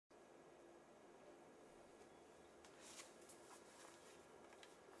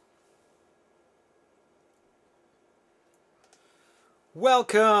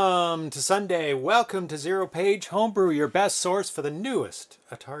Welcome to Sunday. Welcome to ZeroPage Homebrew, your best source for the newest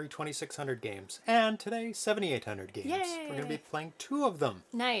Atari 2600 games. And today, 7800 games. Yay. We're going to be playing two of them.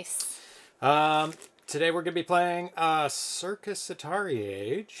 Nice. Today we're going to be playing Circus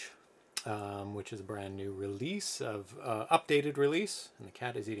AtariAge, which is a brand new release of updated release. And the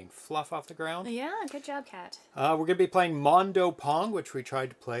cat is eating fluff off the ground. Yeah, good job, Cat. We're going to be playing Mondo Pong, which we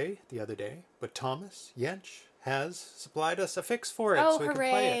tried to play the other day. But Thomas, Jentzsch, has supplied us a fix for it, Oh, so we hooray.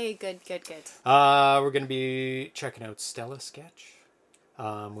 can play it. Good. We're going to be checking out Stell-A-Sketch,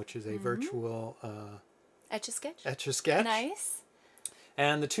 which is a virtual Etch-A-Sketch? Etch-A-Sketch. Nice.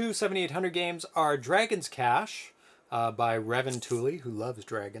 And the two 7800 games are Dragon's Cache by Revontuli, who loves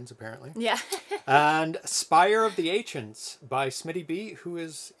dragons, apparently. Yeah. And Spire of the Ancients by SmittyB, who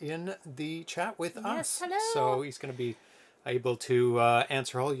is in the chat with us. Hello. So he's going to be able to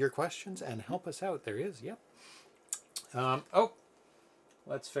answer all your questions and help us out. There he is, yep. Oh,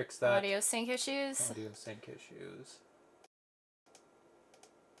 let's fix that. Audio sync issues. Audio sync issues.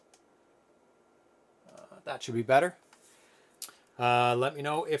 That should be better. Let me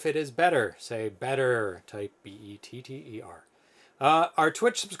know if it is better. Say better. Type B-E-T-T-E-R. Our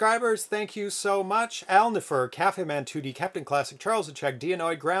Twitch subscribers, thank you so much. Alnifer, Cafe Man 2D, Captain Classic, Charles the Czech,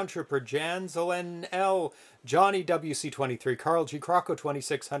 Dianoid, Ground Trooper, Janzelen L, Johnny WC23, Carl G, Croco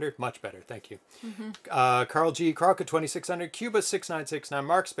 2600, much better, thank you. Carl G, Croco 2600, Cuba 6969,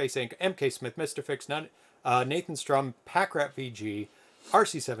 Mark Space Inc, MK Smith, Mr. Fix, Nathan Strum, Packrat VG,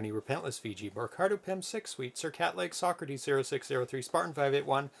 RC70, Repentless VG, Ricardo Pim 6 Sweet, Sir Cat Lake, Socrates 0603, Spartan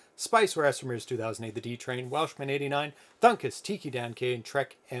 581, Spice Rassmers 2008, The D Train, Welshman 89, Thunkus, Tiki Dan K, and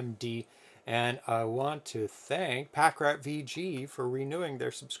Trek MD. And I want to thank Packrat VG for renewing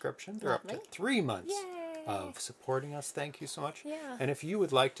their subscription. They're up to 3 months of supporting us. Thank you so much. Yeah. And if you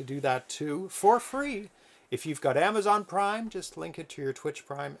would like to do that too, for free, if you've got Amazon Prime, just link it to your Twitch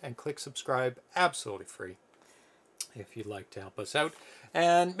Prime and click subscribe, absolutely free, if you'd like to help us out.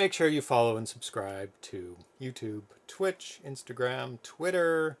 And make sure you follow and subscribe to YouTube, Twitch, Instagram,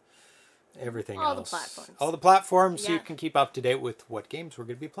 Twitter, everything else. All the platforms. All the platforms, so Yeah. you can keep up to date with what games we're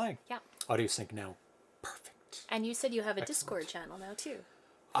going to be playing. Yeah. Audio sync now. Perfect. And you said you have a Excellent. Discord channel now, too.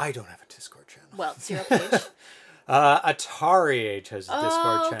 I don't have a Discord channel. Well, ZeroPage. AtariAge has a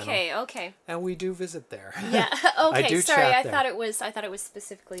Discord channel. Okay. And we do visit there. Yeah. Okay. I do Sorry, chat I there. thought it was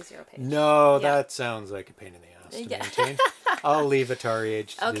specifically ZeroPage. No, Yeah. that sounds like a pain in the ass to Yeah. maintain. I'll leave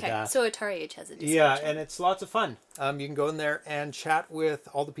AtariAge to do Okay. that. So AtariAge has a Discord Yeah, channel. and it's lots of fun. You can go in there and chat with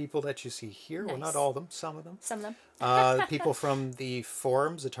all the people that you see here. Well, Nice. not all of them, some of them. Some of them. People from the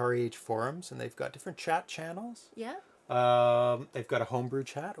forums, AtariAge forums, and they've got different chat channels. Yeah. They've got a homebrew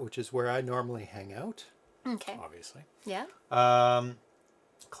chat, which is where I normally hang out, Okay. obviously. Yeah.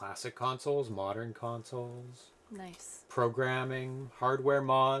 Classic consoles, modern consoles, Nice. programming, hardware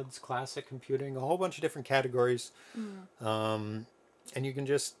mods, classic computing, a whole bunch of different categories. And you can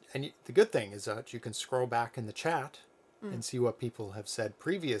just, the good thing is that you can scroll back in the chat and see what people have said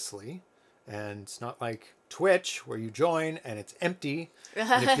previously. And it's not like Twitch where you join and it's empty.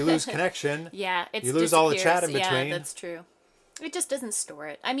 And if you lose connection, Yeah, it you lose all the chat in between. Yeah, that's true. It just doesn't store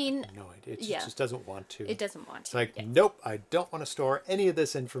it. I mean, No, it Yeah. just doesn't want to. it doesn't want It's to. like, Yeah. nope, I don't want to store any of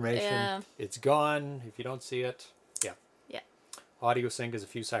this information. Yeah. It's gone. If you don't see it, yeah. Yeah. Audio sync is a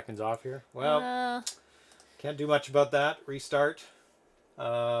few seconds off here. Well, Uh, can't do much about that. Restart.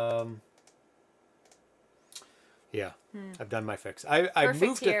 Yeah, I've done my fix. I perfect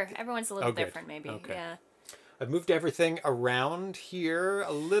moved here. it. Everyone's a little Oh, good. different, maybe. Okay. Yeah. I've moved everything around here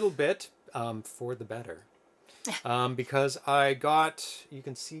a little bit for the better. Because I got, you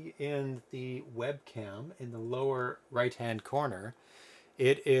can see in the webcam in the lower right-hand corner,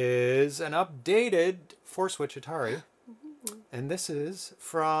 it is an updated 4-switch Atari. And this is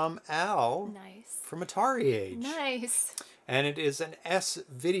from Al Nice. from AtariAge. Nice. And it is an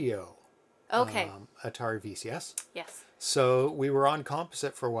S-Video Okay. Atari VCS. Yes. So we were on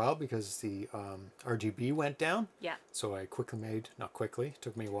composite for a while because the RGB went down. Yeah. So I quickly made, not quickly,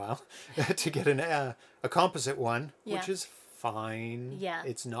 took me a while, to get a composite one, which Yeah. is fine. Yeah.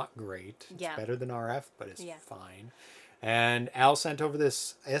 It's not great. It's Yeah. better than RF, but it's Yeah. fine. And Al sent over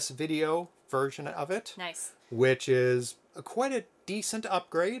this S-Video version of it, Nice. which is quite a decent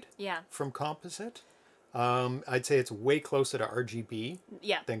upgrade Yeah. from composite. I'd say it's way closer to RGB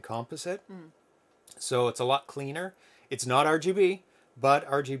Yeah. than composite. So it's a lot cleaner. It's not RGB, but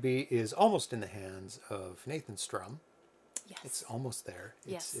RGB is almost in the hands of Nathan Strum. Yes. It's almost there.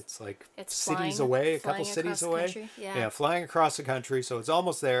 Yes. It's like It's cities flying- away, a flying couple cities across the away. country, yeah. Flying across the country. So it's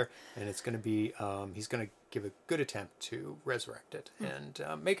almost there, and it's going to be. He's going to give a good attempt to resurrect it and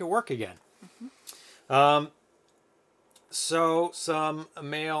make it work again. So, some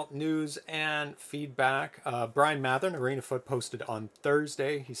mail, news, and feedback. Brian Mathern, ArenaFoot, posted on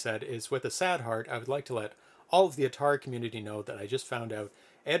Thursday. He said, "It's with a sad heart, I would like to let all of the Atari community know that I just found out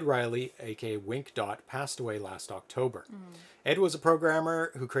Ed Riley, aka Wink Dot, passed away last October. Ed was a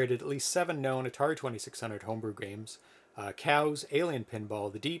programmer who created at least 7 known Atari 2600 homebrew games: Cows, Alien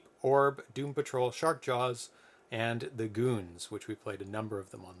Pinball, The Deep, Orb, Doom Patrol, Shark Jaws, and The Goons," which we played a number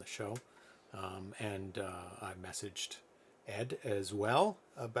of them on the show. I messaged Ed as well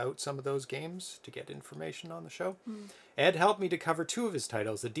about some of those games to get information on the show. Ed helped me to cover 2 of his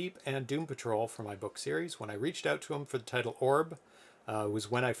titles, The Deep and Doom Patrol, for my book series. When I reached out to him for the title Orb,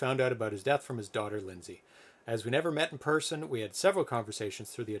 was when I found out about his death from his daughter, Lindsay. As we never met in person, we had several conversations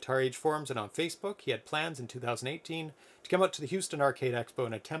through the AtariAge forums and on Facebook. He had plans in 2018 to come out to the Houston Arcade Expo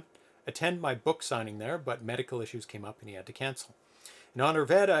and attend my book signing there, but medical issues came up and he had to cancel. In honor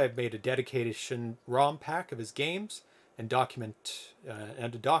of Ed, I have made a dedication ROM pack of his games and a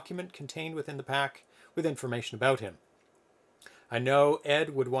document contained within the pack with information about him. I know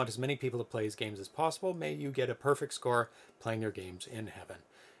Ed would want as many people to play his games as possible. May you get a perfect score playing your games in heaven.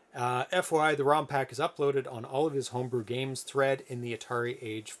 FYI, the ROM pack is uploaded on all of his homebrew games thread in the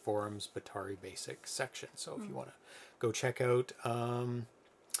AtariAge forums Atari Basic section. So if you want to go check out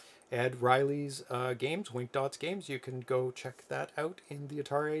Ed Riley's games, Wink Dot's games, you can go check that out in the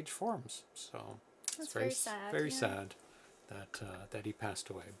AtariAge forums. So That's very sad. Very sad that he passed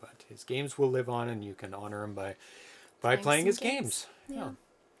away. But his games will live on, and you can honor him by playing his games. Yeah.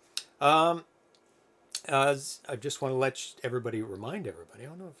 I just want to remind everybody, I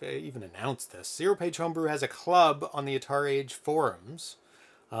don't know if I even announced this, ZeroPage Homebrew has a club on the AtariAge forums.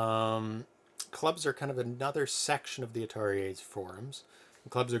 Clubs are kind of another section of the AtariAge forums.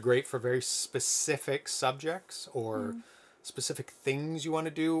 And clubs are great for very specific subjects or specific things you want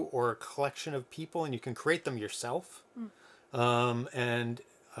to do, or a collection of people, and you can create them yourself. They're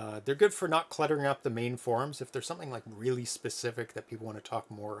good for not cluttering up the main forums if there's something like really specific that people want to talk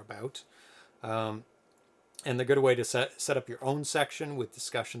more about. And they're a good way to set up your own section with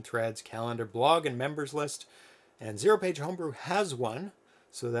discussion threads, calendar, blog, and members list. And ZeroPage Homebrew has one,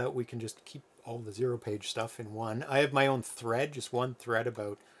 so that we can just keep all the ZeroPage stuff in one. I have my own thread, just one thread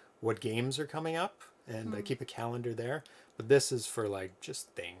about what games are coming up, and I keep a calendar there. But this is for like just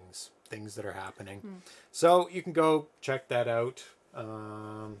things that are happening. So you can go check that out.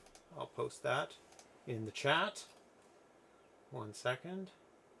 I'll post that in the chat. 1 second.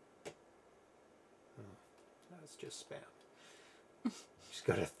 That's just spam.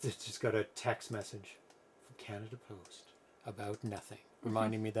 Just got a text message from Canada Post about nothing,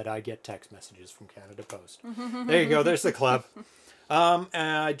 reminding me that I get text messages from Canada Post. There you go. There's the club.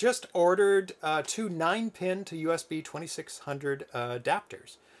 I just ordered 2 9-pin to USB 2600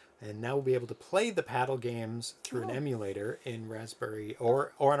 adapters, and now we'll be able to play the paddle games through an emulator in Raspberry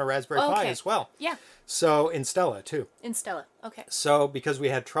or on a Raspberry Pi as well. Yeah. So in Stella too. In Stella. Okay. So because we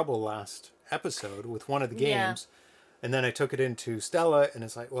had trouble last episode with one of the games, and then I took it into Stella, and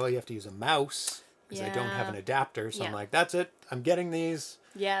it's like, well, you have to use a mouse because I don't have an adapter. So I'm like, that's it. I'm getting these.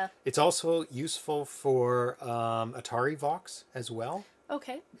 Yeah. It's also useful for Atari Vox as well.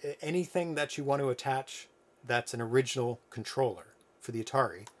 Okay. Anything that you want to attach that's an original controller for the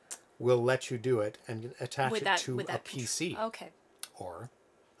Atari will let you do it and attach it to a PC. Okay. Or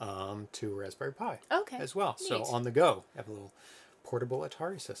to a Raspberry Pi. Okay. As well. Neat. So on the go, have a little portable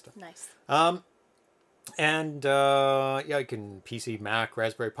Atari system. Nice. You can PC, Mac,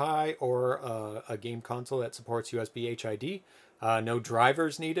 Raspberry Pi, or a game console that supports USB HID. No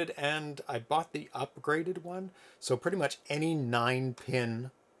drivers needed, and I bought the upgraded one. So pretty much any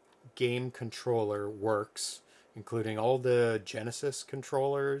 9-pin game controller works, including all the Genesis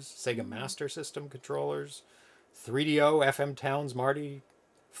controllers, Sega Master System controllers, 3DO, FM Towns, Marty,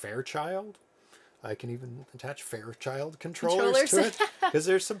 Fairchild. I can even attach Fairchild controllers to it, because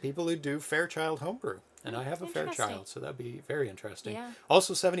there's some people who do Fairchild homebrew, and I have a Fairchild, so that'd be very interesting. Yeah.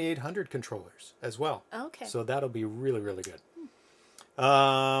 Also 7800 controllers as well. Okay. So that'll be really, really good.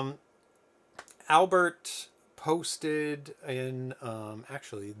 Albert posted in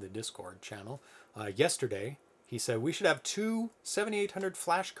actually the Discord channel yesterday. He said we should have 2 7800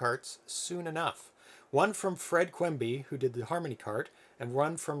 flash carts soon enough. One from Fred Quemby, who did the Harmony cart, and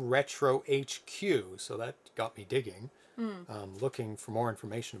one from Retro HQ. So that got me digging, looking for more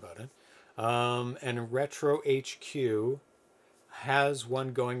information about it. And Retro HQ has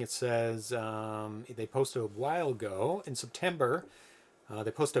one going. It says they posted a while ago in September.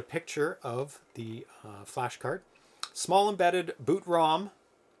 They posted a picture of the flash cart. Small embedded boot ROM,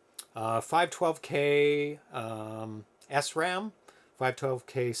 512K SRAM,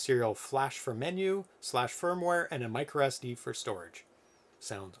 512K serial flash for menu / firmware, and a micro SD for storage.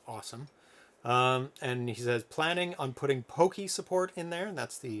 Sounds awesome. And he says planning on putting Pokey support in there, and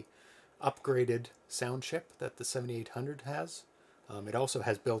that's the upgraded sound chip that the 7800 has. It also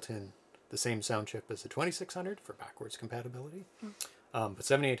has built in the same sound chip as the 2600 for backwards compatibility. But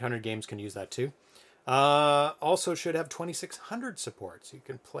 7800 games can use that too. Also should have 2600 support, so you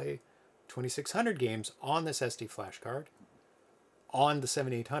can play 2600 games on this SD flash card on the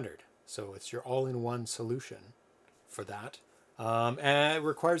 7800. So it's your all-in-one solution for that. And it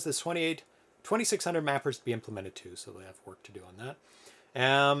requires the 2600 mappers to be implemented too, so they have work to do on that.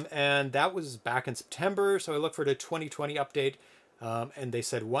 And that was back in September, so I look for the 2020 update. And they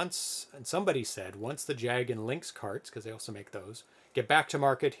said somebody said once the Jag and Lynx carts, because they also make those, get back to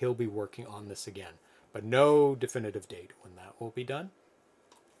market, he'll be working on this again. But no definitive date when that will be done.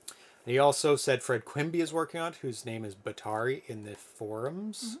 And he also said Fred Quimby is working on it, whose name is Batari in the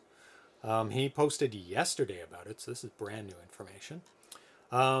forums. He posted yesterday about it, so this is brand new information.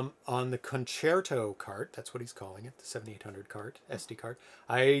 On the Concerto cart, that's what he's calling it, the 7800 cart, SD card.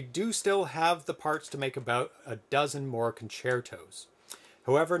 I do still have the parts to make about a dozen more Concertos.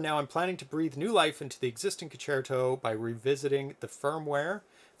 However, now I'm planning to breathe new life into the existing Concerto by revisiting the firmware.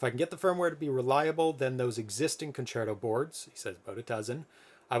 If I can get the firmware to be reliable, then those existing Concerto boards, he says about a dozen,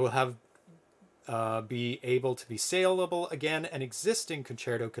 I will have be able to be saleable again, and existing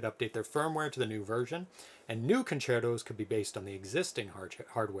Concerto could update their firmware to the new version, and new Concertos could be based on the existing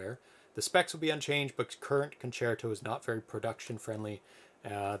hardware. The specs will be unchanged, but current Concerto is not very production friendly.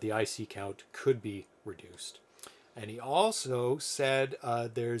 The IC count could be reduced. And he also said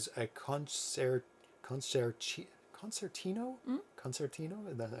there's a concertino? Concertino?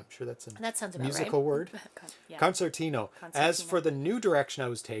 I'm sure that's a musical word. Yeah. Concertino. As for the new direction I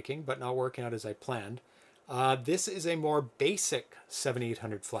was taking, but not working out as I planned, this is a more basic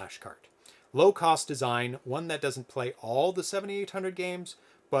 7800 flash card. Low-cost design, one that doesn't play all the 7800 games,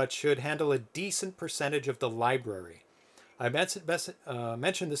 but should handle a decent percentage of the library. I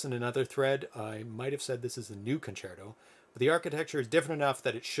mentioned this in another thread. I might have said this is a new Concerto, but the architecture is different enough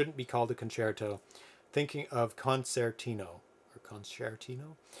that it shouldn't be called a Concerto. Thinking of Concertino,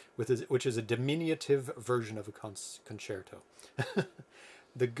 which is a diminutive version of a concerto.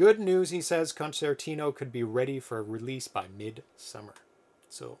 The good news, he says, Concertino could be ready for release by mid-summer.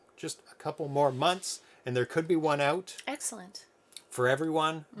 So just a couple more months, and there could be one out. Excellent. For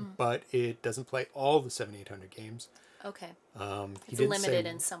everyone, but it doesn't play all the 7800 games. Okay. It's limited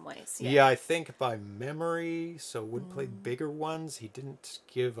in some ways. Yeah, I think by memory, so would play bigger ones. He didn't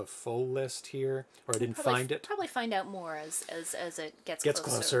give a full list here, or I didn't find it. Probably find out more as it gets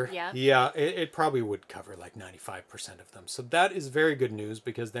closer. Yeah. Yeah, it probably would cover like 95% of them. So that is very good news,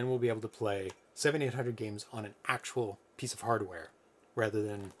 because then we'll be able to play 7800 games on an actual piece of hardware rather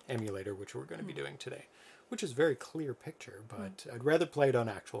than emulator, which we're going to be doing today, which is a very clear picture, but I'd rather play it on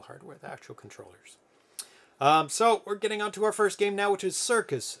actual hardware, the actual controllers. So we're getting on to our first game now, which is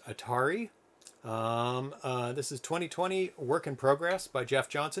Circus Atari. This is 2020 Work in Progress by Jeff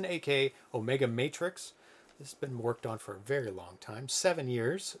Johnson, aka Omegamatrix. This has been worked on for a very long time, 7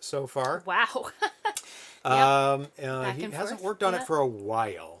 years so far. Wow. He hasn't worked on it for a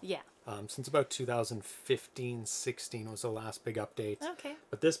while. Yeah. Since about 2015-16 was the last big update. Okay.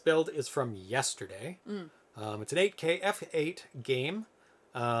 But this build is from yesterday. It's an 8K F8 game.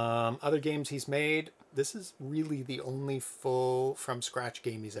 Other games he's made, this is really the only full from-scratch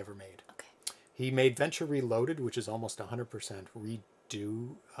game he's ever made. Okay. He made Venture Reloaded, which is almost 100%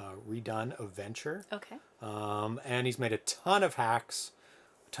 redone of Venture. Okay. And he's made a ton of hacks,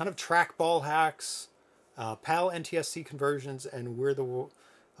 a ton of trackball hacks, PAL NTSC conversions, and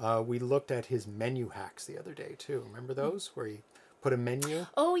we looked at his menu hacks the other day too. Remember those, where he put a menu?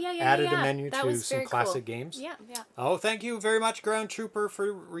 Oh yeah, added a menu to some classic games. Yeah. Oh, thank you very much, Ground Trooper,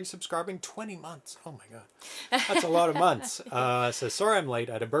 for resubscribing. 20 months. Oh my god, that's a lot of months. Says sorry I'm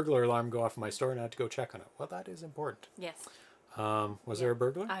late. I had a burglar alarm go off in my store and I had to go check on it. Well, that is important. Yes. Was there a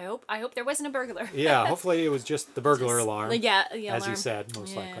burglar? I hope there wasn't a burglar. Yeah, hopefully it was just the burglar alarm. Yeah, as he said,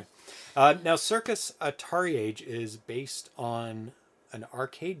 most likely. Now, Circus AtariAge is based on an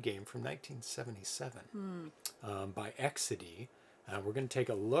arcade game from 1977 by Exidy. We're going to take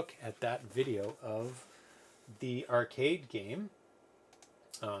a look at that video of the arcade game.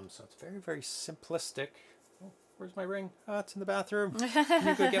 So it's very, very simplistic. Oh, where's my ring? Oh, it's in the bathroom. Can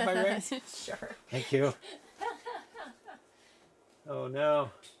you go get my ring? Sure. Thank you. Oh no.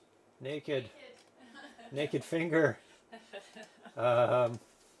 Naked finger.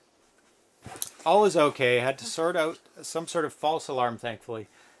 All is okay. I had to sort out some sort of false alarm, thankfully.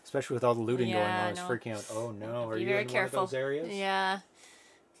 Especially with all the looting going Yeah, on. I was no. freaking out. Oh no, are Be you very in careful. one of those areas? Yeah.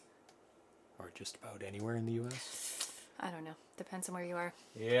 Or just about anywhere in the U.S.? I don't know. Depends on where you are.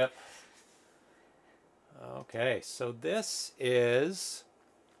 Yep. Okay, so this is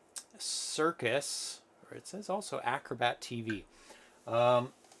Circus, or it says also Acrobat TV. So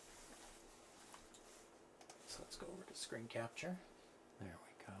let's go over to screen capture. There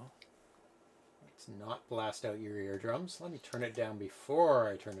we go. Let's not blast out your eardrums. Let me turn it down before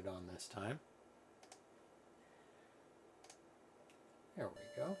I turn it on this time. There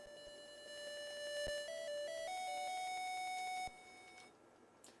we go.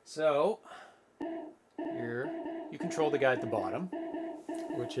 So, here you control the guy at the bottom,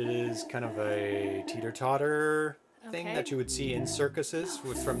 which is kind of a teeter-totter thing Okay. that you would see in circuses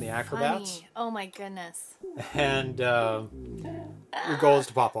from the acrobats. Funny. Oh my goodness. And your goal is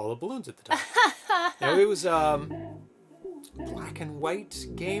to pop all the balloons at the top. Now, it was black and white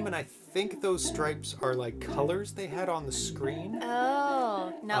game, and I think those stripes are like colors they had on the screen.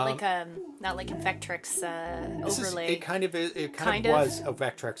 Oh, not like in Vectrix overlay. It kind of was a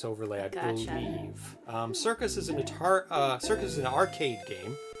Vectrex overlay, I Gotcha. believe. Circus is an arcade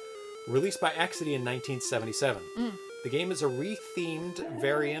game released by Exidy in 1977. The game is a rethemed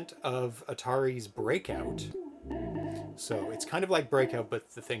variant of Atari's Breakout. So it's kind of like Breakout, but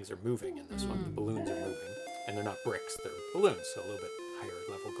the things are moving in this one. The balloons are moving, and they're not bricks; they're balloons. So a little bit higher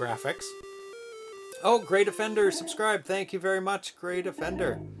level graphics. Oh, Great Offender, subscribe. Thank you very much, Great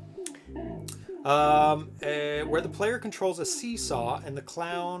Offender. Where the player controls a seesaw and the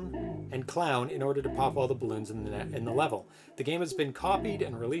clown in order to pop all the balloons in the level. The game has been copied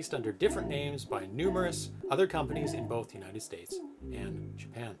and released under different names by numerous other companies in both the United States and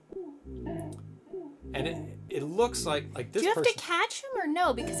Japan. And it looks like this Do you have person... to catch him or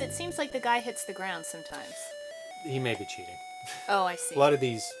no? Because it seems like the guy hits the ground sometimes. He may be cheating. Oh, I see. A lot of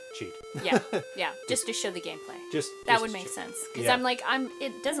these cheat. Yeah, just to show the gameplay. Just That would to make cheat. sense. Because Yeah.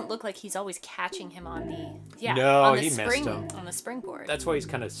 it doesn't look like he's always catching him on the, No, on the he missed spring, him. on the springboard. That's why he's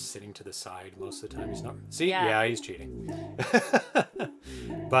kind of sitting to the side most of the time. He's not... See? Yeah. Yeah, he's cheating.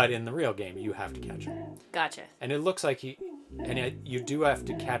 But in the real game, you have to catch him. Gotcha. And it looks like you do have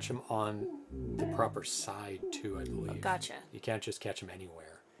to catch him on the proper side, too, I believe. Gotcha. You can't just catch him anywhere.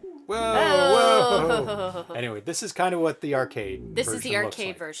 Oh. Whoa! Anyway, this is kind of what the arcade This version is the looks arcade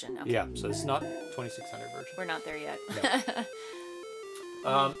like. version. Okay. Yeah, so this is not 2600 version. We're not there yet.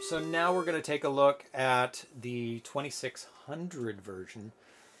 So now we're going to take a look at the 2600 version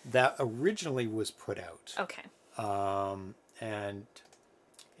that originally was put out. Okay. And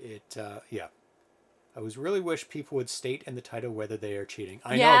it, yeah. I really wish people would state in the title whether they are cheating.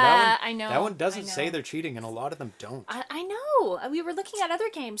 I know that one. I know. That one doesn't I say know. they're cheating, and a lot of them don't. I know. We were looking at other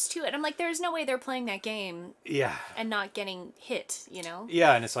games too, and I'm like, there's no way they're playing that game Yeah. and not getting hit, you know?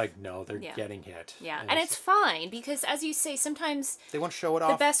 Yeah, and it's like, no, they're Yeah. getting hit. Yeah, and it's fine because, as you say, sometimes they want to show it the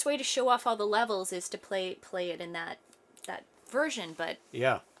off. best way to show off all the levels is to play it in that version, but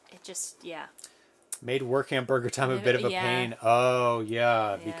Yeah. it just, yeah. Made working on Burger Time a bit of a Yeah. pain. Oh,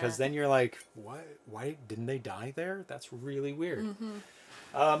 yeah, because Yeah. then you're like, why didn't they die there? That's really weird.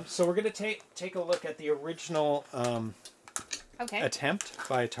 Mm-hmm. So we're going to take a look at the original Okay. attempt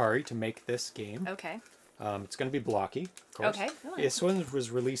by Atari to make this game. Okay. It's going to be blocky, of course. Okay. This one was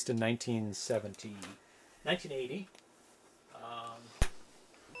released in 1980.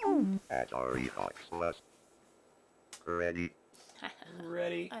 Atari Fox. Ready.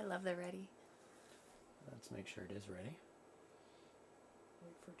 Ready. I love the ready. Let's make sure it is ready.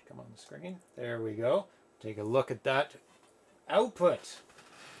 Wait for it to come on the screen. There we go. Take a look at that output. It's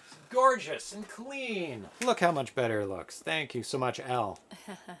gorgeous and clean. Look how much better it looks. Thank you so much, Al,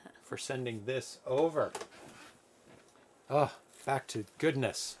 for sending this over. Oh, back to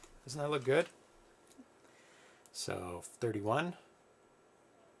goodness. Doesn't that look good? So, 31.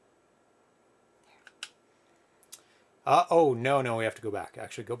 Oh, no, we have to go back.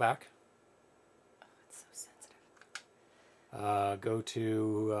 Actually, go back. It's so sensitive. Go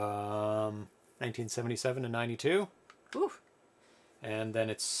to 1977 and 92. Ooh. And then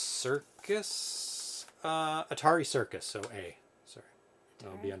it's Circus, Atari Circus, so A. Sorry.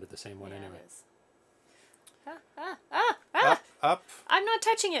 It'll be under the same one Yeah, anyway. it is. Ah. Up, I'm not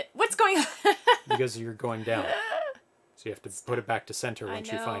touching it. What's going on? because you're going down. So you have to put it back to center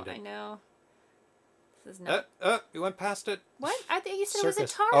once you find it. I know. This is not. You went past it. What? I think you said Circus. it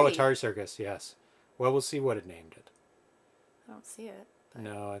was Atari. Oh, Atari Circus, yes. Well, we'll see what it named it. I don't see it.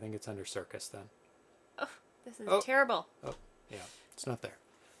 No, I think it's under Circus then. Oh, this is Oh. terrible. Oh, yeah, it's not there.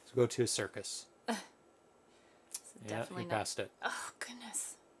 So go to Circus. This is Yeah, definitely you not. passed it. Oh,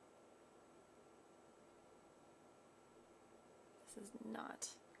 goodness. This is not.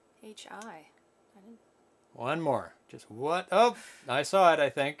 H-I. One more. Just what? Oh, I saw it, I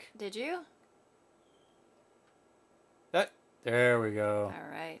think. Did you? There we go.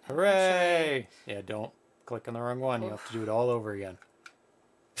 All right. Hooray! Yeah, don't click on the wrong one. You'll have to do it all over again.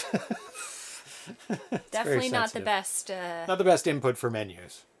 Definitely not the best. Not the best input for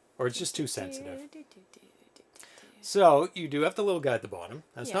menus. Or it's just too sensitive. So, you do have the little guy at the bottom.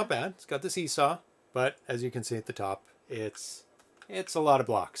 That's not bad. It's got the seesaw. But, as you can see at the top, it's a lot of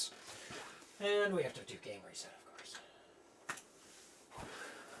blocks. And we have to do game reset, of course.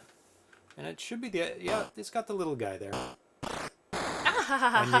 And it should be it's got the little guy there.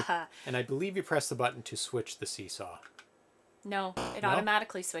 And I believe you press the button to switch the seesaw. No, it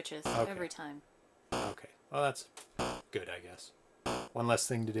automatically switches every time. Okay. Well, that's good, I guess. One less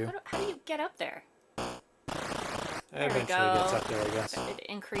thing to do. How do you get up there? Eventually gets up there, I guess. It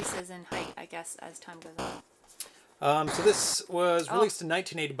increases in height, I guess, as time goes on. So this was released in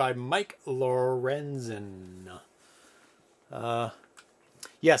 1980 by Mike Lorenzen.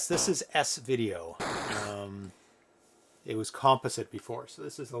 Yes, this is S-Video. It was composite before, so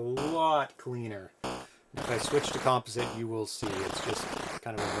this is a lot cleaner. If I switch to composite, you will see it's just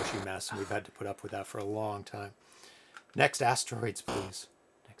kind of a mushy mess, and we've had to put up with that for a long time. Next asteroids, please.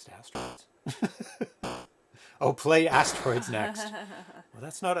 Next asteroids. Oh, play asteroids next. Well,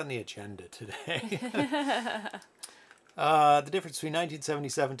 that's not on the agenda today. The difference between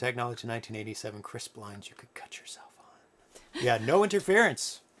 1977 technology and 1987 crisp lines you could cut yourself on. Yeah, no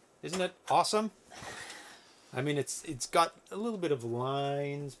interference. Isn't it awesome? I mean, it's got a little bit of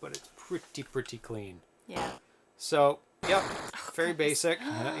lines, but it's pretty clean. Yeah. So, yep, very basic.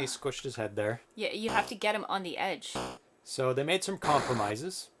 He squished his head there. Yeah, you have to get him on the edge. So they made some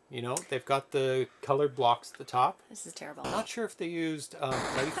compromises. You know, they've got the colored blocks at the top. This is terrible. I'm not sure if they used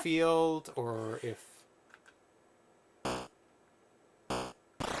playfield or if... Can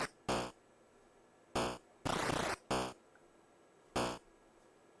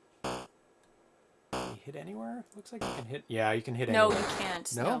you hit anywhere? Looks like you can hit... Yeah, you can hit anywhere. No, you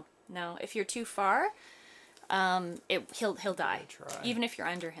can't. No? No. If you're too far, he'll die. Try. Even if you're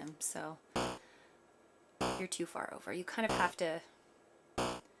under him, so... You're too far over. You kind of have to...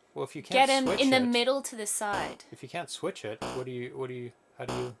 Well, if you can't get him switch in the it, middle to the side. If you can't switch it, how do you...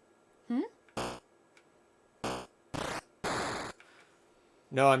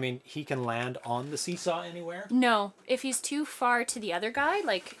 No, I mean, he can land on the seesaw anywhere? No, if he's too far to the other guy,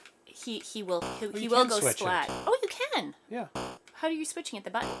 like, he will go switch splat. it. Oh, you can! Yeah. How are you switching it?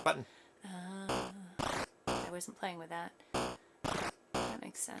 The button? Button. I wasn't playing with that. That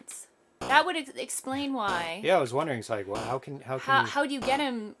makes sense. That would explain why. Yeah, I was wondering, it's like, well, how do you get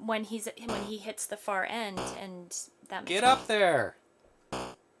him when he hits the far end, and that makes Get up there!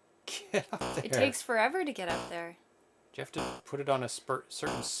 Get up there! It takes forever to get up there. Do you have to put it on a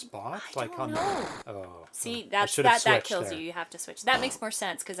certain spot? I don't know. Oh. See, that kills there. you. You have to switch. That makes more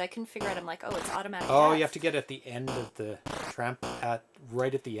sense, because I couldn't figure out, I'm like, oh, it's automatic. Oh, F. you have to get at the end of the tramp,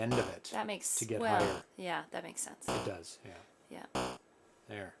 right at the end of it. That makes to get higher. Yeah, that makes sense. It does, yeah. Yeah.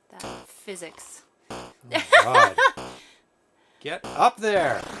 There. That physics. Oh, God. Get up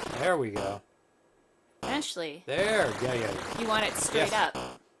there! There we go. Eventually. There, yeah. You want it straight up.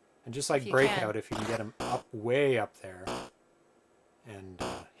 And just like Breakout, if you can get him up, way up there, and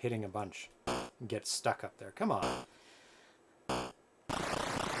hitting a bunch, and get stuck up there. Come on. I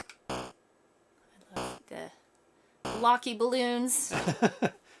love the blocky balloons.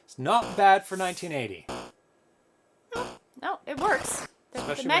 It's not bad for 1980. No, it works.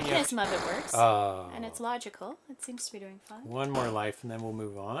 The mechanism of it works. And it's logical. It seems to be doing fine. One more life, and then we'll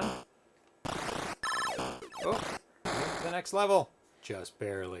move on. Oh, the next level. Just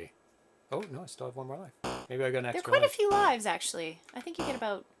barely. Oh, no, I still have one more life. Maybe I got an extra There are quite life. a few lives, actually. I think you get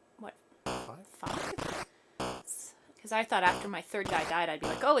about, what, 5? Because I thought after my third guy died, I'd be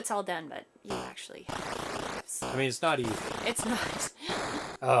like, oh, it's all done, but you actually have a few lives. I mean, it's not easy. It's not.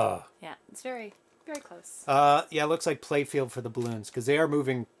 Oh. Yeah, it's very, very close. Yeah, it looks like playfield for the balloons, because they are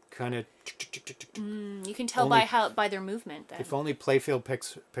moving kind of... You can tell by their movement, then. If only playfield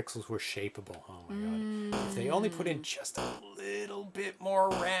pixels were shapeable. Oh my god. If they only put in just a little bit more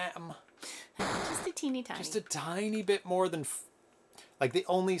RAM. Just a teeny tiny. Just a tiny bit more than... Like, they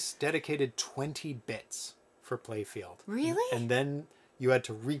only dedicated 20 bits for playfield. Really? And then you had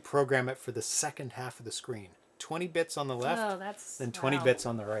to reprogram it for the second half of the screen. 20 bits on the left, then 20 bits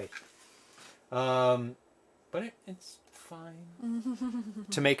on the right. But it's fine.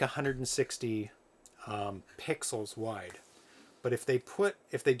 To make 160 pixels wide. But if they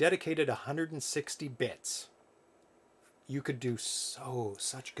dedicated 160 bits, you could do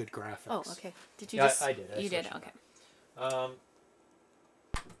such good graphics. Oh, okay. Did you I did. You did, okay.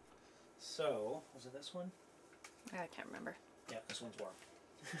 So, was it this one? I can't remember. Yeah, this one's warm.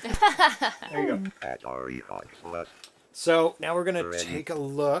 There you go. AtariAge. So now we're going to take a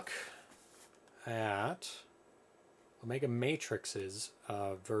look at Omegamatrix's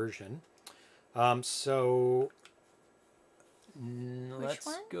version. So let's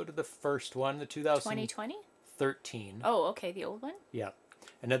one? go to the first one, the 2013. 2020? Oh, okay, the old one? Yeah.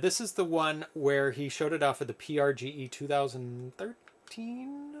 And now this is the one where he showed it off at the PRGE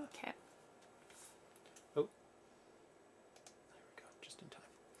 2013. Okay. Oh. There we go, just in time.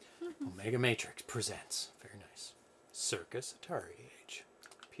 Omegamatrix presents. Very nice. Circus AtariAge.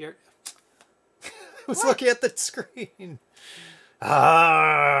 Piero. I was looking at the screen.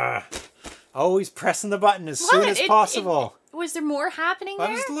 Always pressing the button as soon as possible. Was there more happening there?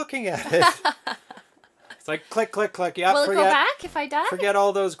 I was looking at it. It's like click, click, click. Yeah, Will it go back if I die? Forget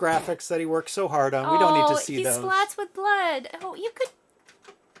all those graphics that he worked so hard on. We don't need to see those. He splats with blood. Oh, you could...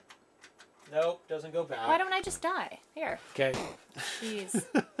 Nope, doesn't go back. Why don't I just die? Here. Okay. Jeez.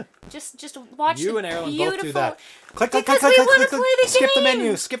 Just watch you the and Aaron beautiful... both do that. Click, click, Because click, click, we click, click, play click. the Skip the game.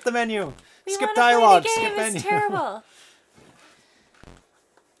 menu. Skip the menu. We Skip wanna dialogue. play the game. Skip menu. It's terrible.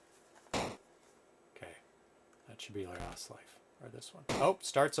 Okay. That should be our last life. Or this one. Oh,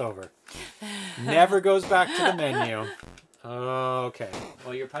 starts over. Never goes back to the menu. Okay.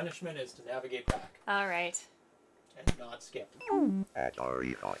 Well, your punishment is to navigate back. All right. And not skip.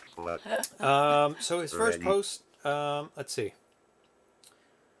 AtariAge. So his first post, let's see.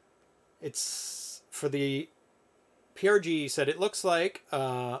 It's for the PRG. He said it looks like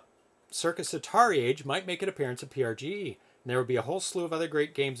Circus AtariAge might make an appearance at PRGE. And there will be a whole slew of other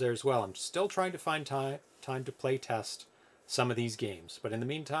great games there as well. I'm still trying to find time to play test some of these games. But in the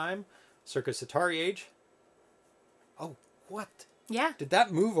meantime, Circus AtariAge. Oh, what? Yeah. Did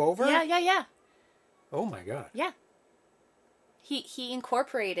that move over? Yeah. Oh my god. Yeah. He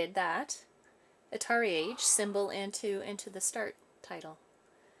incorporated that AtariAge symbol into the start title.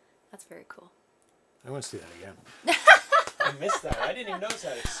 That's very cool. I want to see that again. I missed that. I didn't even notice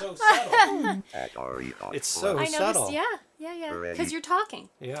that. It's so subtle. It's so I subtle. noticed, yeah. Because you're talking.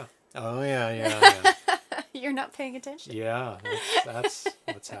 Yeah. Oh, yeah. You're not paying attention. Yeah, that's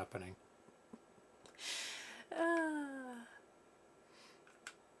what's happening.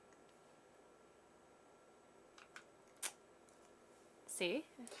 See?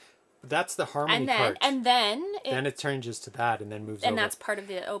 That's the harmony part. And then it changes to that and then moves over. And that's part of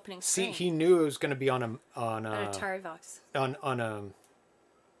the opening screen. See, he knew it was going to be on an Atari Vox. on a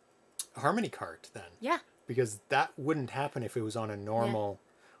harmony cart then. Yeah. Because that wouldn't happen if it was on a normal. Yeah.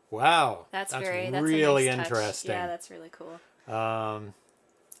 Wow. That's really a nice interesting. Touch. Yeah, that's really cool. So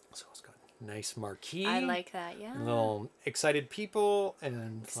it's got a nice marquee. I like that. Yeah. Little excited people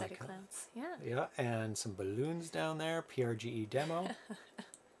and excited clowns. Yeah. Yeah, and some balloons down there. PRGE demo.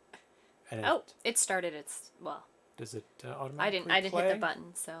 And it started its Does it automatically I didn't play? hit the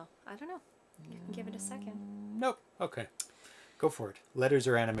button, so I don't know. You can give it a second. Nope. Okay. Go for it. Letters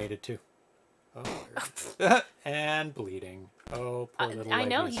are animated too. Oh, and bleeding. Oh, poor little I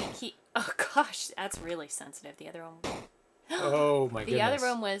know leggies. he. Oh gosh, that's really sensitive. The other one. Oh my goodness. The other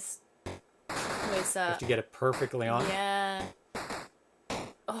one was. You have to get it perfectly on. Yeah.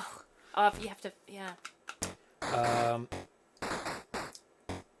 Oh, you have to. Yeah. Oh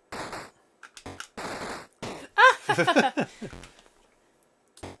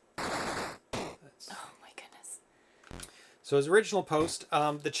my goodness. So his original post,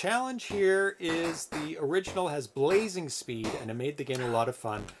 the challenge here is the original has blazing speed and it made the game a lot of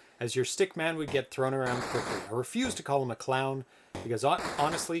fun as your stick man would get thrown around quickly. I refuse to call him a clown because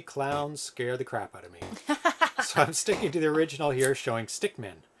honestly, clowns scare the crap out of me. So I'm sticking to the original here showing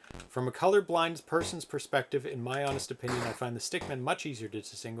stickmen. From a colorblind person's perspective, in my honest opinion, I find the stickman much easier to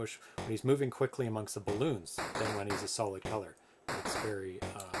distinguish when he's moving quickly amongst the balloons than when he's a solid color. It's very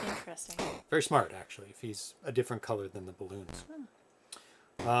interesting. Very smart, actually, if he's a different color than the balloons.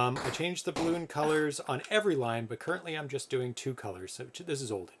 I changed the balloon colors on every line, but currently I'm just doing 2 colors. So this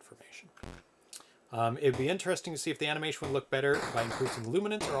is old information. It'd be interesting to see if the animation would look better by increasing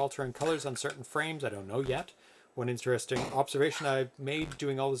luminance or altering colors on certain frames. I don't know yet. One interesting observation I've made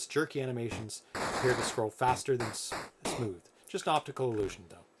doing all this jerky animations appear to scroll faster than smooth. Just an optical illusion,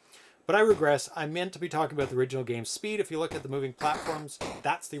 though. But I regress. I meant to be talking about the original game's speed. If you look at the moving platforms,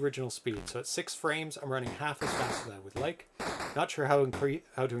 that's the original speed. So at 6 frames, I'm running half as fast as I would like. Not sure how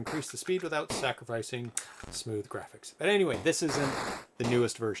to increase the speed without sacrificing smooth graphics. But anyway, this isn't the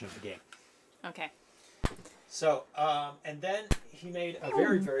newest version of the game. Okay. So, and then he made a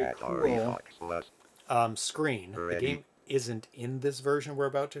very, very cool screen. The game isn't in this version we're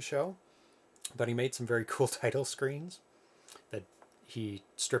about to show, but he made some very cool title screens that he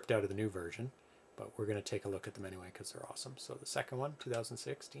stripped out of the new version, but we're going to take a look at them anyway because they're awesome. So the second one,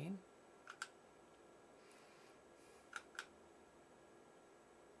 2016.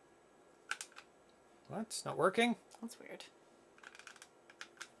 What? It's not working? That's weird.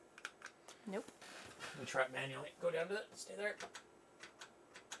 Nope. Let me try it manually. Go down to it. Stay there.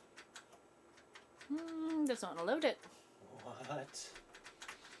 Doesn't want to load it. What?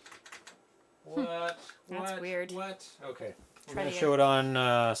 What? That's What? weird. What? Okay. We're Try going to to show it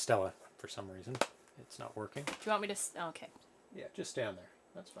on Stella for some reason. It's not working. Do you want me to... Oh, okay. Yeah, just stay on there.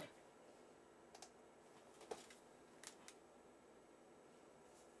 That's fine.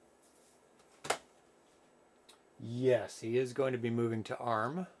 Yes, he is going to be moving to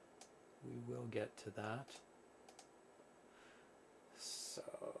ARM. We will get to that. So,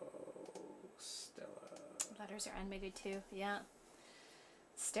 Stella. Letters are animated too. Yeah.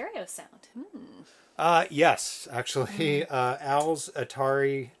 Stereo sound. Yes, actually, Al's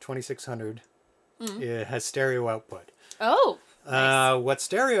Atari 2600 it has stereo output. Oh. Nice. What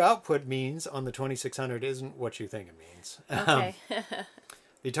stereo output means on the 2600 isn't what you think it means. Okay.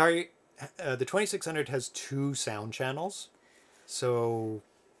 The Atari, the 2600 has 2 sound channels. So,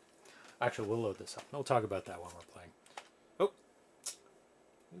 actually, we'll load this up. We'll talk about that when we're playing. Oh.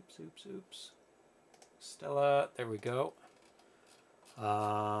 Oops. Stella, there we go.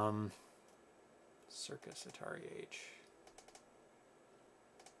 Circus AtariAge.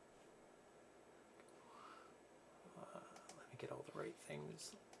 Let me get all the right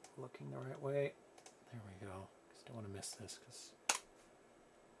things looking the right way. There we go. Just don't want to miss this because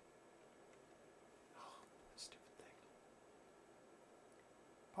stupid thing.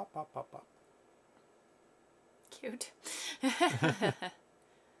 Pop. Cute.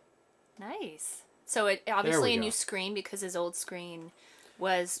 Nice. So it obviously a new screen because his old screen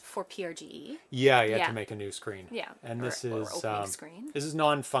was for PRGE. Yeah, you had to make a new screen. Yeah. And this or is opening screen. This is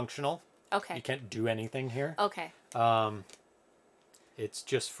non-functional. Okay. You can't do anything here. Okay. It's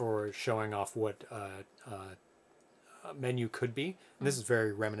just for showing off what a menu could be. And this is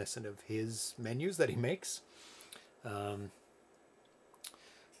very reminiscent of his menus that he makes. It's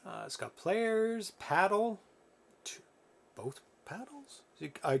got players, paddle, both paddles?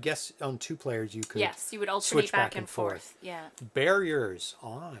 I guess on 2 players you could you would alternate switch back and forth. Yeah. Barriers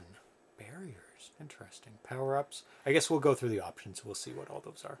on. Barriers. Interesting. Power-ups. I guess we'll go through the options. We'll see what all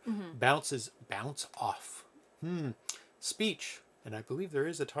those are. Bounces. Bounce off. Speech. And I believe there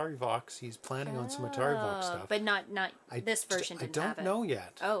is Atari Vox. He's planning on some Atari Vox stuff. But not this version didn't have it. I don't know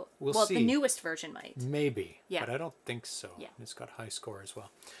yet. Oh. We'll see. The newest version might. Maybe. Yeah. But I don't think so. Yeah. It's got high score as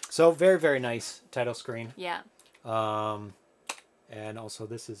well. So very, very nice title screen. Yeah. And also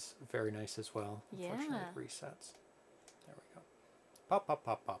this is very nice as well. Yeah. Unfortunately, it resets. There we go.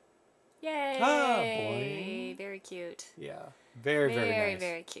 Pop. Yay! Ah, boing. Very cute. Yeah. Very, very nice.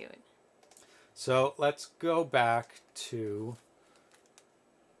 Very cute. So let's go back to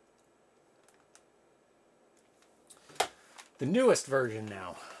the newest version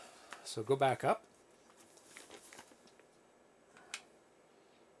now. So go back up.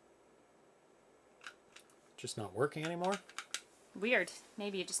 Just not working anymore. Weird.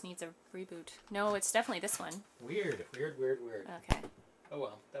 Maybe it just needs a reboot. No, it's definitely this one. Weird. Okay. Oh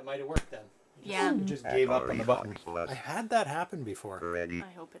well, that might have worked then. Yeah. You just gave up on the button. I had that happen before. Ready.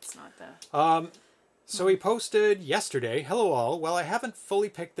 I hope it's not the... So he posted yesterday, "Hello all, while I haven't fully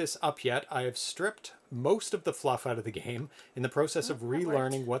picked this up yet, I have stripped most of the fluff out of the game in the process of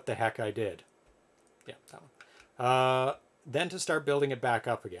relearning what the heck I did." Yeah, that one. Then to start building it back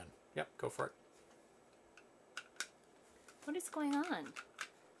up again. Yep, go for it. What is going on?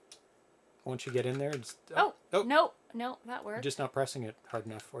 Once you get in there, it's... No, that worked. You're just not pressing it hard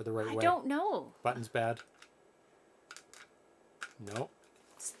enough or the right way. I don't know. Button's bad. Nope.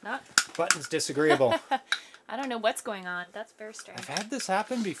 It's not... Button's disagreeable. I don't know what's going on. That's very strange. I've had this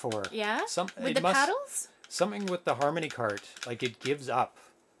happen before. Yeah? With the paddles? Something with the harmony cart. Like it gives up.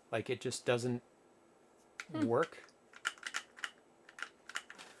 Like it just doesn't work.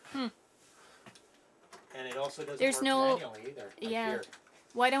 And it also doesn't work manually either. Like here.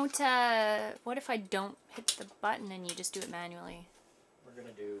 Why don't, what if I don't hit the button and you just do it manually? We're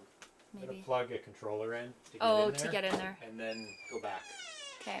going to do, Maybe. plug a controller in to get in there. To get in there. And then go back.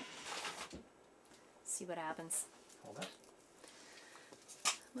 Okay. See what happens. Hold it.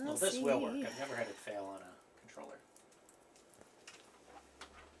 We'll this see. will work. I've never had it fail on a controller.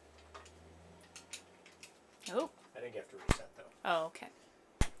 Oh. I think you have to reset though. Oh, okay.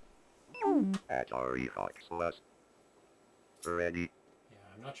 Atari Vox. Ready. Yeah,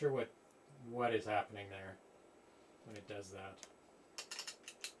 I'm not sure what is happening there when it does that.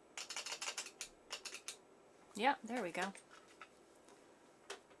 Yeah, there we go.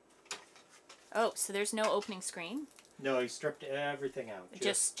 Oh, so there's no opening screen? No, he stripped everything out.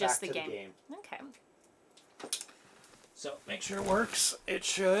 Just the game. Okay. So make sure it works. It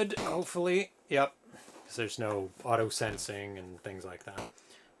should, hopefully. Yep. Because there's no auto sensing and things like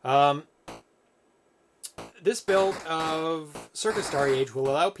that. This build of Circus AtariAge will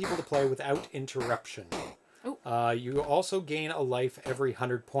allow people to play without interruption. You also gain a life every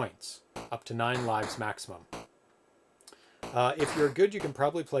 100 points, up to 9 lives maximum. If you're good, you can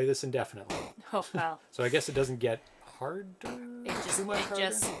probably play this indefinitely. Oh, wow. So I guess it doesn't get harder? Too much harder?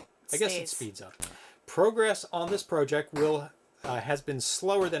 I guess it speeds up. Progress on this project has been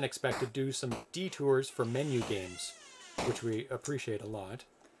slower than expected due to some detours for menu games, which we appreciate a lot,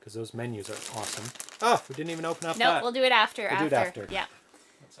 because those menus are awesome. Oh, we didn't even open up that. No, we'll do it after. We'll do it after. Yeah.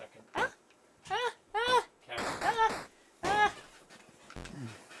 1 second.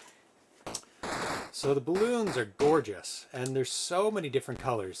 So the balloons are gorgeous, and there's so many different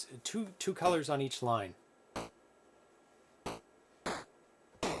colors. Two colors on each line.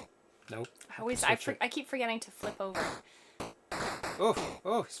 Nope. I keep forgetting to flip over.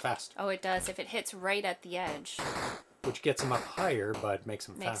 Oh, he's fast. Oh, it does. If it hits right at the edge. Which gets him up higher, but makes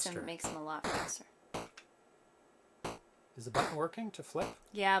him faster. Makes him a lot faster. Is the button working to flip?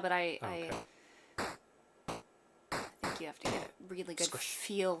 Yeah, but I Okay. think you have to get a really good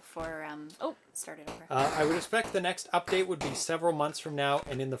feel for... started over. I would expect the next update would be several months from now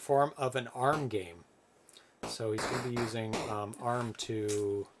and in the form of an ARM game. So he's going to be using ARM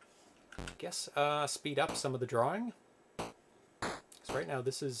to, I guess, speed up some of the drawing. So right now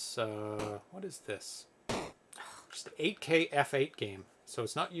this is, what is this? Just an 8K F8 game. So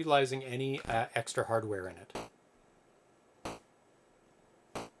it's not utilizing any extra hardware in it.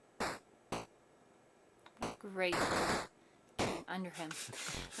 Great. Under him.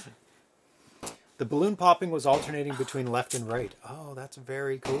 The balloon popping was alternating between left and right. Oh, that's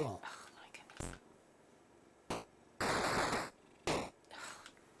very cool. Oh my goodness.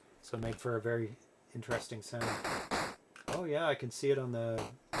 So it made for a very interesting sound. Oh yeah, I can see it on the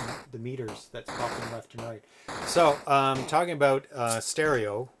meters that's popping left and right. So, talking about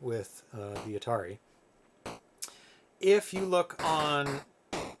stereo with the Atari. If you look on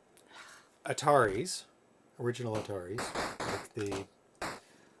Ataris, original Ataris, like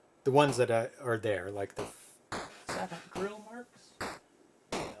the ones that are there, like the... Is that grill marks?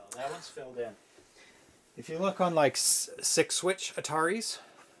 No, that one's filled in. If you look on like 6-switch Ataris,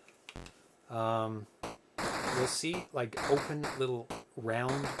 you'll see like open little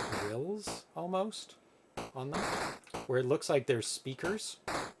round grills almost on them, where it looks like there's speakers.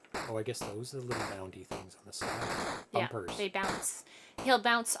 Oh, I guess those are the little boundy things on the side. Bumpers. Yeah, they bounce. He'll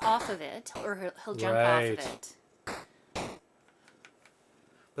bounce off of it, or he'll jump off of it.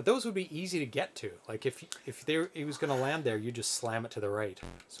 But those would be easy to get to. Like if he was going to land there, you just slam it to the right.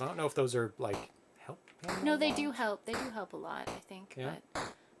 So I don't know if those are like help. No, they do help. They do help a lot, I think. Yeah.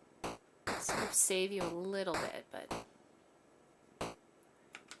 But sort of save you a little bit, but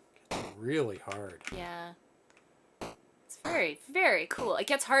It's really hard. yeah. It's very, very cool. It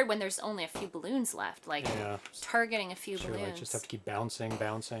gets hard when there's only a few balloons left, like targeting a few balloons. Like just have to keep bouncing.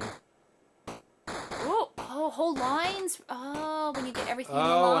 Oh, whole lines. Oh, when you get everything in a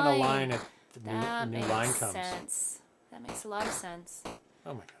Oh, line. and a line, That a new makes line comes. sense. That makes a lot of sense.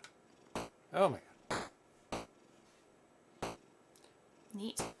 Oh my god. Oh my god.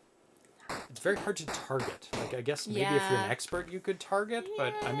 Neat. It's very hard to target. Like, I guess maybe if you're an expert, you could target,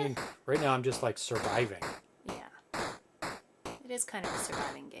 but I mean, right now I'm just like surviving. Yeah. It is kind of a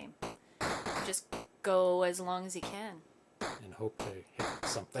surviving game. You just go as long as you can. And hope to hit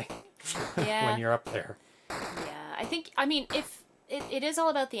something Yeah. when you're up there. Yeah. I think, I mean, if it is all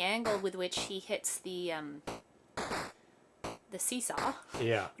about the angle with which he hits the seesaw.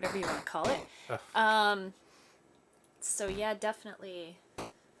 Yeah. Whatever you want to call it. So yeah, definitely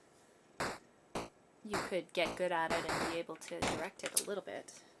you could get good at it and be able to direct it a little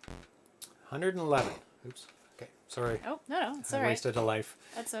bit. 111. Oops. Okay. Sorry. Oh, no, it's all I right. wasted a life.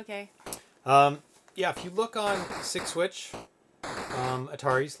 That's okay. Yeah, if you look on 6-switch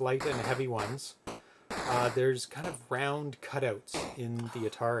Ataris, light and heavy ones, there's kind of round cutouts in the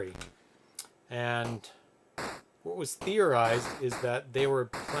Atari. And what was theorized is that they were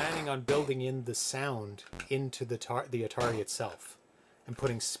planning on building in the sound into the Atari itself and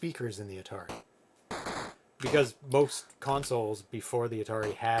putting speakers in the Atari. Because most consoles before the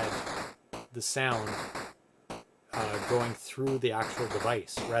Atari had the sound going through the actual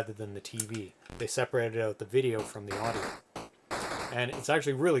device rather than the TV. They separated out the video from the audio. And it's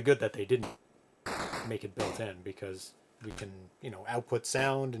actually really good that they didn't make it built in, because we can, output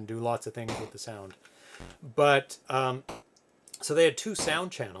sound and do lots of things with the sound. But, so they had 2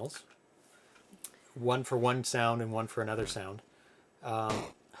 sound channels. one for one sound and one for another sound.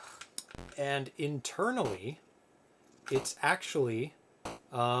 And internally, it's actually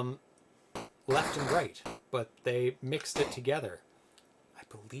left and right, but they mixed it together. I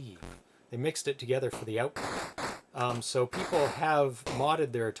believe they mixed it together for the output. So people have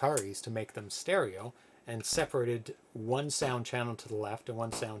modded their Ataris to make them stereo and separated one sound channel to the left and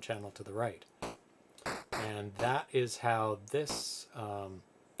one sound channel to the right. And that is how this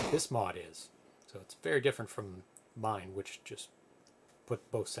this mod is. So it's very different from mine, which just put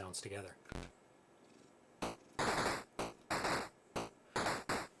both sounds together.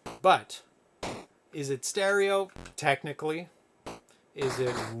 But is it stereo? Technically. Is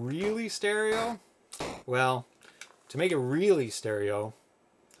it really stereo? Well, to make it really stereo,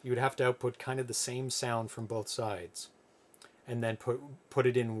 you would have to output kind of the same sound from both sides, and then put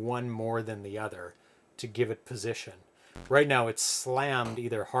it in one more than the other to give it position. Right now it's slammed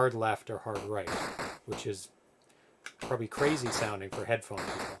either hard left or hard right, which is probably crazy sounding for headphone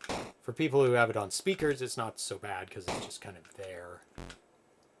people. For people who have it on speakers, it's not so bad because it's just kind of there.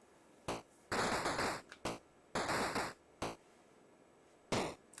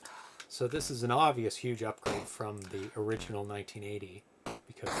 So this is an obvious huge upgrade from the original 1980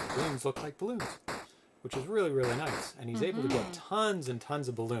 because the balloons look like balloons, which is really, really nice. And he's able to get tons and tons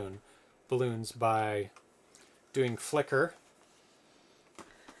of balloons by doing flicker.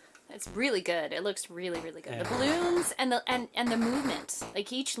 It's really good. It looks really, really good. The balloons and the movement.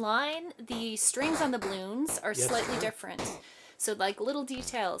 Like each line, the strings on the balloons are slightly different. So like little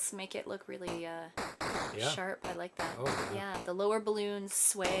details make it look really sharp. I like that. Oh, yeah, the lower balloons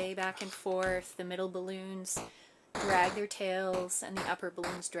sway back and forth. The middle balloons drag their tails, and the upper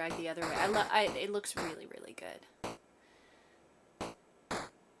balloons drag the other way. It looks really, really good.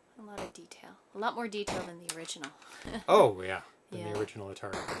 A lot of detail. A lot more detail than the original. Oh, yeah. Than the original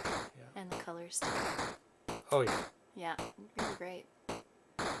Atari. Yeah. And the colors. Oh, yeah. Yeah, really great.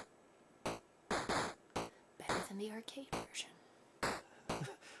 Better than the arcade version.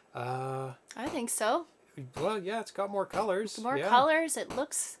 I think so. Well, yeah, it's got more colors. More colors. It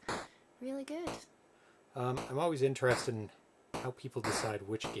looks really good. I'm always interested in how people decide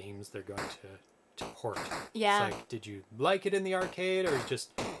which games they're going to port. Yeah. It's like, did you like it in the arcade, or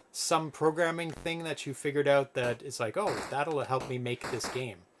just some programming thing that you figured out that it's like, oh, that'll help me make this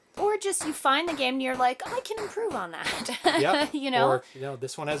game? Or just you find the game and you're like, oh, I can improve on that. Yep. You know? Or, you know,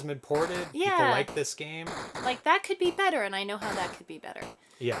 this one hasn't been ported. Yeah. People like this game. Like, that could be better, and I know how that could be better.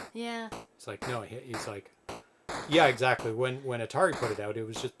 Yeah. Yeah. It's like, no, he's like, yeah, exactly. When Atari put it out, it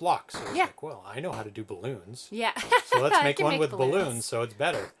was just blocks. So it's like, well, I know how to do balloons. Yeah. So let's make one with balloons so it's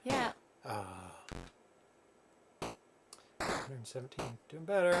better. Yeah. 117. Doing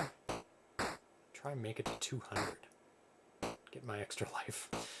better. Try and make it to 200. Get my extra life.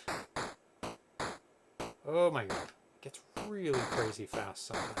 Oh my god. It gets really crazy fast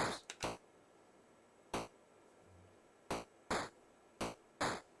sometimes.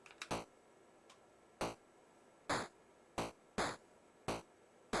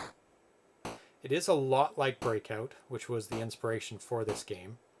 It is a lot like Breakout, which was the inspiration for this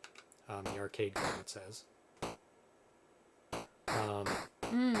game. The arcade game, it says.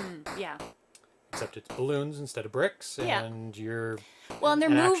 Yeah. Except it's balloons instead of bricks, and you're and they're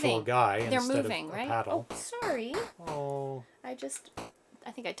an moving. actual guy They're instead moving, of a right? paddle. Oh, sorry. Oh. I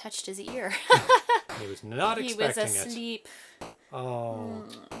think I touched his ear. He was not expecting it. He was asleep. Oh.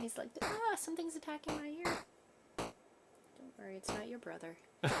 He's like, something's attacking my ear. Don't worry, it's not your brother.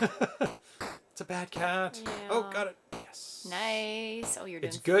 It's a bad cat. Yeah. Oh, got it. Yes. Nice. Oh, you're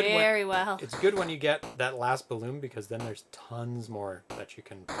doing very well. It's good when you get that last balloon, because then there's tons more that you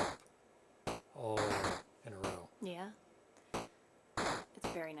can pump all in a row. Yeah. It's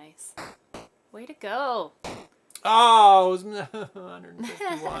very nice. Way to go. Oh, it was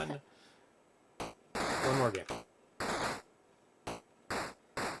 151. One more game.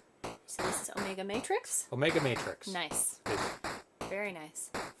 So this is Omegamatrix? Omegamatrix. Nice. Good. Very nice.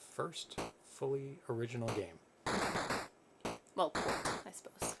 First fully original game. Well, port, I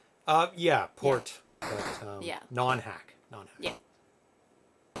suppose. Yeah, port. But non-hack. Non-hack. Yeah.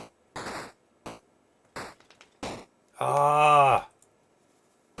 Ah.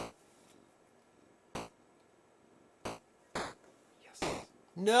 Yes.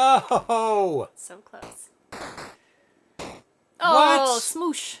 No. So close. What? Oh,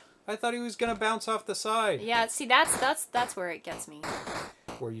 smoosh. I thought he was gonna bounce off the side. Yeah, see, that's where it gets me.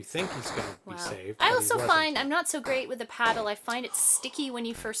 Where you think he's gonna be saved. I but also he find I'm not so great with the paddle. I find it sticky when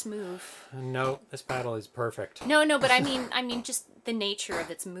you first move. No, this paddle is perfect. No, but I mean, just the nature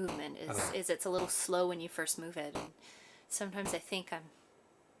of its movement is it's a little slow when you first move it. And sometimes I think I'm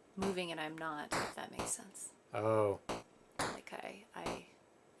moving and I'm not, if that makes sense. Oh. Like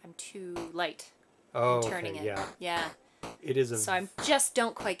I'm too light. Oh, Turning okay, it. yeah. Yeah. It is a... So I just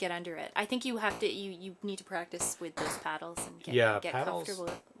don't quite get under it. I think you have to, you need to practice with those paddles and get paddles... comfortable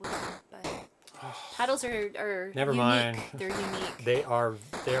with them. But paddles are Never unique. mind. They're unique. They are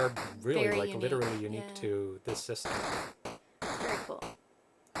really, Very like, unique. literally unique Yeah. to this system. Very cool.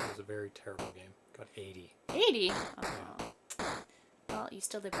 It was a very terrible game. Got 80. 80? Oh. Well, you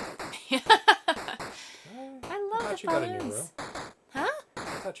still did better than me. I love thought the you got a new row. balloons. Huh? I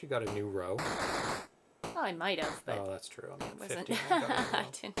thought you got a new row. Well, I might have, but Oh, that's true. I'm it at wasn't. 50. I got a new I row.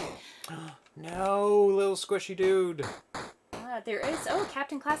 didn't. No, little squishy dude. There is. Oh,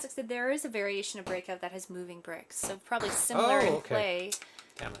 Captain Classic said there is a variation of Breakout that has moving bricks. So probably similar in play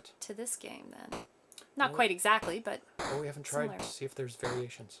Damn it. to this game then. Not quite exactly, but Oh, we haven't tried Similar. to see if there's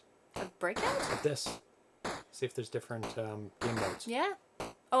variations of Breakout? of this. See if there's different game modes. Yeah.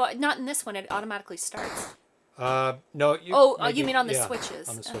 Oh, not in this one. It automatically starts. No. You, Oh, maybe, you mean on the yeah, switches?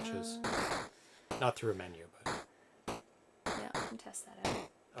 On the switches. Not through a menu, but... Yeah, I can test that out.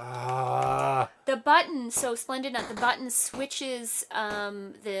 Ah. The button, so Splendid Nut, the button switches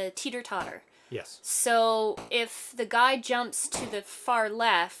the teeter-totter. Yes. So if the guy jumps to the far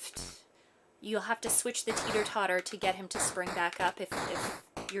left, you'll have to switch the teeter-totter to get him to spring back up if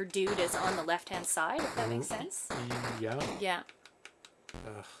your dude is on the left-hand side, if that makes sense. Yeah. Yeah.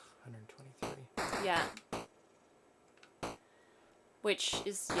 123. Yeah. Which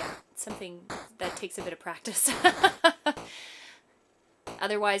is, something that takes a bit of practice.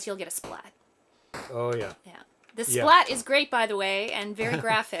 Otherwise, you'll get a splat. Oh, yeah. Yeah. The splat is great, by the way, and very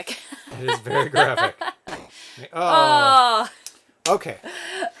graphic. It is very graphic. Oh. Okay.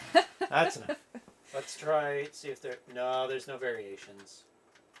 That's enough. Let's try, see if there... No, there's no variations.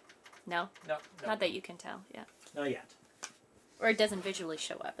 No? No. Not that you can tell, yeah. Not yet. Or it doesn't visually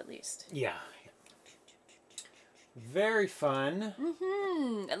show up, at least. Yeah. Very fun.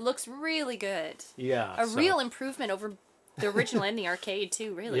 Mm-hmm. It looks really good. Yeah. A real improvement over the original in the arcade,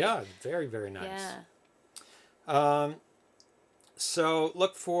 too, really. Yeah, very, very nice. Yeah. So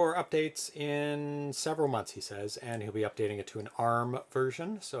look for updates in several months, he says, and he'll be updating it to an ARM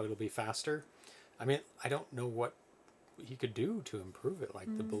version, so it'll be faster. I mean, I don't know what he could do to improve it.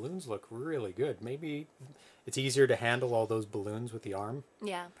 Like, the balloons look really good. Maybe it's easier to handle all those balloons with the ARM.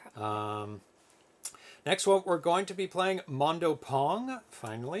 Yeah, probably. Next one, we're going to be playing Mondo Pong,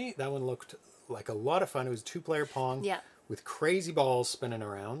 finally. That one looked like a lot of fun. It was a two-player Pong with crazy balls spinning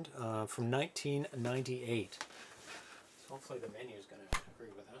around from 1998. So hopefully the menu is going to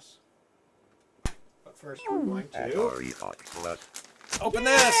agree with us. But first we're going to open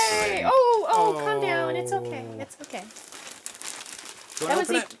this! Hey! Oh, calm down. It's okay. It's okay. Do you want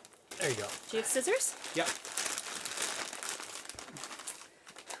to open it? There you go. Do you have scissors? Yep.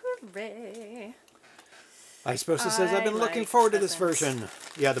 Hooray. I suppose it says I've been looking forward to this presents. version.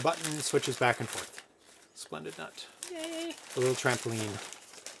 Yeah, the button switches back and forth. Splendid Nut. Yay. The little trampoline.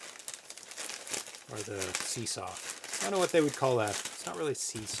 Or the seesaw. I don't know what they would call that. It's not really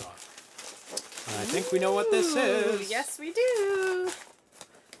seesaw. I think we know what this is. Yes, we do.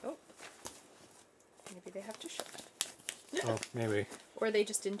 Oh. Maybe they have to show it. Oh, maybe. Or they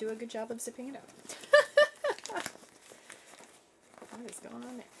just didn't do a good job of zipping it up. What is going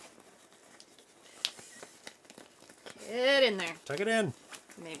on there? Get in there. Tuck it in.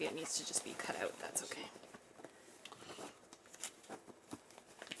 Maybe it needs to just be cut out. That's okay.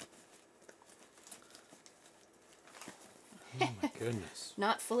 Oh my goodness.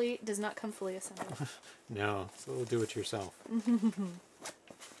 Does not come fully assembled. No, it's a little do-it-yourself.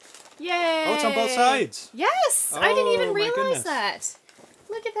 Yay! Oh, it's on both sides. Yes! I didn't even Oh, my realize goodness. that.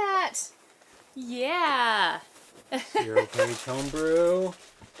 Look at that. Yeah. ZeroPage Homebrew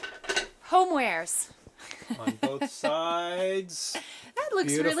Homewares. on both sides. That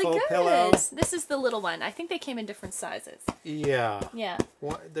looks really Beautiful good. pillow. This is the little one. I think they came in different sizes. Yeah. Yeah.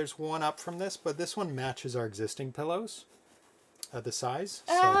 There's one up from this, but this one matches our existing pillows. The size.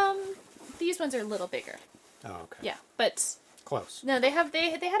 So. These ones are a little bigger. Oh, okay. Yeah, but Close. no, they had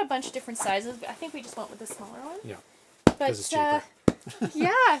a bunch of different sizes. But I think we just went with the smaller one. Yeah. But Because it's cheaper.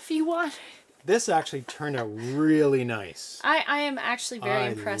 yeah, if you want. This actually turned out really nice. I am actually very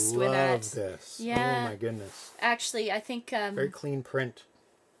impressed with I that. love this. Yeah. Oh my goodness. Actually, I think Very clean print.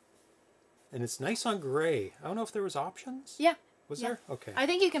 And it's nice on gray. I don't know if there was options. yeah. Was Yeah. there? Okay. I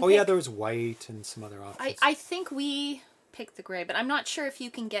think you can Oh pick, yeah, there was white and some other options. I think we picked the gray, but I'm not sure if you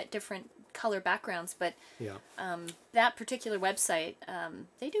can get different color backgrounds, but Yeah. that particular website,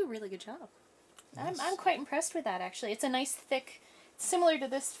 they do a really good job. Yes. I'm quite impressed with that, actually. It's a nice thick, similar to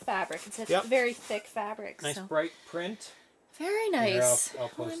this fabric. It's a Yep. very thick fabric. Nice so. bright print. Very Here, nice. I'll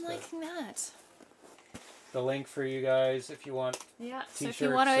post I'm liking that. the link for you guys if you want. Yeah. So if T-shirts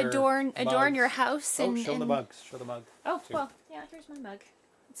you want to or adorn mugs. your house Oh, and show the mugs. Show the mug. Oh, too. well, yeah, here's my mug.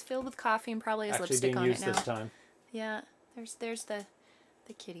 It's filled with coffee and probably has Actually lipstick being on used it now. this time. Yeah, there's the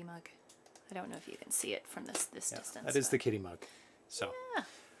kitty mug. I don't know if you can see it from this distance. That is the kitty mug. So Yeah.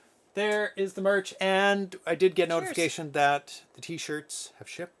 there is the merch, and I did get notification that the T-shirts have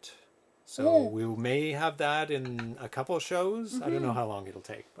shipped. So we may have that in a couple of shows. I don't know how long it'll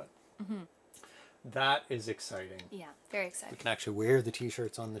take, but that is exciting. Yeah, very We excited. can actually wear the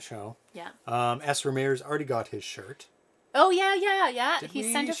T-shirts on the show. Yeah. S. Ramirez already got his shirt. Oh yeah. Did He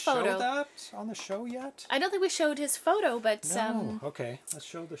we sent a photo. show that on the show yet? I don't think we showed his photo, but No. Okay, let's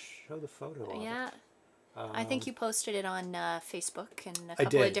show the photo. Of yeah. it. I think you posted it on Facebook and a I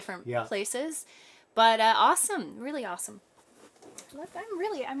couple of did, different yeah. places. But awesome, really awesome. Look, I'm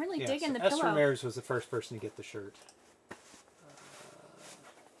really Yeah, digging so the S. pillow. Ramirez was the first person to get the shirt.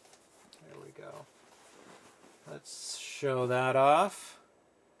 There we go. Let's show that off.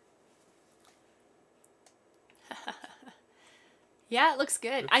 Yeah, it looks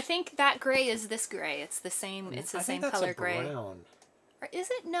good. I think that gray is this gray. It's the same. It's the I same think that's color a gray. brown. Or is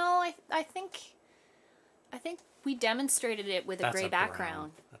it? No, I think we demonstrated it with a That's gray a brown.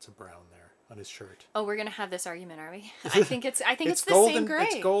 background. That's a brown there on his shirt. Oh, we're gonna have this argument, are we? I think it's the golden, same gray.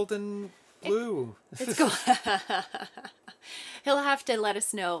 It's golden blue. It's gold. He'll have to let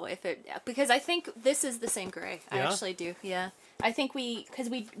us know if it, because I think this is the same gray. I Yeah? actually do. Yeah. I think because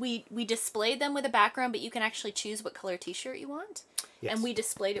we displayed them with a background, but you can actually choose what color T-shirt you want. Yes. And we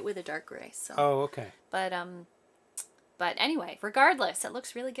displayed it with a dark gray. So. Oh, okay. But anyway, regardless, it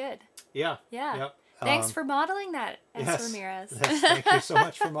looks really good. Yeah. Yeah. Yep. Thanks for modeling that, S. yes, Ramirez. yes, thank you so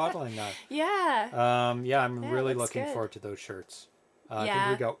much for modeling that. Yeah. Yeah, I'm Yeah, really looks looking good. forward to those shirts. I Yeah.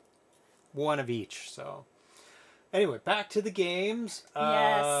 think we got one of each. So, anyway, back to the games.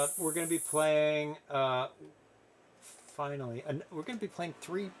 Yes. We're going to be playing. Finally, we're going to be playing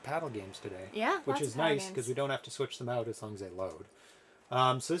 3 paddle games today. Yeah, which lots is of paddle nice games. because we don't have to switch them out as long as they load.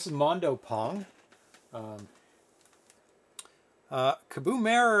 So this is Mondo Pong.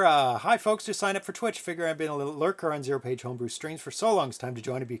 Kaboomera. Hi, folks. Just signed up for Twitch. Figure I've been a little lurker on ZeroPage Homebrew streams for so long. It's time to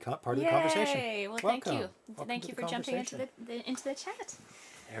join and be part of the conversation. Yay! Well, Welcome. thank you. Welcome Thank to you the for jumping into conversation. into the chat.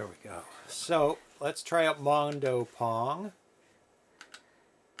 There we go. So let's try out Mondo Pong.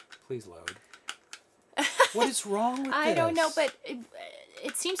 Please load. What is wrong with I this? don't know, but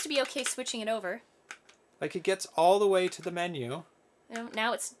it seems to be okay switching it over. Like it gets all the way to the menu.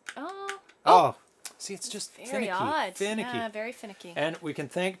 Now it's Oh. See, it's just very finicky. odd. Finicky. Yeah, very finicky. And we can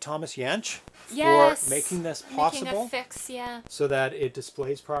thank Thomas Jentzsch Yes, for making this Making possible a fix, yeah. so that it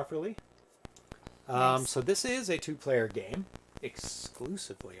displays properly. Nice. So this is a 2-player game,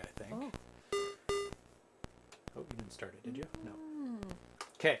 exclusively, I think. Oh. Oh, you didn't start it, did you? No.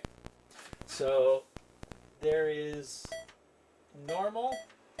 Okay. So there is normal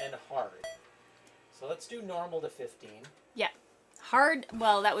and hard. So let's do normal to 15. Yeah. Hard,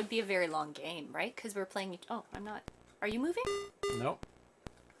 well, that would be a very long game, right? Because we're playing... Oh, I'm not... Are you moving? Nope.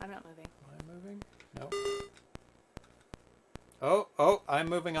 I'm not moving. Am I moving? No. Oh, I'm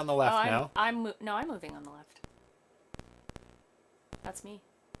moving on the left now. No, I'm moving on the left. That's me.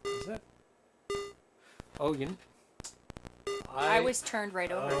 Is it? Oh, you... I was turned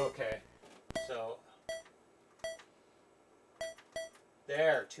right over. Oh, okay. So...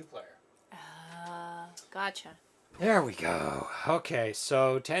 There, 2-player. Gotcha. There we go. Okay,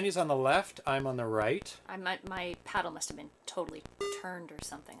 so Tanya's on the left, I'm on the right. My paddle must have been totally turned or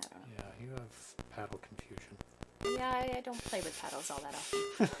something. I don't know. Yeah, you have paddle confusion. Yeah, I don't play with paddles all that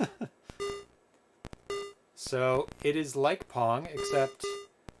often. So it is like Pong, except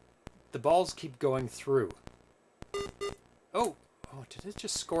the balls keep going through. Oh, did it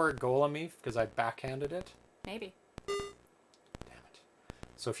just score a goal on me because I backhanded it? Maybe. Damn it.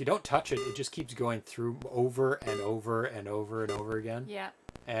 So if you don't touch it, it just keeps going through over and over and over and over again. Yeah.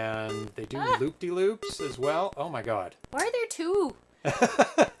 And they do loop-de-loops as well. Oh my god. Why are there 2?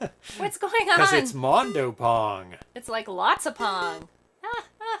 What's going on? Because it's Mondo Pong. It's like lots of Pong.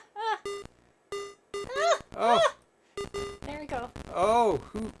 Oh. There we go. Oh,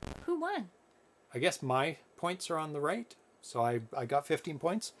 Who won? I guess my points are on the right. So I got 15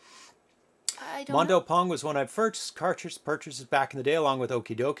 points. I don't Mondo know. Pong was one of my first purchases back in the day, along with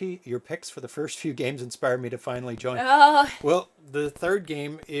Okie Dokie. Your picks for the first few games inspired me to finally join. Oh. Well, the third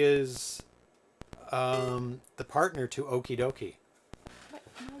game is the partner to Okie Dokie. What?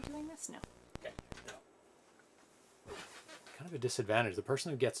 Am I doing this? No. Okay. No. Kind of a disadvantage. The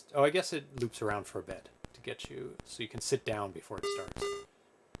person who gets... Oh, I guess it loops around for a bit to get you... So you can sit down before it starts.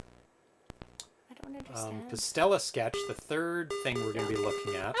 I don't understand. understand. The Stell-A-Sketch, the third thing we're going to be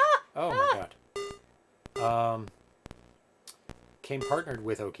looking at. Oh my god. Came partnered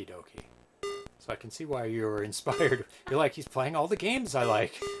with Okie Dokie. So I can see why you're inspired. You're like, he's playing all the games I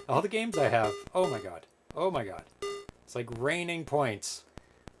like. All the games I have. Oh my god. Oh my god. It's like raining points.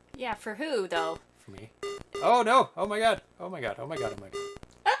 Yeah, for who, though? For me. Oh no! Oh my god! Oh my god! Oh my god! Oh my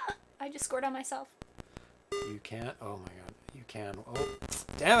god! I just scored on myself. You can't. Oh my god! You can. Oh,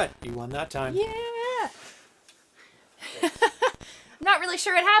 damn it! You won that time. Yeah! I'm not really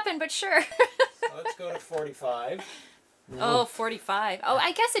sure what happened, but sure. So let's go to 45. Oh, 45. Oh,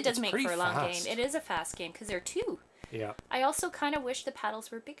 I guess it does It's make pretty for a long fast. game. It is a fast game because there are two. Yeah. I also kind of wish the paddles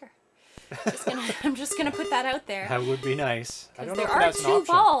were bigger. I'm just gonna put that out there. That would be nice. I don't know There if are that's an two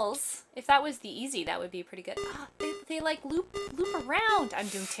option. balls. If that was the easy, that would be pretty good. Ah, they like loop around. I'm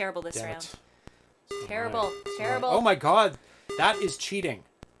doing terrible this Damn round. it. Terrible, terrible. Oh my god! That is cheating.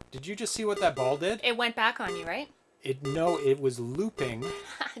 Did you just see what that ball did? It went back on you, right? No, it was looping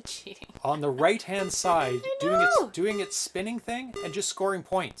Cheating. on the right-hand side, know. doing its spinning thing and just scoring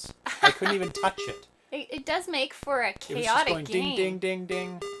points. I couldn't even touch it. It does make for a It was just chaotic going game. ding, ding,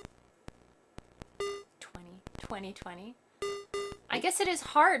 ding, ding. 20, 20. I guess it is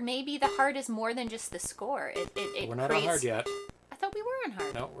hard. Maybe the hard is more than just the score. It We're not creates... on hard yet. I thought we were on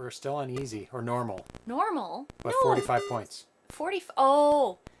hard. No, we're still on easy or normal, Normal? but No. 45 points. 40.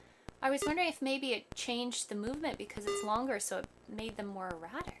 Oh, I was wondering if maybe it changed the movement because it's longer, so it made them more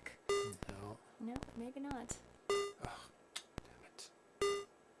erratic. No, No, maybe not. damn it.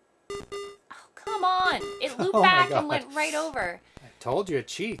 Oh, come on! It looped Oh my back God. and went right over. I told you it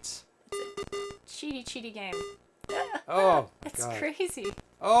cheats. Cheaty game. Oh, my It's God. crazy.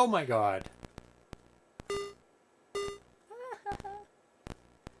 Oh my god.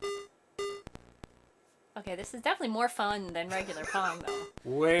 Okay, this is definitely more fun than regular Pong, though.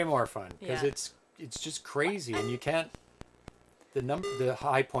 Way more fun because Yeah. it's just crazy and you can't. The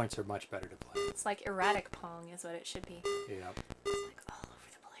high points are much better to play. It's like erratic Pong is what it should be. Yeah. It's like all over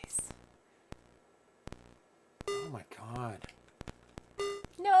the place. Oh my god.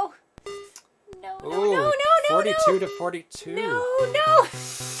 No. No, no, Ooh, no, no, no, 42 no. to 42. No, no.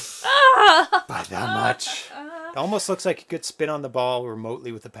 Ah! By that much. It almost looks like you could spin on the ball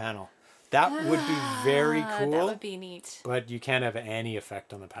remotely with the panel. That would be very cool. That would be neat. But you can't have any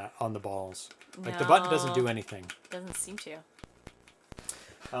effect on the balls. Like the button doesn't do No. anything. Doesn't seem to.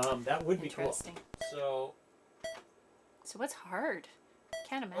 That would be cool. Interesting. So what's hard?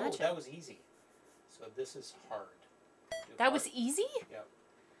 Can't oh, imagine. that was easy. So this is hard. Do That hard. was easy? Yep.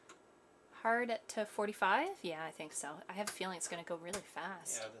 Hard to 45? Yeah, I think so. I have a feeling it's going to go really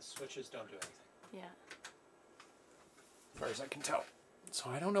fast. Yeah, the switches don't do anything. Yeah. As far as I can tell. So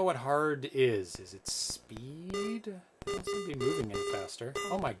I don't know what hard is. Is it speed? It doesn't seem to be moving any faster.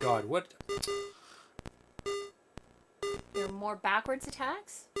 Oh my god, what? There are more backwards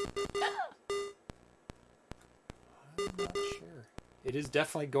attacks? I'm not sure. It is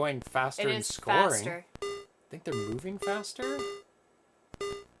definitely going faster It in is scoring. faster. I think they're moving faster?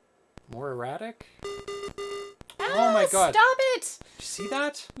 More erratic? Oh my god. Stop it! Did you see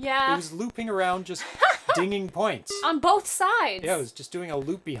that? Yeah. It was looping around, just dinging points. On both sides. Yeah, it was just doing a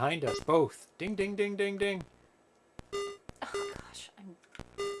loop behind us, both. Ding, ding, ding, ding, ding. Oh gosh,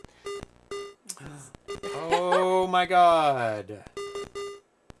 Oh my god.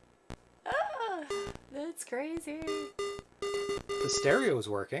 that's crazy. The stereo is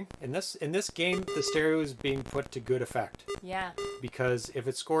working. In this game, the stereo is being put to good effect. Yeah. Because if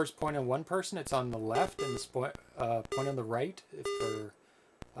it scores point on one person, it's on the left, and it's point on the right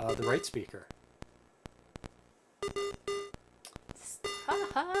for the right speaker.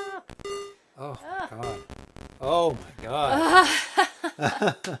 Ha Oh my god. Oh my god.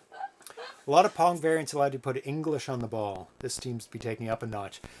 A lot of Pong variants allow you to put English on the ball. This seems to be taking up a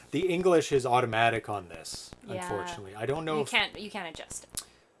notch. The English is automatic on this, Yeah. unfortunately. I don't know You if... can't adjust it.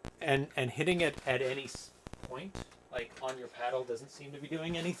 And hitting it at any point, like on your paddle, doesn't seem to be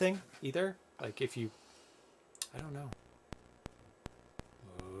doing anything either. Like if you... I don't know.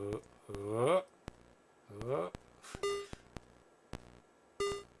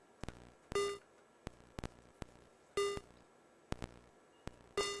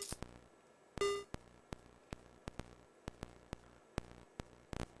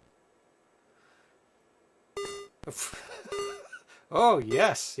 Oh,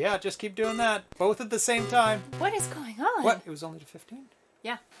 yes. Yeah, just keep doing that. Both at the same time. What is going on? What? It was only to 15?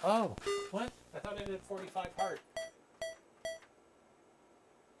 Yeah. Oh, what? I thought I did 45 hard.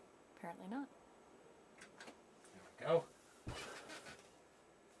 Apparently not. There we go.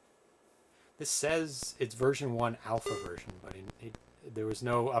 This says it's version 1 alpha version, but there was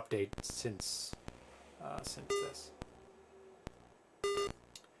no update since since this.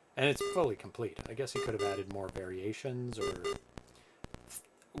 And it's fully complete. I guess you could have added more variations or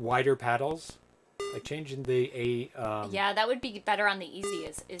wider paddles. Like changing the yeah, that would be better on the easy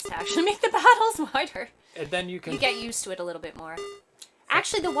is to actually make the paddles wider. And then you can... You get used to it a little bit more.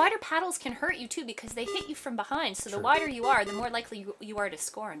 Actually, the wider paddles can hurt you too because they hit you from behind. So the wider you are, the more likely you are to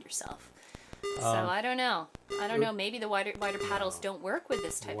score on yourself. So I don't know. I don't know. Maybe the wider paddles don't work with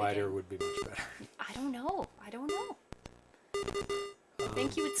this type of game. Wider would be much better. I don't know. I don't know. I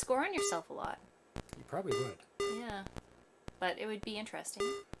think you would score on yourself a lot. You probably would. Yeah. But it would be interesting.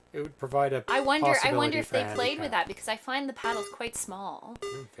 It would provide a I wonder if they for played with that because I find the paddles quite small.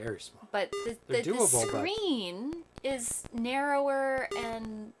 They're very small. But the screen is narrower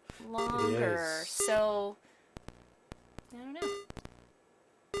and longer. So I don't know.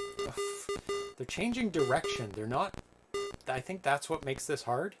 They're changing direction. They're not... I think that's what makes this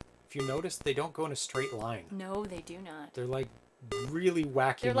hard. If you notice, they don't go in a straight line. No, they do not. They're like really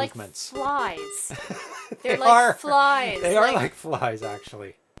wacky movements. They're like flies. They're like flies. They are like flies,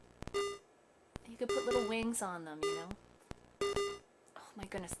 actually. You could put little wings on them, you know? Oh my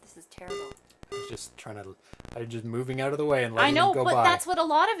goodness, this is terrible. I was just trying to... I'm just moving out of the way and letting them go by. I know, but that's what a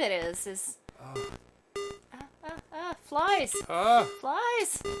lot of it is... flies.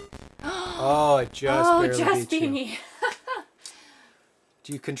 Flies. Oh, it just barely beat me.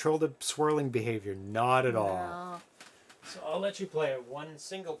 Do you control the swirling behavior? Not at all. No. So I'll let you play one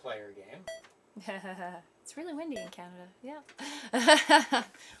single-player game. It's really windy in Canada. Yeah.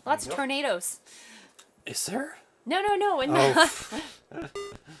 Lots of tornadoes. Is there? No.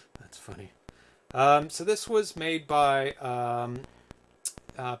 That's funny. So this was made by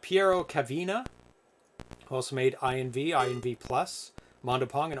Piero Cavina, who also made INV Plus, Mondo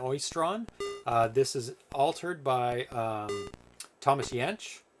Pong, and Oistron. This is altered by Thomas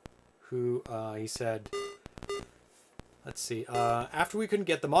Jentzsch, who he said... Let's see. After we couldn't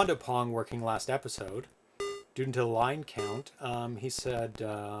get the Mondo Pong working last episode, due to the line count, he said,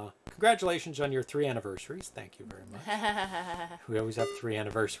 congratulations on your 3 anniversaries. Thank you very much. We always have 3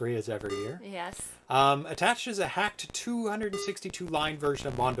 anniversaries every year. Yes. Attached is a hacked 262-line version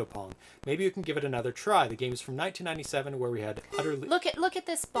of Mondo Pong. Maybe you can give it another try. The game is from 1997, where we had utterly... Look at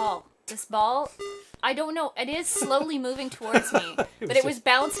this ball. This ball, I don't know. It is slowly moving towards me, but it was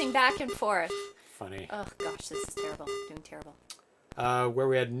bouncing back and forth. Funny. Oh gosh, this is terrible. Doing terrible. Where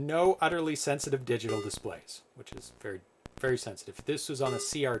we had no utterly sensitive digital displays, which is very, very sensitive. If this was on a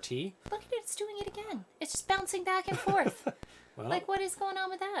CRT... Look at it, it's doing it again. It's just bouncing back and forth. Well, like, what is going on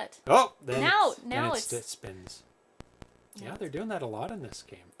with that? Oh, then now it spins. Yeah, they're doing that a lot in this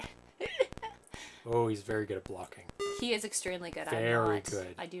game. Oh, he's very good at blocking. He is extremely good. Very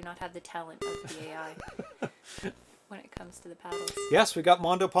good. I do not have the talent of the AI. When it comes to the paddles. Yes, we got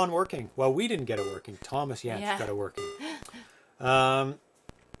Mondo Pong working. Well, we didn't get it working. Thomas Jentzsch got it working. And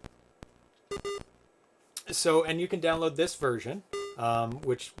you can download this version,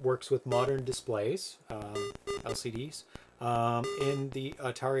 which works with modern displays, LCDs, in the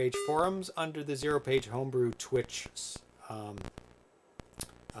AtariAge forums under the ZeroPage Homebrew Twitch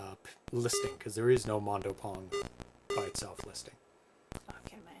listing, because there is no Mondo Pong by itself listing. Oh, I'm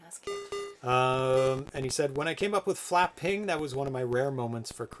getting my ass kicked. And he said, when I came up with Flap Ping, that was one of my rare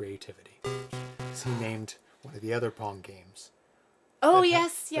moments for creativity. So he named one of the other Pong games. Oh,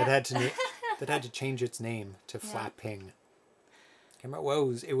 yes, yeah. That had to change its name to Flap Ping. Can't remember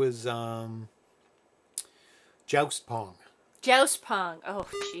what it was. Joust Pong. Joust Pong. Oh,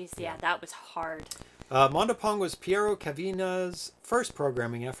 jeez, yeah, that was hard. Mondo Pong was Piero Cavina's first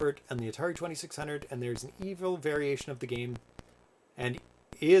programming effort on the Atari 2600, and there's an evil variation of the game, and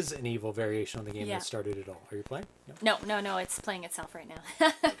is an evil variation of the game that started it all. Are you playing? No, it's playing itself right now.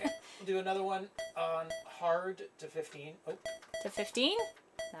 Okay. We'll do another one on hard to 15. Oh. To 15?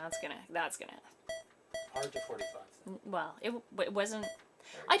 That's gonna. Hard to 45. Well, it wasn't.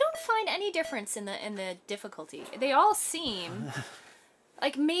 I don't find any difference in the difficulty. They all seem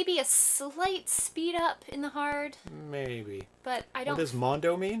like maybe a slight speed up in the hard. Maybe. But I don't. What does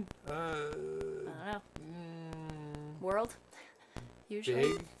Mondo mean? I don't know. World. Usually.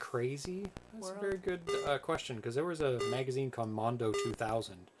 Big, crazy? That's a very good question, because there was a magazine called Mondo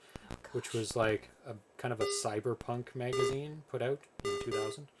 2000, which was like a kind of a cyberpunk magazine put out in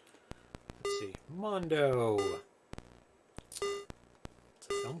 2000. Let's see. Mondo. It's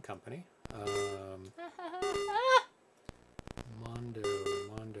a film company. Mondo.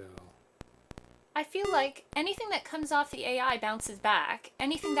 I feel like anything that comes off the AI bounces back.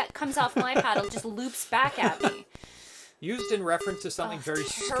 Anything that comes off my paddle just loops back at me. Used in reference to something very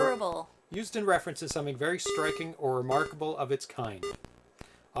terrible. Used in reference to something very striking or remarkable of its kind.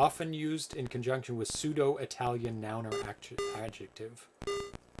 often used in conjunction with pseudo-Italian noun or adjective.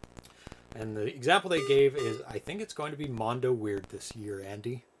 And the example they gave is, I think it's going to be Mondo Weird this year,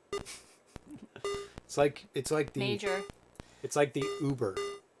 Andy. It's like the Major. It's like the Uber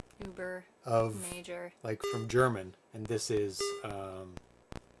of major. like from German, and this is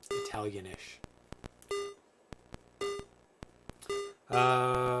Italianish.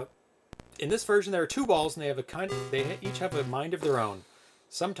 In this version, there are 2 balls, and they each have a mind of their own.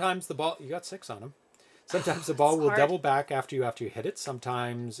 Sometimes the ball, you got 6 on them. Sometimes the ball will double back after you hit it.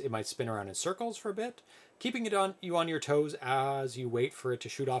 Sometimes it might spin around in circles for a bit, keeping it on your toes as you wait for it to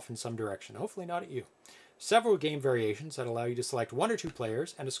shoot off in some direction. Hopefully not at you. Several game variations that allow you to select 1 or 2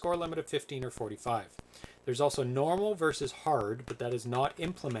 players, and a score limit of 15 or 45. There's also normal versus hard, but that is not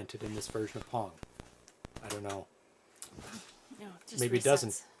implemented in this version of Pong. I don't know. No, Maybe it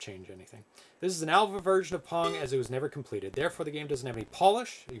doesn't change anything. This is an alpha version of Pong, as it was never completed. Therefore, the game doesn't have any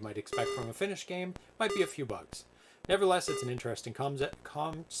polish you might expect from a finished game. Might be a few bugs. Nevertheless, it's an interesting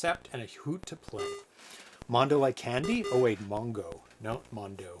concept and a hoot to play. Mondo like candy? Oh wait, Mongo. No,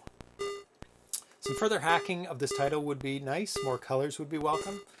 Mondo. Some further hacking of this title would be nice. More colors would be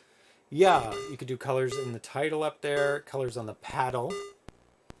welcome. Yeah, you could do colors in the title up there, colors on the paddle.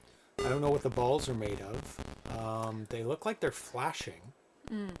 I don't know what the balls are made of. They look like they're flashing.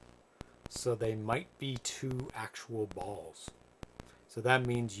 So they might be 2 actual balls. So that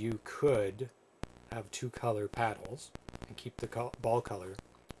means you could have 2 color paddles and keep the ball color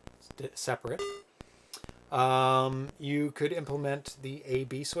separate. You could implement the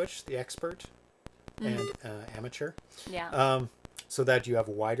A-B switch, the expert and amateur. Yeah. So that you have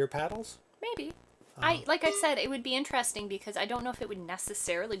wider paddles. Maybe. Like I said, it would be interesting because I don't know if it would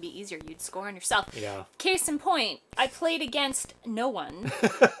necessarily be easier. You'd score on yourself. Yeah. Case in point, I played against no one,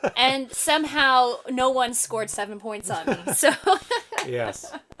 and somehow no one scored 7 points on me. So.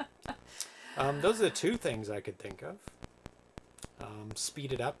 Yes. Those are the 2 things I could think of.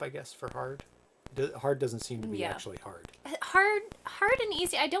 Speed it up, I guess, for hard. Hard doesn't seem to be actually hard. Hard and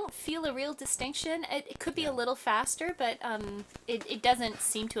easy. I don't feel a real distinction. It could be a little faster, but it doesn't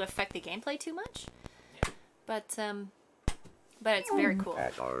seem to affect the gameplay too much. But it's very cool.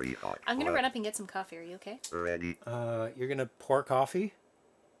 I'm gonna run up and get some coffee. Are you okay? Ready. You're gonna pour coffee?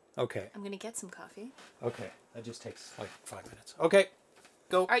 Okay. I'm gonna get some coffee. Okay. That just takes like 5 minutes. Okay.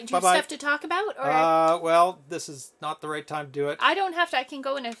 Go. All right. Do you have stuff to talk about? Or well, this is not the right time to do it. I don't have to. I can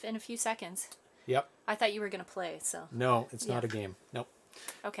go in a few seconds. Yep. I thought you were gonna play. So. No, it's not a game. Nope.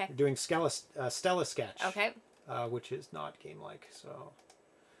 Okay. We're doing Stell-A-Sketch. Okay. Which is not game-like. So,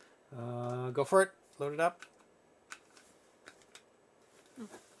 go for it. Load it up.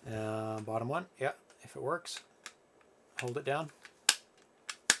 Bottom one. Yeah, if it works. Hold it down.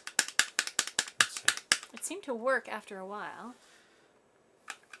 Let's see. It seemed to work after a while.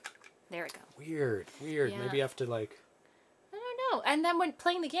 There we go. Weird. Yeah. Maybe you have to like... I don't know. And then when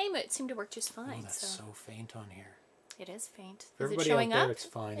playing the game, it seemed to work just fine. Oh, that's so faint on here. It is faint. For is everybody it showing out there, up? it's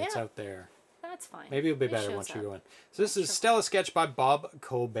fine. Yeah. It's out there. That's fine. Maybe it'll be It better shows once you up. go in. So this is Stell-A-Sketch by Bob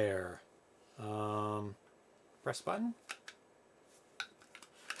Colbert. Press button.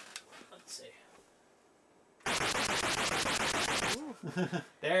 Let's see.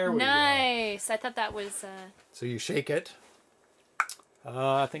 There we go. Nice. I thought that was. So you shake it.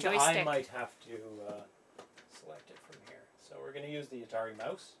 I think I Joystick. might have to select it from here. So we're going to use the Atari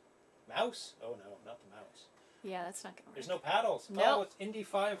mouse. Mouse? Oh no, not the mouse. Yeah, that's not gonna work. There's no paddles. No. Oh, it's Indy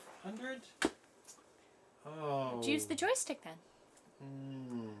 500. Oh. Use the joystick then.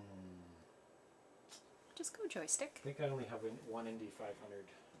 Hmm. Just go joystick. I think I only have one Indy 500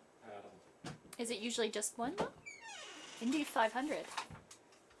 paddle. Is it usually just one though? Indeed 500.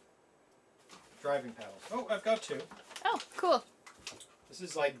 Driving paddles. Oh, I've got 2. Oh, cool. This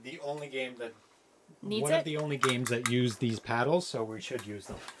is like the only game that... Needs one it? of the only games that use these paddles, so we should use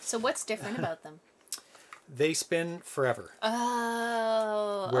them. So what's different about them? They spin forever.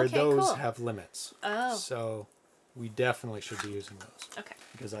 Oh, where okay, those cool. have limits. Oh. So we definitely should be using those. Okay.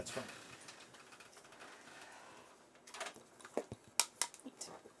 Because that's fun. Neat.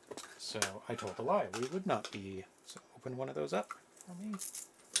 So I told a lie. We would not be. So open one of those up for me.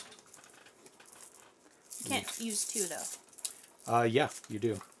 You can't use 2 though. Yeah, you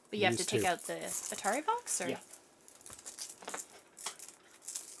do. But you have to use take 2. out the Atari box, or? Yeah.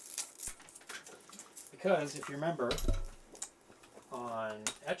 Because if you remember, on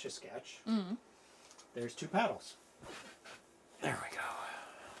Etch-A-Sketch, there's 2 paddles. There we go.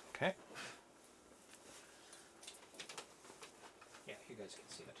 Okay. Yeah, you guys can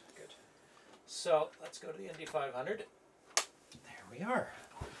see it. Good. So let's go to the Indy 500. There we are.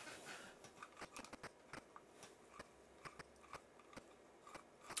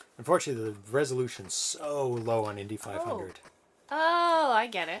 Unfortunately, the resolution's so low on Indy 500. Oh, I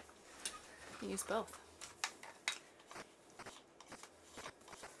get it. You use both.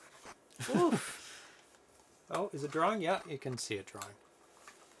 Oof. Oh, is it drawing? Yeah, you can see it drawing.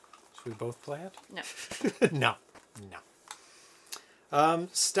 Should we both play it? No. No.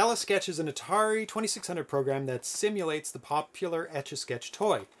 Stell-A-Sketch is an Atari 2600 program that simulates the popular Etch-A-Sketch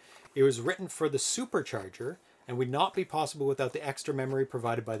toy. It was written for the Supercharger and would not be possible without the extra memory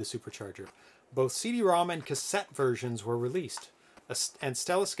provided by the Supercharger. Both CD-ROM and cassette versions were released, and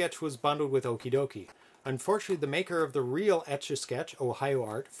Stell-A-Sketch was bundled with Okie Dokie. Unfortunately, the maker of the real Etch-A-Sketch, Ohio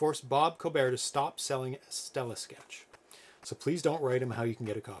Art, forced Bob Colbert to stop selling Stell-A-Sketch. So please don't write him how you can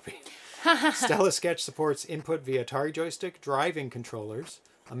get a copy. Stell-A-Sketch supports input via Atari joystick, driving controllers,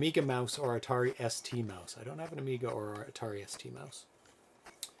 Amiga mouse, or Atari ST mouse. I don't have an Amiga or Atari ST mouse.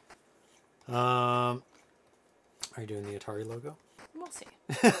 Are you doing the Atari logo? We'll see.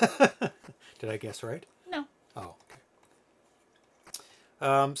 Did I guess right? No. Oh,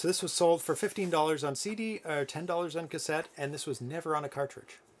 okay. So this was sold for $15 on CD, or $10 on cassette, and this was never on a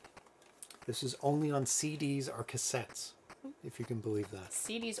cartridge. This is only on CDs or cassettes, if you can believe that.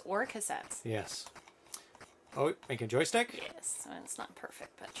 CDs or cassettes? Yes. Oh, making joystick? Yes. Well, it's not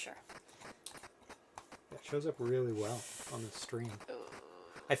perfect, but sure. It shows up really well on the stream.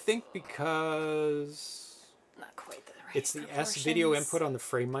 I think because Not quite the right it's the S video input on the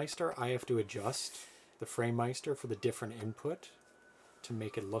Framemeister, I have to adjust the Framemeister for the different input to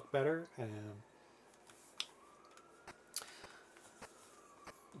make it look better.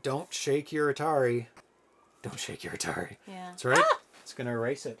 Don't shake your Atari. Don't shake your Atari. Yeah. That's right. Ah! It's going to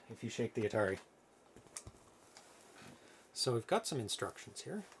erase it if you shake the Atari. So we've got some instructions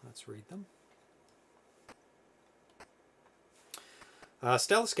here. Let's read them.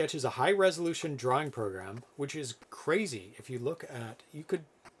 Stell-A-Sketch is a high-resolution drawing program, which is crazy. If you look at, you could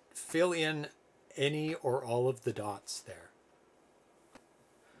fill in any or all of the dots there.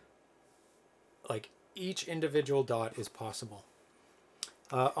 Like, each individual dot is possible.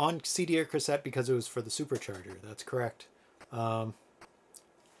 On CD or cassette because it was for the Supercharger. That's correct. Not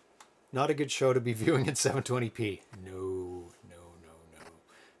a good show to be viewing in 720p. No.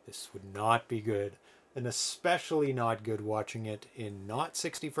 This would not be good. And especially not good watching it in not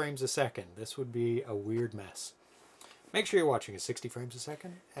 60 frames a second. This would be a weird mess. Make sure you're watching at 60 frames a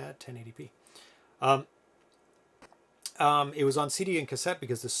second at 1080p. It was on CD and cassette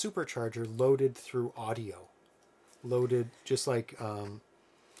because the Supercharger loaded through audio. Loaded just like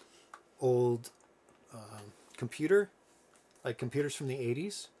old computers from the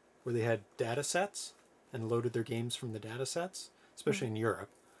 80s where they had data sets and loaded their games from the data sets, especially in Europe.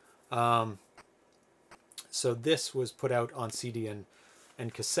 So this was put out on CD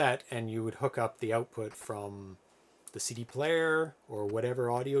and cassette, and you would hook up the output from the CD player or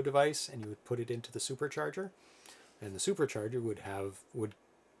whatever audio device, and you would put it into the Supercharger, and the Supercharger would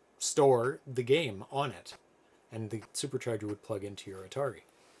store the game on it, and the Supercharger would plug into your Atari.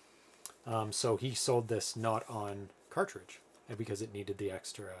 So he sold this not on cartridge, and because it needed the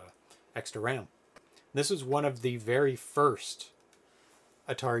extra RAM. This was one of the very first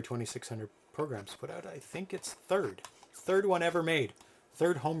Atari 2600 programs put out. I think it's third one ever made,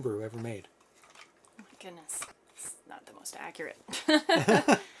 third homebrew ever made. Oh my goodness, it's not the most accurate.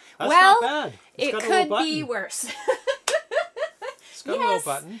 That's well, not bad. It could be worse. It's got a little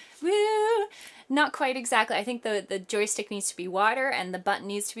button. Woo! Not quite exactly. I think the joystick needs to be wider and the button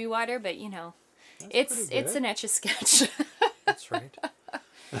needs to be wider, but you know, it's an Etch-A-Sketch. That's right.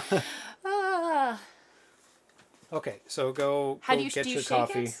 Okay, so go get your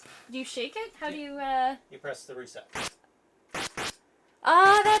coffee. Do you shake it? How do you... You press the reset.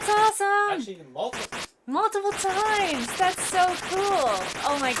 Oh, that's awesome! Actually, multiple. Multiple times! That's so cool!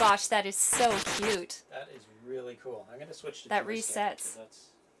 Oh my gosh, that is so cute. That is really cool. I'm going to switch to that joystick. Resets.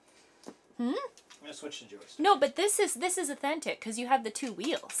 I'm going to switch to joystick. No, but this is authentic because you have the two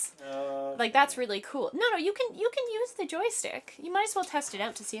wheels. Like that's really cool. No, you can use the joystick. You might as well test it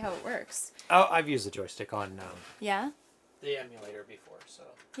out to see how it works. Oh, I've used the joystick on yeah? the emulator before, so.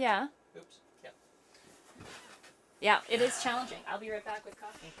 Yeah. Oops. Yeah. Yeah, it is challenging. I'll be right back with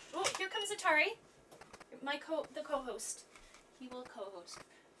coffee. Oh, here comes Atari. The co-host. He will co-host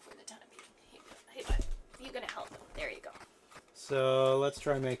for the time being. Hey, bud. You're gonna help him. There you go. So let's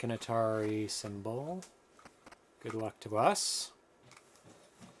try make an Atari symbol. Good luck to us.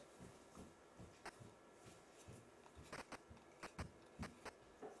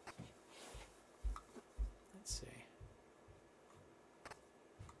 Let's see.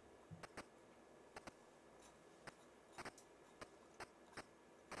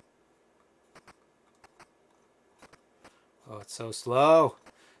 Oh, it's so slow.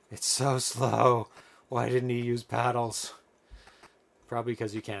 It's so slow. Why didn't he use paddles? Probably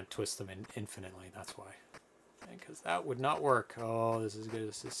because you can't twist them infinitely. That's why. Because that would not work. Oh, this is good.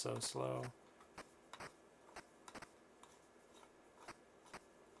 This is so slow.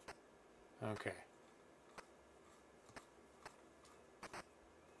 Okay.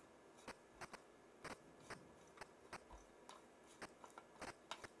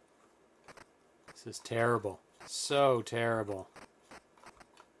 This is terrible. So terrible.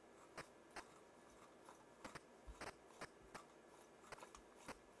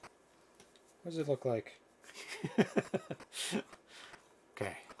 What does it look like?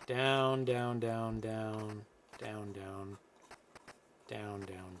 Okay. Down, down, down, down, down, down, down, down,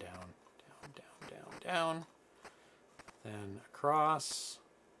 down, down, down, down, down. Then across.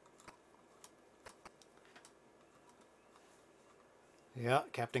 Yeah,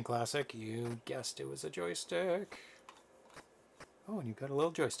 Captain Classic, you guessed it was a joystick. Oh, and you've got a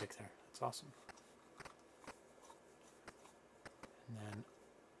little joystick there. That's awesome. And then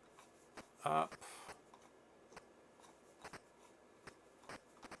up.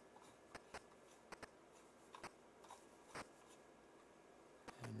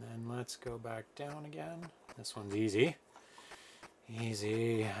 And then let's go back down again. This one's easy.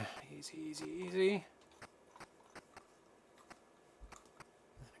 Easy, easy, easy, easy.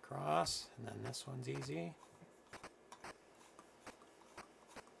 Across, and then this one's easy.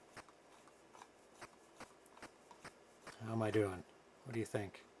 How am I doing? What do you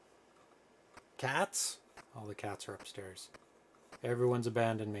think? Cats? All the cats are upstairs. Everyone's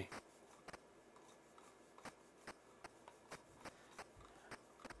abandoned me.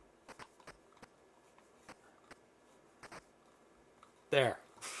 There.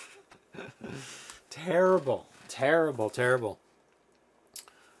 Terrible, terrible, terrible.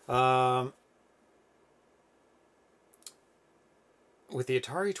 With the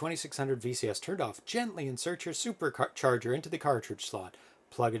Atari 2600 VCS turned off, gently insert your supercharger into the cartridge slot.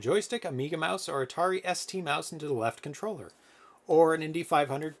 Plug a joystick, Amiga mouse, or Atari ST mouse into the left controller, or an Indy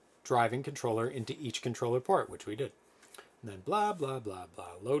 500 driving controller into each controller port, which we did. And then blah, blah, blah,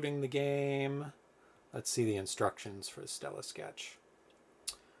 blah. Loading the game. Let's see the instructions for the Stell-A-Sketch.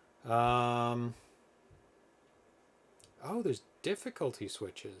 Oh, there's difficulty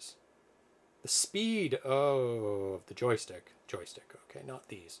switches. The speed of the joystick. Okay, not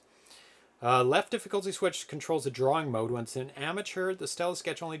these. Left difficulty switch controls the drawing mode. When it's in amateur, the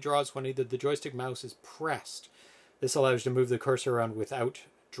Stell-A-Sketch only draws when either the joystick mouse is pressed. This allows you to move the cursor around without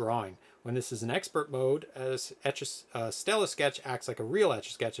drawing. When this is in expert mode, Stell-A-Sketch acts like a real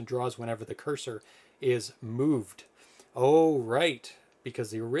Etch-A-Sketch and draws whenever the cursor is moved. Oh, right. Because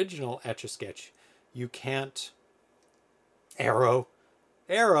the original Etch-A-Sketch, you can't... Arrow.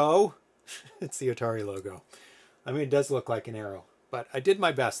 It's the Atari logo. I mean, it does look like an arrow, but I did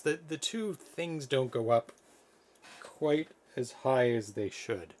my best. The two things don't go up quite as high as they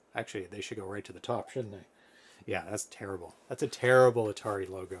should. Actually, they should go right to the top, shouldn't they? Yeah, that's terrible. That's a terrible Atari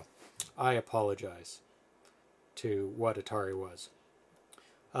logo. I apologize to what Atari was.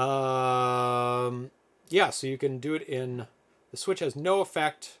 Yeah, so you can do it in... The switch has no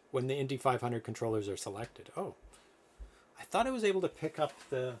effect when the Indy 500 controllers are selected. Oh. I thought I was able to pick up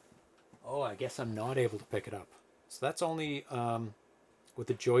the... Oh, I guess I'm not able to pick it up. So that's only with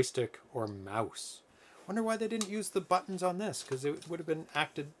a joystick or mouse. Wonder why they didn't use the buttons on this, because it would have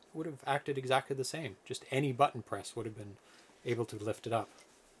acted exactly the same. Just any button press would have been able to lift it up.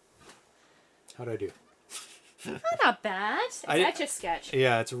 How'd I do? Not bad. It's Etch-A-Sketch.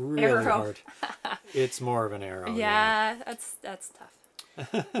 Yeah, it's really hard. It's more of an arrow. Yeah, that's tough.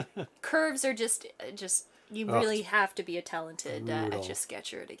 Curves are just you really have to be a talented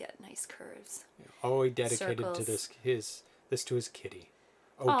Etch-A-Sketcher to get nice curves. Oh, he dedicated to this to his kitty,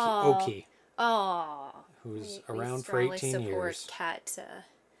 Oki. Oh, who's around for 18 years. Support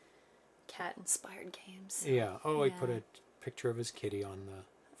cat-inspired games. Yeah. Oh, he put a picture of his kitty on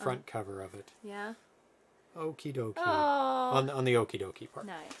the front cover of it. Yeah. Okie dokie. Oh. On the okie dokie part.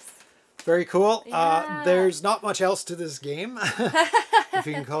 Nice. Very cool. Yeah. There's not much else to this game. If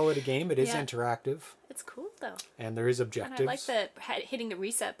you can call it a game, it is interactive. It's cool though. And there is objectives. And I like hitting the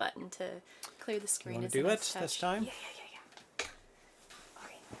reset button to clear the screen. You want to do it this time? Yeah.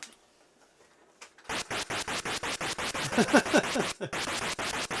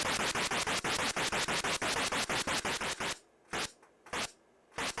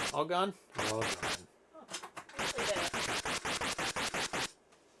 All gone? All gone.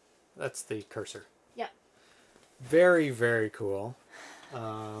 That's the cursor. Yeah. Very, very cool.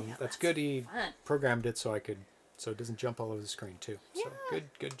 Yeah, that's good. He fun. programmed it so it doesn't jump all over the screen too. Yeah. So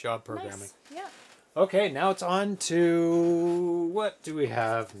good job programming. Nice. Yeah. Okay, now it's on to... What do we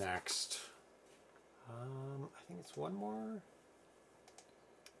have next? I think it's one more.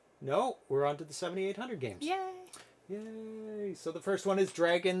 No, we're on to the 7800 games. Yay! Yay! So the first one is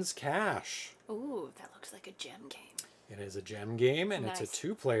Dragon's Cash. Ooh, that looks like a gem game. It is a gem game, and Nice. it's a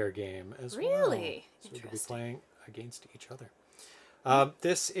two-player game as well. Really? So we'll be Interesting. playing against each other.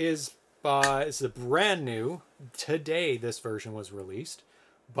 This is a brand new. Today, this version was released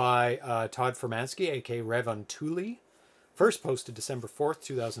by Todd Furmanski, aka Revontuli. First posted December 4th,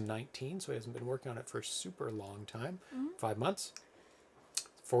 2019, so he hasn't been working on it for a super long time. 5 months.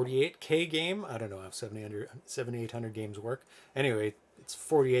 48K game. I don't know how 7800 games work. Anyway, it's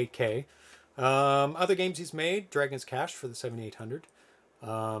 48K. Other games he's made, Dragon's Cash for the 7800.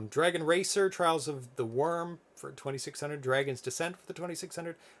 Dragon Racer, Trials of the Worm for 2600. Dragon's Descent for the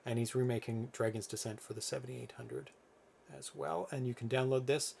 2600. And he's remaking Dragon's Descent for the 7800 as well. And you can download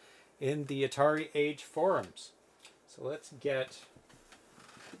this in the AtariAge forums. So let's get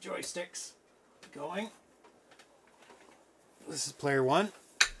the joysticks going. This is player one.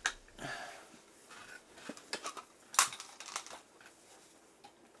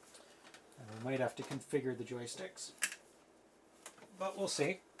 And we might have to configure the joysticks, but we'll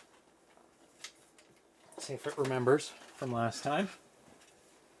see. See if it remembers from last time.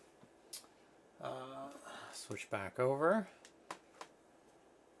 Switch back over.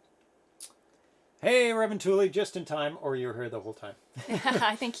 Hey, Revontuli, just in time, or you were here the whole time.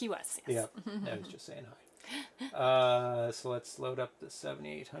 I think he was. Yes. Yeah, I was just saying hi. So let's load up the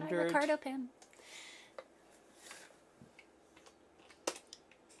 7800. Hi, Ricardo Pin.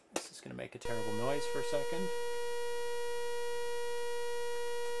 This is going to make a terrible noise for a second.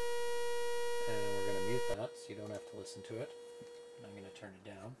 And we're going to mute that so you don't have to listen to it. And I'm going to turn it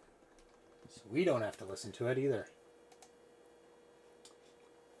down so we don't have to listen to it either.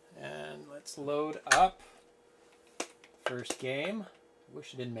 And let's load up first game. I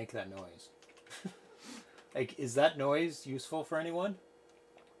wish it didn't make that noise. Like, is that noise useful for anyone?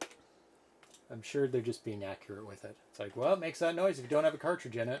 I'm sure they're just being accurate with it. It's like, well, it makes that noise if you don't have a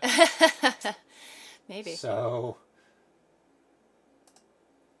cartridge in it. Maybe. So,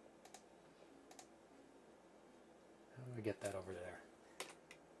 how do I get that over there?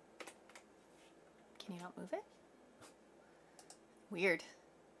 Can you not move it? Weird.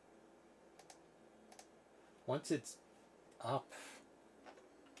 Once it's up,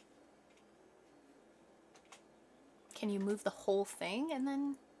 Can you move the whole thing and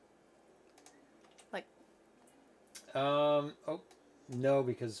then, like, oh, no,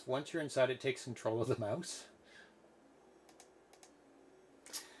 because once you're inside, it takes control of the mouse.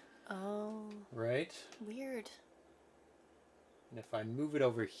 oh, Right? weird. And if I move it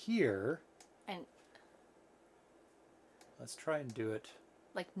over here, And, let's try and do it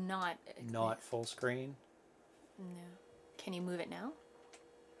like, not full screen. No. Can you move it now?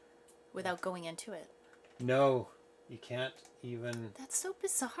 Without going into it? No, you can't even. That's so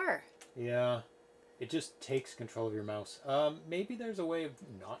bizarre. Yeah, it just takes control of your mouse. Maybe there's a way of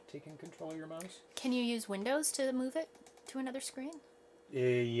not taking control of your mouse. Can you use Windows to move it to another screen?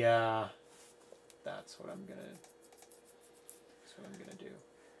 Yeah, that's what I'm gonna do.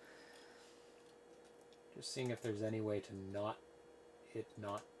 Just seeing if there's any way to not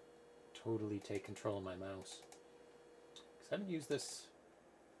totally take control of my mouse. Because I haven't used this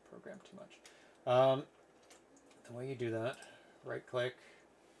program too much. The way you do that, right click.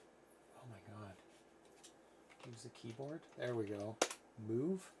 Oh my god. Use the keyboard. There we go.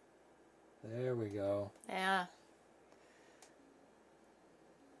 Move. There we go. Yeah.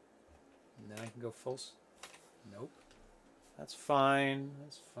 And then I can go Nope. That's fine.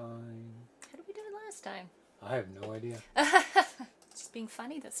 That's fine. How did we do it last time? I have no idea. It's just being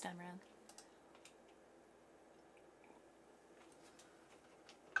funny this time around.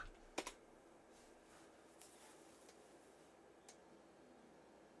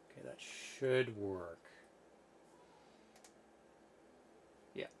 Okay, that should work.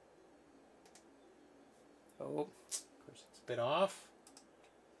 Yeah. Oh, of course it's a bit off.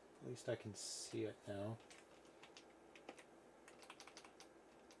 At least I can see it now.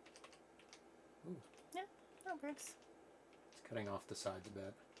 Ooh, Yeah, that works. it's cutting off the sides a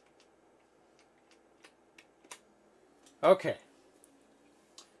bit. Okay.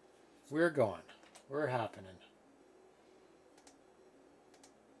 We're going. We're happening.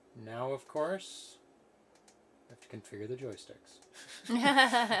 Now, of course, I have to configure the joysticks.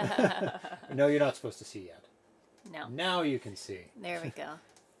 No, you're not supposed to see yet. No. Now you can see. There we go.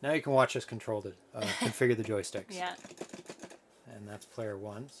 Now you can watch us control the, configure the joysticks. Yeah. And that's player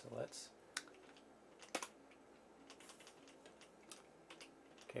one, so let's...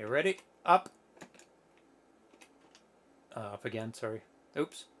 Okay, ready? Up. Up again, sorry.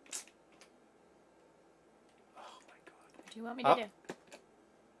 Oops. Oh my god. What do you want me to do?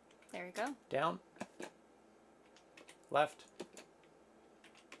 There you go. Down. Left.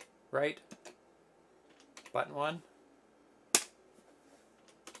 Right. Button 1.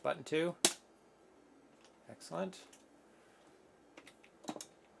 Button 2. Excellent.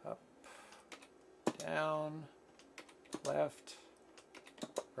 Up. Down. Left.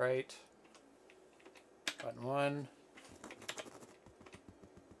 Right. Button 1.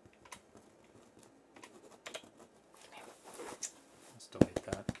 Let's delete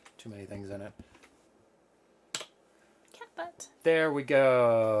that. Too many things in it. Cat butt. There we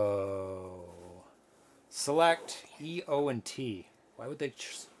go. Select E, O, and T. Why would they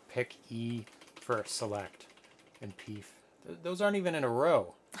just pick E for select and P? Those aren't even in a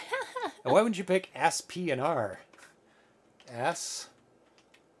row. And why wouldn't you pick S, P, and R? S,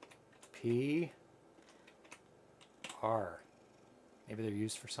 P, R. Maybe they're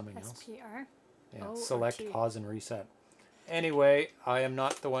used for something else. SPR? Yeah, O select, or T. pause, and reset. Anyway, I am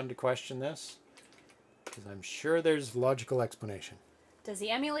not the one to question this, because I'm sure there's logical explanation. Does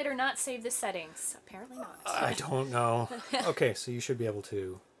the emulator not save the settings? Apparently not. I don't know. Okay, so you should be able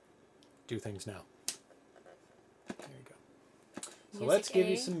to do things now. There you go. So Music let's give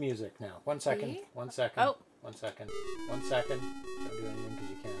you A. some music now. 1 second. B. 1 second. Oh. 1 second. 1 second. Don't do anything because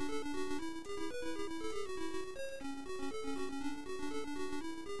you can.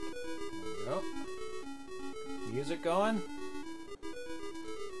 There we go. Music going.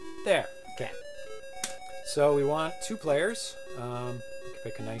 There. Okay. So we want 2 players. We can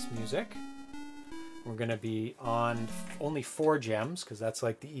pick a nice music. We're going to be on only 4 gems because that's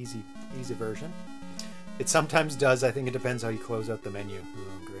like the easy version. It sometimes does. I think it depends how you close out the menu.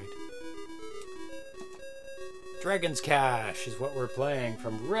 Oh, great. Dragon's Cash is what we're playing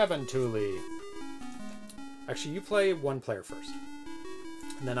from Revontuli. Actually, you play 1 player first.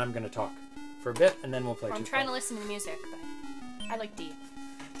 And then I'm going to talk for a bit, and then we'll play 2 I'm trying to listen to the music, but I like D.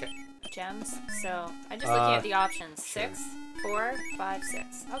 Okay. Gems. So I'm just looking at the options. Sure. 6, 4, 5,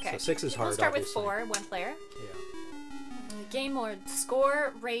 6. Okay. So 6 is hard, We'll start obviously. with 4, 1 player. Yeah. Game mode: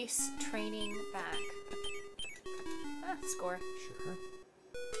 score, race, training, back. Score. Sure.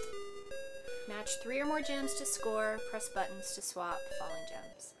 Match 3 or more gems to score. Press buttons to swap falling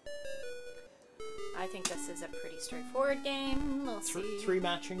gems. I think this is a pretty straightforward game. We'll see. 3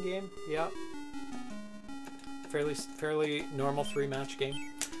 matching game. Yeah. Fairly normal 3 match game.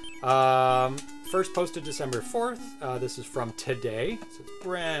 First posted December 4th. This is from today, so it's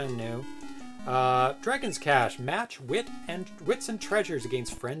brand new. Dragon's Cash. Match wits and treasures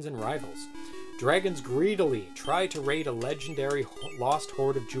against friends and rivals. Dragons greedily try to raid a legendary lost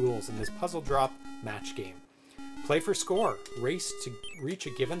hoard of jewels in this puzzle drop match game. Play for score. Race to reach a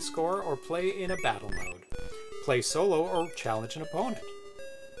given score or play in a battle mode. Play solo or challenge an opponent.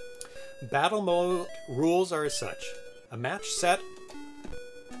 Battle mode rules are as such. A match set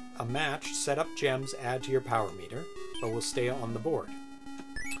up gems add to your power meter, but will stay on the board.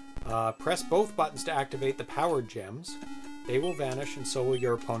 Press both buttons to activate the powered gems. They will vanish and so will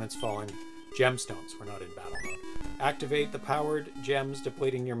your opponent's falling gemstones. We're not in battle mode. Activate the powered gems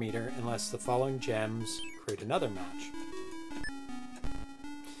depleting your meter unless the following gems create another match.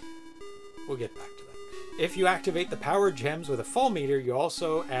 We'll get back to that. If you activate the powered gems with a full meter, you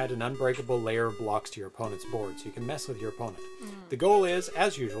also add an unbreakable layer of blocks to your opponent's board, so you can mess with your opponent. The goal is,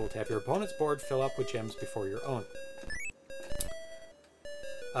 as usual, to have your opponent's board fill up with gems before your own.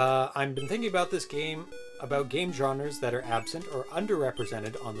 I've been thinking about this game, about game genres that are absent or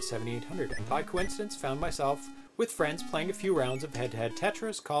underrepresented on the 7800, and by coincidence found myself with friends playing a few rounds of head-to-head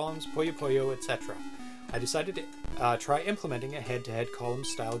Tetris, columns, Puyo Puyo, etc. I decided to try implementing a head-to-head column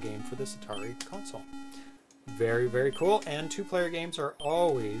style game for this Atari console. Very, very cool, and 2-player games are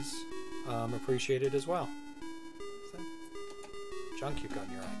always appreciated as well. Is that junk you've got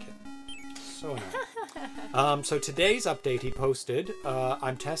in your eye, kid? So annoying. So today's update he posted,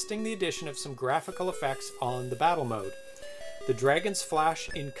 I'm testing the addition of some graphical effects on the battle mode. The dragons flash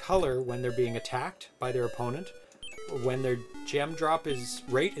in color when they're being attacked by their opponent, when their gem drop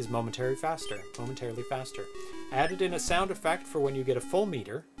rate is momentarily faster. Added in a sound effect for when you get a full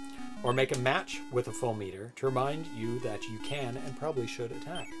meter, or make a match with a full meter to remind you that you can and probably should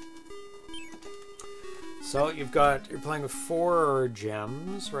attack. So you're playing with 4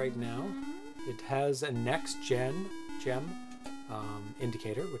 gems right now. It has a next gem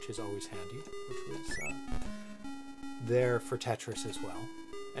indicator, which is always handy, which was there for Tetris as well,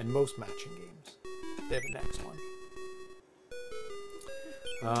 and most matching games. They have a next one.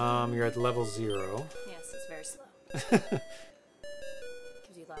 You're at level 0. Yes, it's very slow.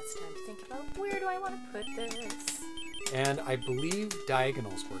 Gives you lots of time to think about where do I want to put this. And I believe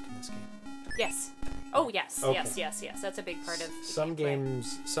diagonals work in this game. Yes. Oh yes, Okay. yes. That's a big part of the Some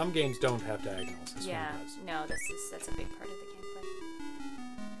gameplay. some games don't have diagonals. This Yeah. one does. No, that's a big part of the gameplay.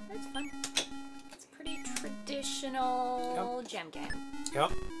 That's fun. It's a pretty traditional gem game.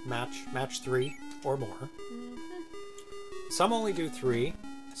 Yep. Match 3 or more. Some only do 3.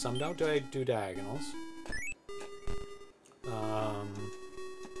 Some don't do diagonals.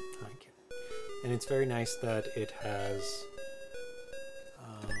 Thank you. And it's very nice that it has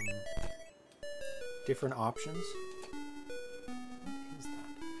different options. What is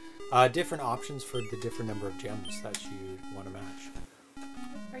that? Different options for the different number of gems that you want to match.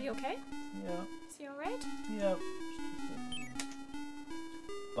 Are you okay? Yeah. Is he all right? Yeah.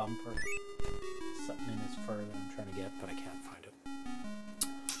 Bumper. Something in his fur that I'm trying to get, but I can't find it.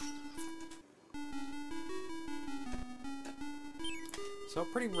 So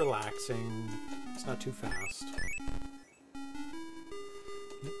pretty relaxing. It's not too fast.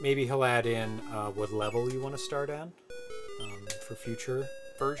 Maybe he'll add in what level you want to start at for future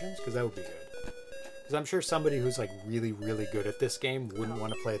versions, because that would be good. Because I'm sure somebody who's like really, really good at this game wouldn't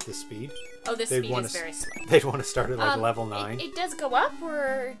want to play at this speed. Oh, the speed is very slow. They'd want to start at like level 9. It does go up,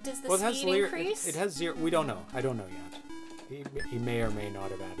 or does the speed increase? It has 0. We don't know. I don't know yet. He may or may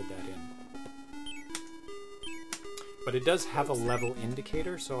not have added that in. But it does have a level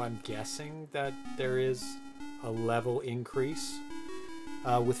indicator, so I'm guessing that there is a level increase.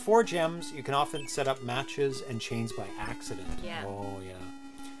 With 4 gems, you can often set up matches and chains by accident. Yeah. Oh, yeah.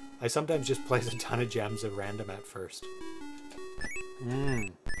 I sometimes just place a ton of gems at random at first.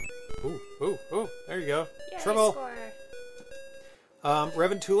 Ooh, there you go. Yeah, Triple. score.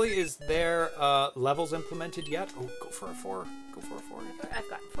 Revontuli, is there levels implemented yet? Oh, go for a 4. Go for a 4. I've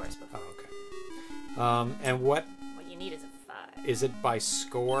gotten 4s before. Oh, okay. And what you need is a 5. is it by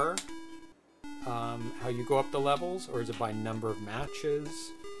score? How you go up the levels, or is it by number of matches,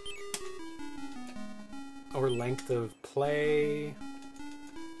 or length of play?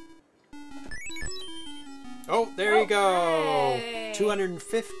 Oh, there you go. Hooray.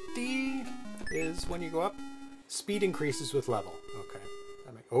 250 is when you go up. Speed increases with level. Okay.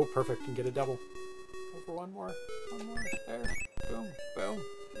 Oh, perfect. You can get a double. Over one more. There. Boom. Boom.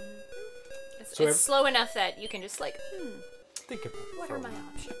 It's slow enough that you can just like, think about it. What are my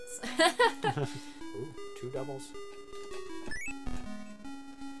options? Ooh, 2 doubles.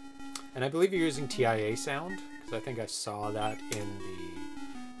 And I believe you're using TIA sound, because I think I saw that in the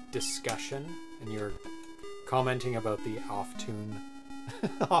discussion, and you're commenting about the off-tune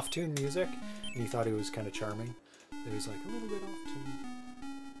music, and you thought it was kind of charming. It was like a little bit off-tune.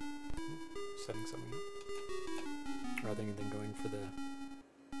 Setting something up. Rather than going for the...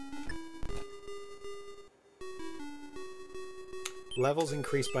 Levels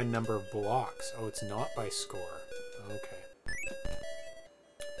increase by number of blocks. Oh, it's not by score. Okay.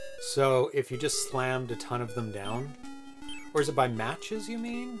 So if you just slammed a ton of them down, or is it by matches, you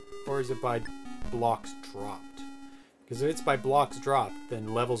mean? Or is it by blocks dropped? Because if it's by blocks dropped,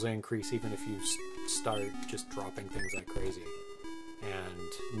 then levels increase even if you start just dropping things like crazy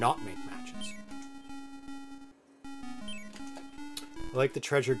and not make matches. I like the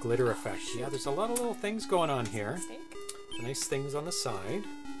treasure glitter effect. Yeah, there's a lot of little things going on here. Nice things on the side.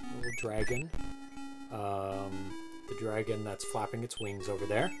 A little dragon. The dragon that's flapping its wings over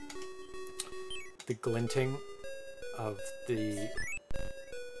there. The glinting of the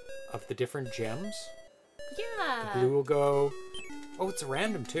different gems. Yeah. The blue will go. Oh, it's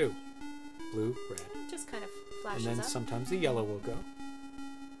random too. Blue, red. It just kind of flashes And then up. sometimes the yellow will go.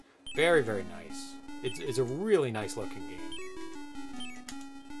 Very, very nice. It's a really nice looking game.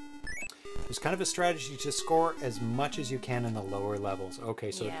 There's kind of a strategy to score as much as you can in the lower levels.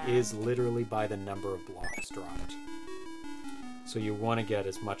 Okay, so Yeah. it is literally by the number of blocks dropped. So you want to get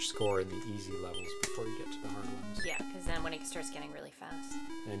as much score in the easy levels before you get to the hard ones. Yeah, because then when it starts getting really fast.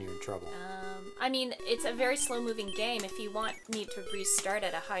 Then you're in trouble. I mean, it's a very slow-moving game. If you want me to restart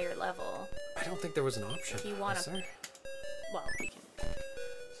at a higher level... I don't think there was an option. If you want was to... there? Well, we can...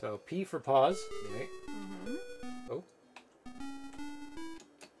 So P for pause. Yay. Oh.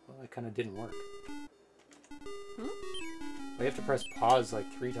 Well, that kind of didn't work. We have to press pause like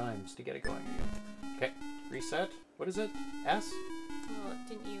 3 times to get it going again. Okay, reset. What is it? S? Well,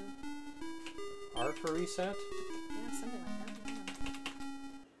 didn't you... R for reset? Yeah, something like that.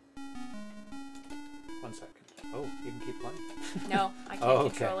 Yeah. 1 second. Oh, you can keep playing? No, I can't Oh, okay.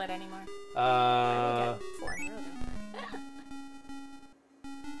 control it anymore. I will get 4 in a row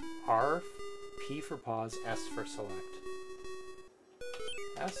though. R, P for pause, S for select.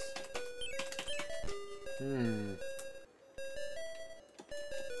 S?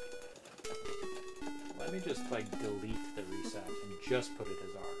 Let me just like delete the reset and just put it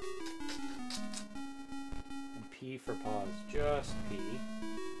as R. And P for pause, just P.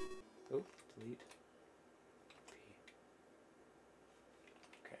 Oh, delete. P.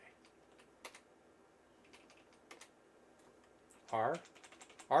 Okay. R.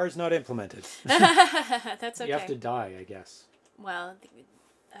 R is not implemented. That's okay. You have to die, I guess. Well,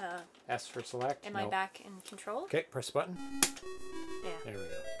 S for select. am I back in control? Okay, press the button. Yeah. There we go.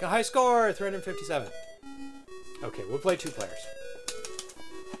 Got a high score, 357. Okay, we'll play 2 players.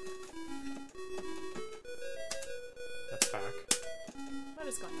 That's back. What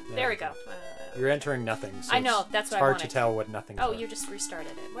is going on? There we go. You're entering nothing. So I know, that's what I wanted. It's hard to tell what nothing's Oh, are. you just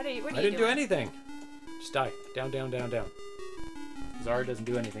restarted it. What are you I doing? didn't do anything. Just die. Down, down, down, down. Zara doesn't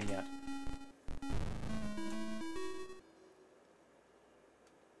do anything yet.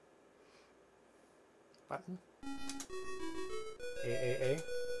 Button. A.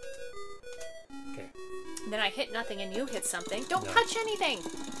 Okay. Then I hit nothing and you hit something. Don't No. touch anything.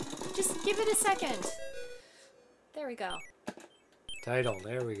 Just give it a second. There we go. Title.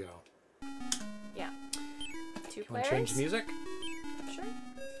 There we go. Yeah. 2 You want players. to change music? Sure.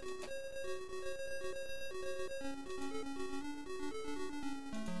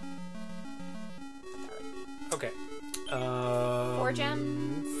 Okay. 4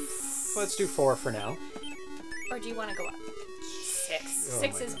 gems. Let's do 4 for now. Or do you want to go up? 6. Oh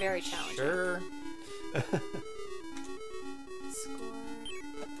 6 my is God. very challenging. Sure. Score.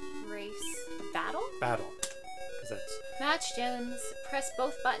 Race. Battle? Battle. Because that's... Match gems. Press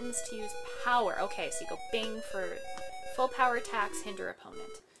both buttons to use power. Okay, so you go bing for full power attacks, hinder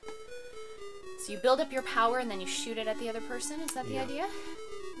opponent. So you build up your power and then you shoot it at the other person? Is that the Yeah. idea?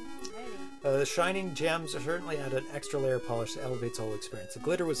 Alrighty. The shining gems certainly add an extra layer of polish that elevates the whole experience. The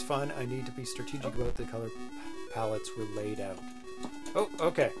glitter was fun. I need to be strategic about the color palettes were laid out. Oh,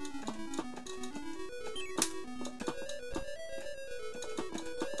 okay.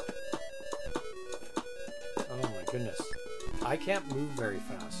 Oh my goodness. I can't move very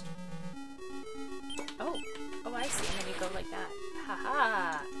fast. Oh, I see. And then you go like that.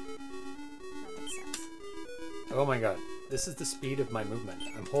 Ha. That makes sense. Oh my god. This is the speed of my movement.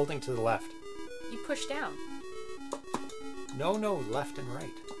 I'm holding to the left. You push down. No, left and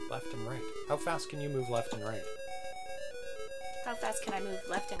right. Left and right. How fast can you move left and right? How fast can I move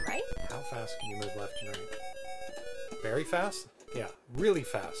left and right? How fast can you move left and right? Very fast? Yeah, really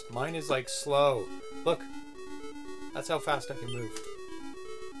fast. Mine is like slow. Look. That's how fast I can move.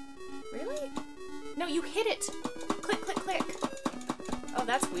 Really? No, you hit it. Click, click, click. Oh,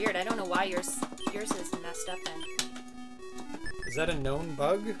 that's weird. I don't know why yours is messed up then. Is that a known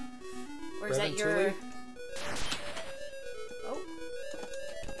bug? Or is that your... Revontuli? Oh.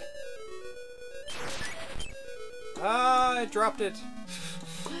 Ah, I dropped it.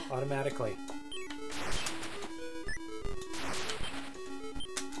 Automatically.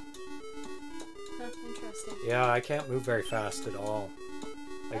 Huh, interesting. Yeah, I can't move very fast at all.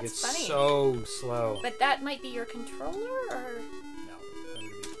 Like, That's it's funny. so slow. But that might be your controller, or... No, that would be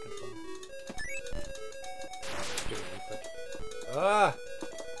the controller. Give it input. Ah!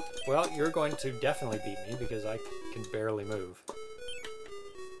 Well, you're going to definitely beat me because I can barely move.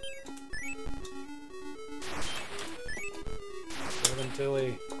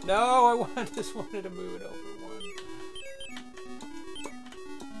 Revontuli. No, I just wanted to move it over one.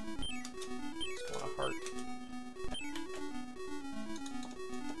 Just want a heart.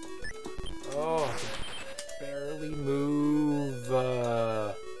 Oh, I can barely move.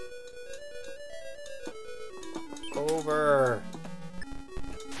 Over.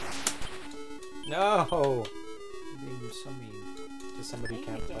 No! You're being so mean to somebody who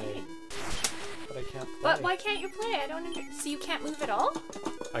can't play. But I can't play. But why can't you play? I don't understand. So you can't move at all?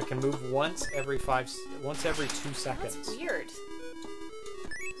 I can move once every 2 seconds. That's weird.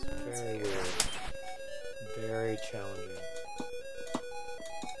 It's very weird. Very challenging.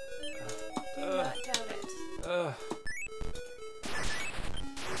 Do not doubt it. Ugh.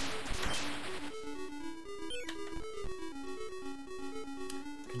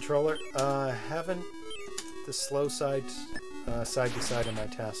 Controller, haven't the slow side to side on my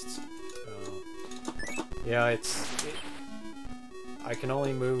tests. Yeah, I can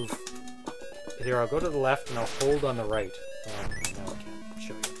only move. Here, I'll go to the left and I'll hold on the right. No, I can't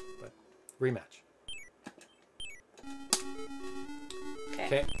show you, but rematch.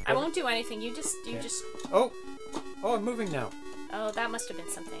 Okay. I won't do anything. You just. Oh, I'm moving now. Oh, that must have been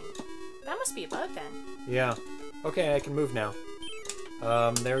something. That must be a bug then. Yeah. Okay, I can move now.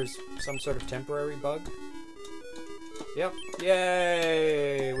 There's some sort of temporary bug. Yep.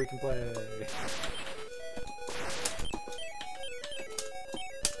 Yay! We can play.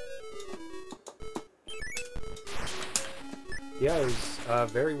 Yeah, it was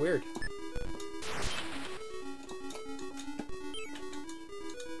very weird.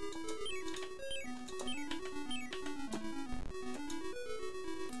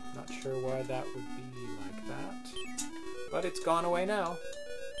 Not sure why that would be like that, but it's gone away now.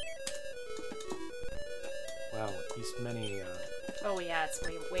 Wow, these many... Oh yeah, it's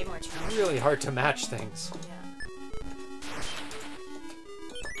way more challenging. really hard to match things.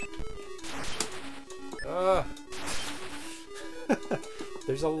 Yeah.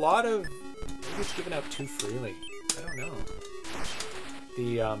 There's a lot of... Maybe it's given out too freely. I don't know.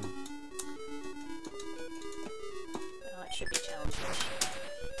 The, Oh, it should be challenging.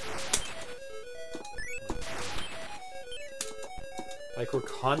 like, we're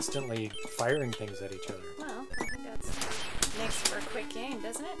constantly firing things at each other. Well, I think that's makes for a quick game,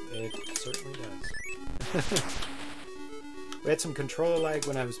 doesn't it? It certainly does. We had some controller lag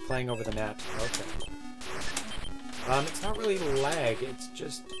when I was playing over the net. Okay. It's not really lag, it's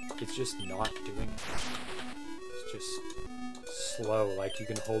just not doing it. It's just slow, like you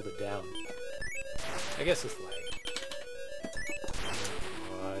can hold it down. I guess it's lag.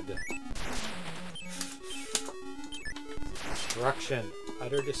 God. Destruction.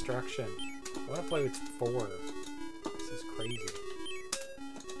 Utter destruction. I want to play with 4. This is crazy.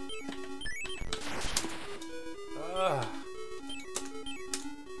 Ugh.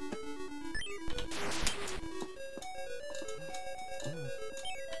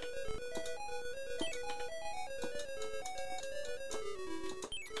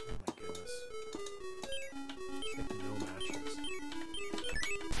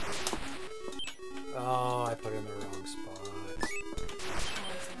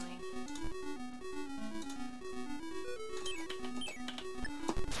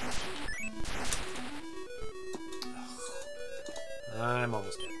 I'm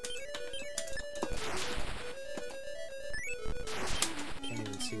almost dead. Can't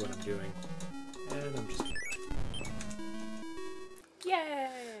even see what I'm doing. And I'm just gonna die.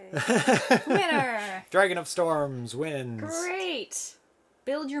 Yay! Winner! Dragon of Storms wins. Great!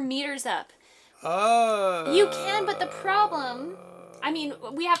 Build your meters up. Oh. You can, but the problem... I mean,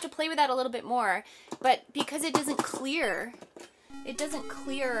 we have to play with that a little bit more, but because it doesn't clear... It doesn't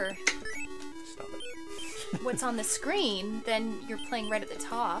clear... Stop it. what's on the screen, then you're playing right at the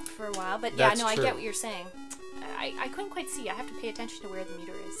top for a while. But yeah, That's no, true. I get what you're saying. I couldn't quite see. I have to pay attention to where the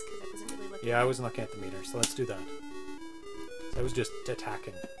meter is because I wasn't really looking. Yeah, I wasn't looking at the meter, so let's do that. So I was just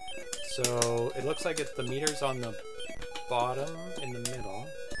attacking. So it looks like the meter's on the bottom in the middle.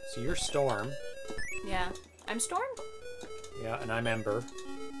 So you're Storm. Yeah. I'm Storm? Yeah, and I'm Ember.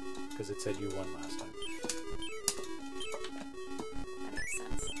 Because it said you won last time. That makes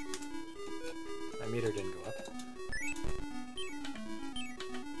sense. My meter didn't go up.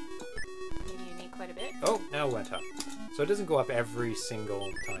 Maybe you need quite a bit. Oh, now it went up. So it doesn't go up every single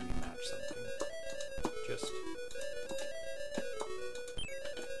time you match something. Just...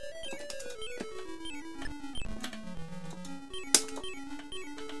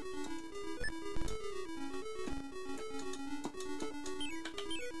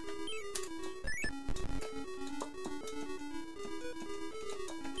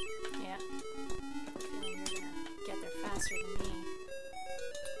 Yeah. I have a feeling you're gonna get there faster than me.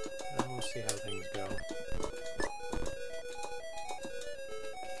 We'll see how things go.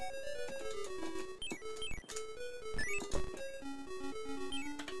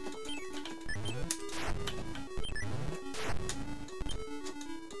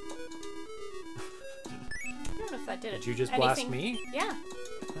 I don't know if that did it. Did you just blast me? Yeah.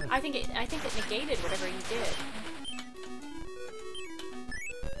 Huh. I think it negated whatever you did.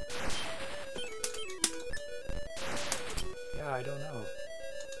 Yeah, I don't know.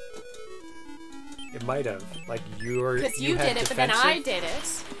 It might have. Like, you Because you had did it, but then defensive- I did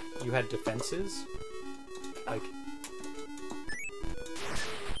it. You had defenses? Like...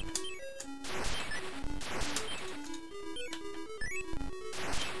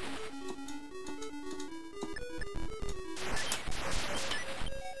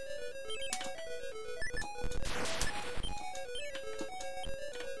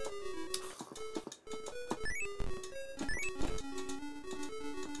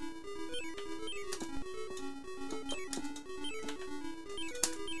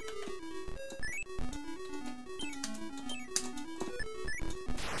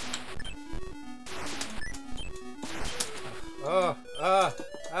 Oh,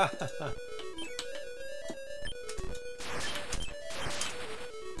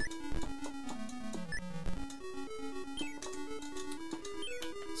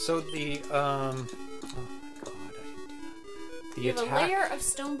 So the, oh my god, I didn't do that. The You have a attack... layer of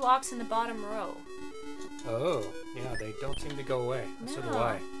stone blocks in the bottom row. Oh, yeah, they don't seem to go away. No. So do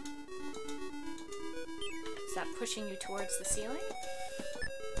I. Is that pushing you towards the ceiling?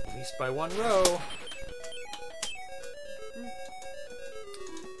 At least by one row.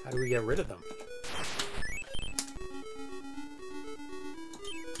 How do we get rid of them?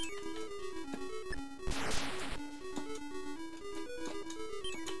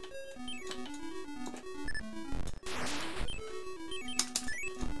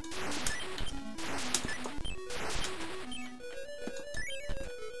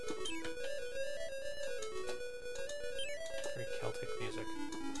 Very Celtic music.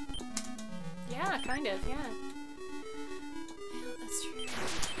 Yeah, kind of, yeah. Yeah, that's true.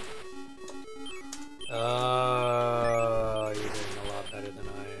 Oh, you're doing a lot better than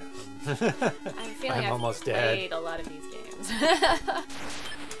I am. I have a feeling I've almost played dead. a lot of these games.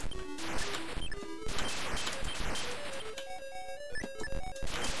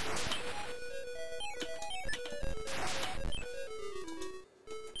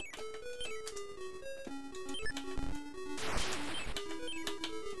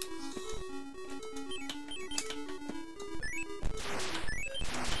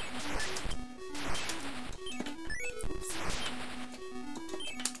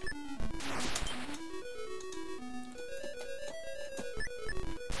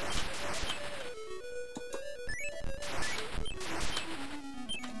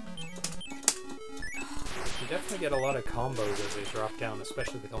 You definitely get a lot of combos as they drop down,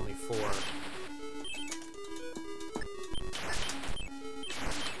 especially with only 4.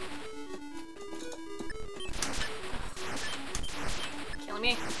 Killing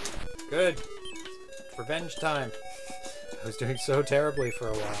me. Good. Revenge time. I was doing so terribly for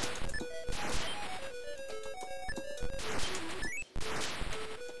a while.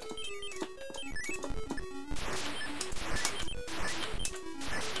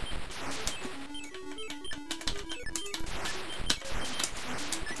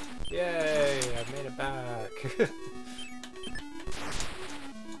 Yay, I've made it back.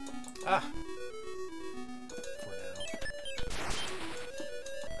 Ah. For now.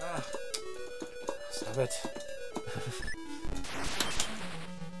 Ah. Stop it.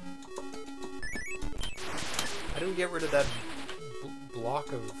 How do we get rid of that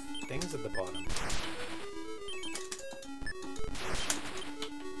block of things at the bottom?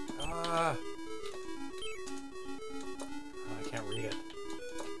 Ah. Oh, I can't read it.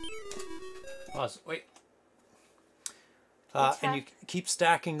 Pause. Wait. And you keep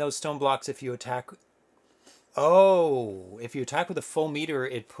stacking those stone blocks if you attack. Oh, if you attack with a full meter,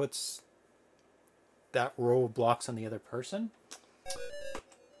 it puts that row of blocks on the other person?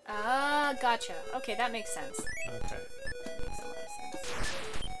 Ah, gotcha. Okay, that makes sense. Okay. That makes a lot of sense.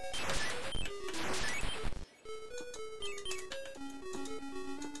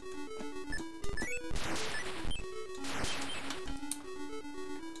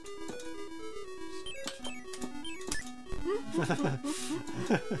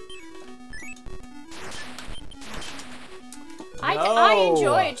 I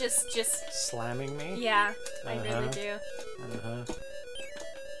enjoy just slamming me? yeah, I really do. Uh-huh.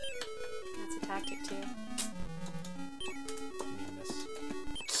 That's a tactic too. Meanness.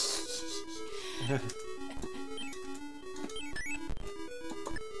 I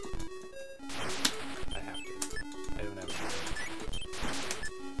have to. I don't have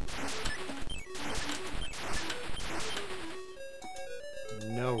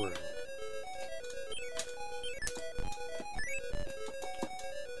no room.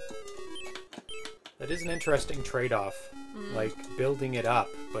 That is an interesting trade-off. Like building it up,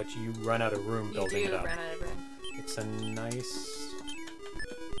 but you run out of room building it up. Run out of room. It's a nice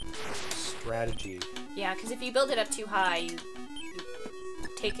strategy. Yeah, because if you build it up too high, you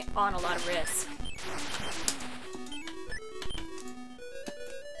take on a lot of risk.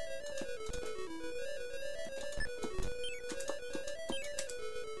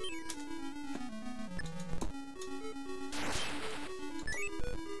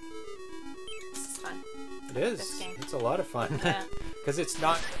 This is fun. It is. This game. It's a lot of fun. Yeah. Because it's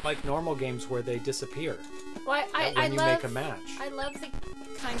not like normal games where they disappear Well, I when you love, make a match. I love the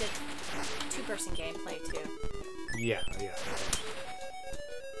kind of two-person gameplay too. Yeah, yeah.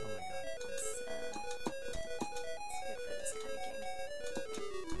 Oh my god. It's good for this kind of game.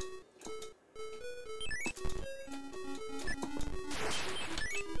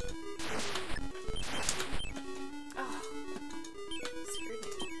 Oh, screwed me.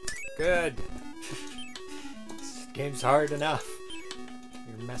 Good. This game's hard enough.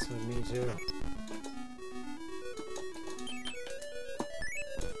 You're messing with me too.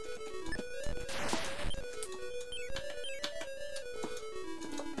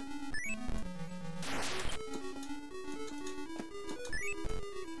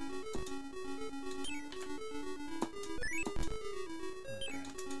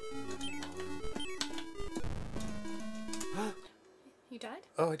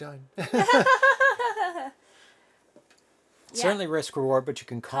 Oh, I died. Certainly risk reward, but you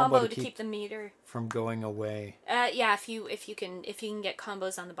can combo to keep the meter from going away. Yeah, if you can get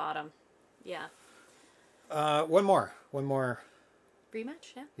combos on the bottom. Yeah. One more.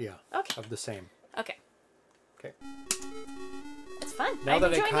 Rematch, yeah? Yeah. Okay. Of the same. Okay. Okay. It's fun. Now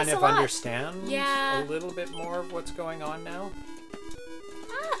that I kind of understand a little bit more of what's going on now.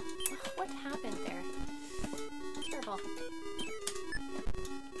 Ah! What happened there? Terrible.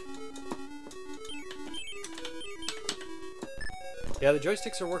 Yeah, the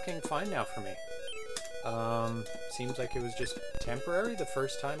joysticks are working fine now for me. Seems like it was just temporary the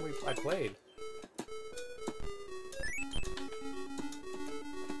first time I played.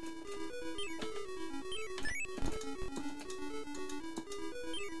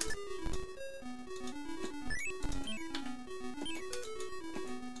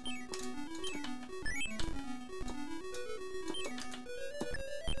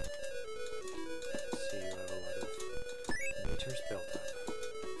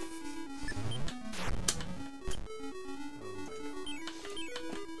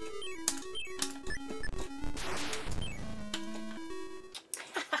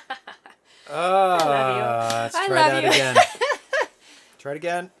 Let's try that again. Try it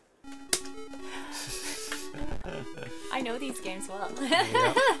again. I know these games well.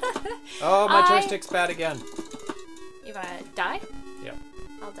 Yep. Oh, my joystick's bad again. You wanna die? Yep.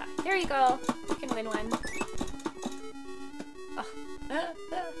 I'll die. There you go. You can win one. Oh.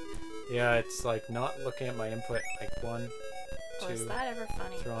 Yeah, it's like not looking at my input. Like 1, 2. Was that ever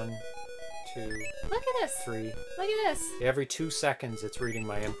funny? 1, 2. Look at this. 3. Look at this. Every 2 seconds, it's reading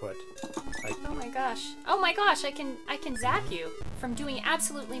my input. Oh my gosh. Oh my gosh, I can zap you from doing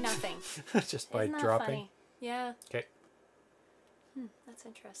absolutely nothing. Just by Isn't that dropping. Funny? Yeah. Okay. That's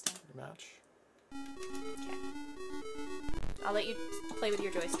interesting. Rematch. Okay. I'll let you play with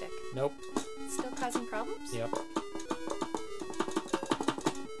your joystick. Nope. Still causing problems? Yep.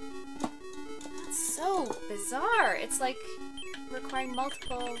 That's so bizarre. It's like requiring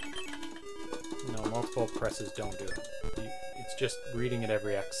multiple... No, multiple presses don't do it. It's just reading it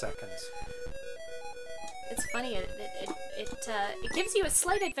every X seconds. It's funny. It gives you a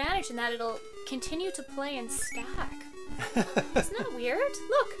slight advantage in that it'll continue to play and stack. Isn't that weird?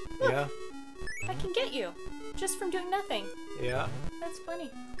 Look. Yeah. I can get you just from doing nothing. Yeah. That's funny.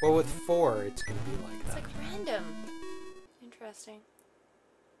 Well, with 4, it's gonna be like that. It's like random. Interesting.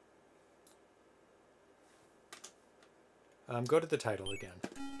 Go to the title again,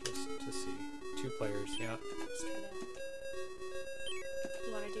 just to see. 2 players. Yeah.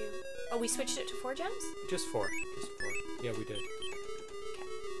 You want to do... Oh, we switched it to 4 gems? Just 4. Just 4. Yeah, we did.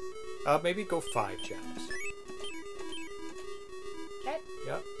 Okay. Maybe go 5 gems. Okay.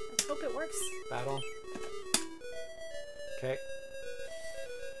 Yep. Let's hope it works. Battle. Okay.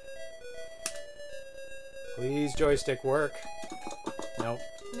 Please, joystick, work. Nope.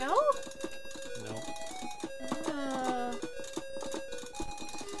 No? Nope.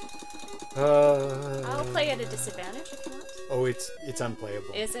 I'll play at a disadvantage if you want. Oh, it's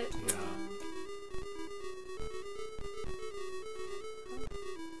unplayable. Is it? Yeah.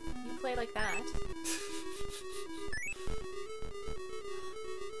 You play like that.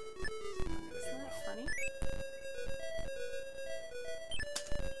 Isn't that funny?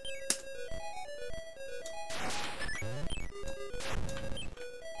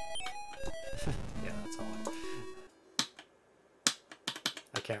 Yeah, that's all.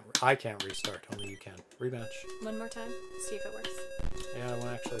 I can't restart. Only you can. Rematch. One more time. See if it works. Yeah, I want to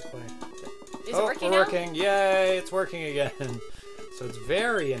actually play. Is it working now? Working. Yay! It's working again. So it's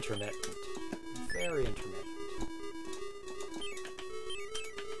very intermittent. Very intermittent.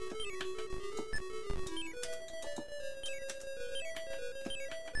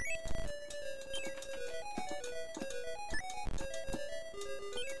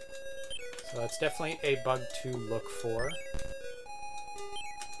 So that's definitely a bug to look for.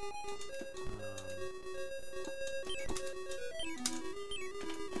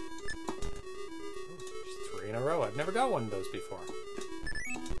 I've never got one of those before.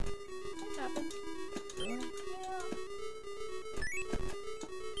 It happened. Really? Yeah. Oh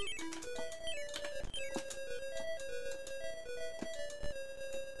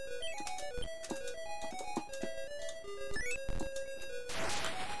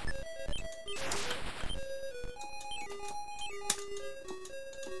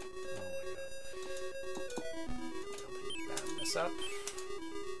my god. Building this up.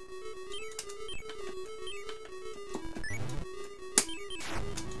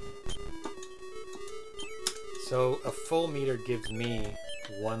 So a full meter gives me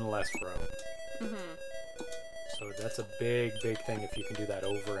 1 less row. Mm-hmm. So So that's a big, big thing if you can do that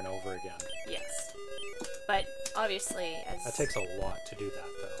over and over again. Yes. But obviously, as That takes a lot to do that,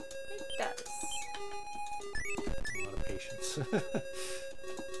 though. it does. A lot of patience.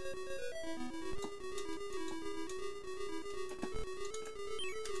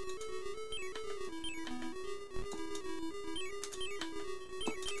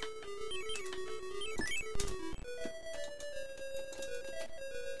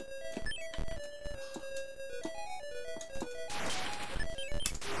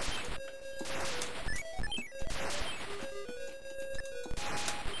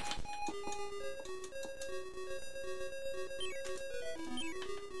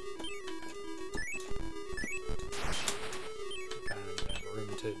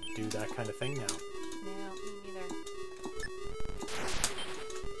 To do that kind of thing now. No, me neither.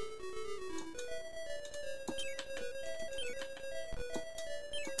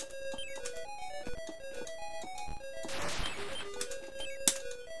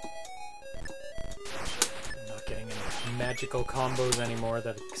 I'm not getting any magical combos anymore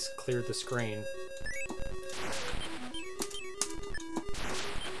that cleared the screen.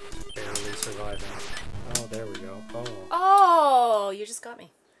 Barely surviving. Oh, there we go. Oh. Oh, you just got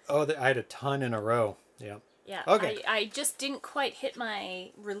me. Oh, I had a ton in a row. Yeah. Yeah. Okay. I just didn't quite hit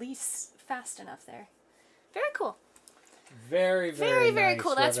my release fast enough there. Very cool. Very, Very nice,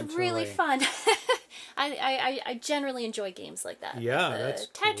 cool. That's Revontuli. really fun. I generally enjoy games like that. Yeah, the that's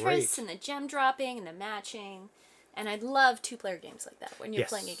Tetris great. and the gem dropping and the matching. And I love two-player games like that when you're Yes.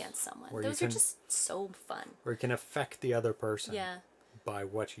 playing against someone. Where you Those are can- just so fun. Where you can affect the other person Yeah. by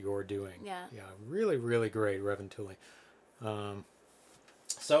what you're doing. Yeah. Yeah, really, really great, Revontuli.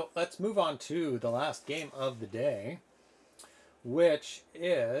 So let's move on to the last game of the day, which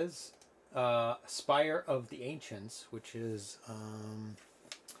is Spire of the Ancients, which is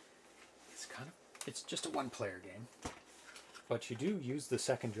it's just a one-player game, but you do use the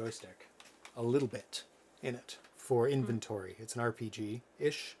second joystick a little bit in it for inventory. It's an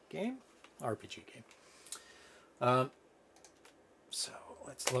RPG-ish game, RPG game. So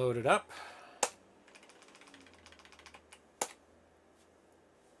let's load it up.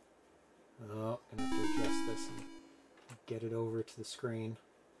 Oh, I'm going to have to adjust this and get it over to the screen.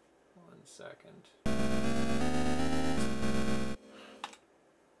 1 second.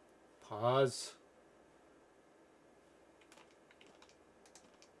 Pause.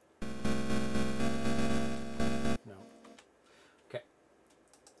 No. Okay.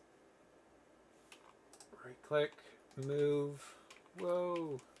 Right click, move.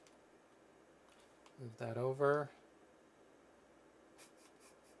 Whoa. Move that over.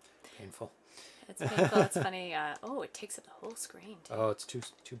 Painful. It's painful. It's funny. Oh, it takes up the whole screen. Too. Oh, it's too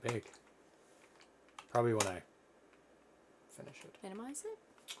big. Probably when I finish it. Minimize it?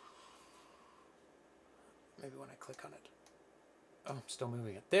 Maybe when I click on it. Oh, I'm still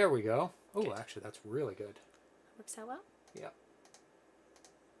moving it. There we go. Oh, Good. actually, that's really good. Works out well? Yeah.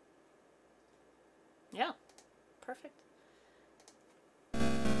 Yeah. Perfect.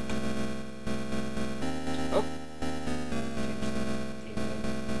 Oh.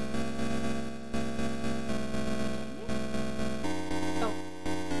 Oh.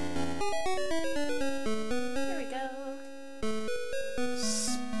 There we go.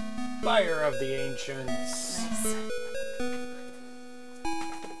 Spire of the Ancients. Nice.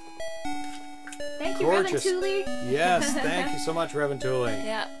 Thank you, Gorgeous. Revontuli. Yes, thank you so much, Revontuli.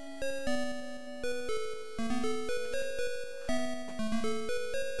 Yeah.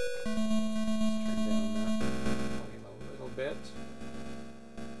 Turn down that volume a little bit.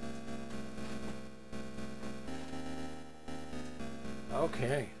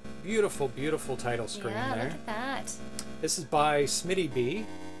 Okay. Beautiful, beautiful title screen Yeah, there. look at that. This is by SmittyB.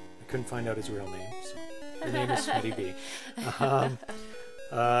 I couldn't find out his real name, so the name is SmittyB.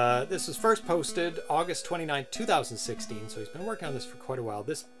 This was first posted August 29, 2016, so he's been working on this for quite a while.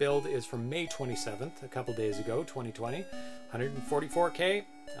 This build is from May 27th, a couple days ago, 2020. 144K. I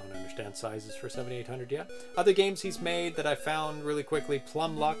don't understand sizes for 7800 yet. Other games he's made that I found really quickly: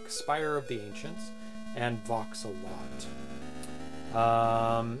 Plum Luck, Spire of the Ancients, and Vox-a-Lot.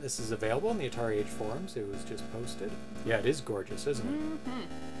 This is available in the AtariAge forums. It was just posted. Yeah, it is gorgeous, isn't it?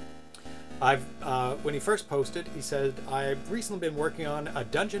 Mm-hmm. When he first posted, he said, I've recently been working on a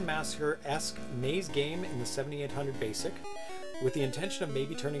Dungeon Massacre-esque maze game in the 7800 BASIC, with the intention of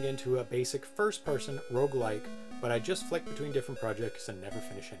maybe turning it into a basic first-person roguelike, but I just flick between different projects and never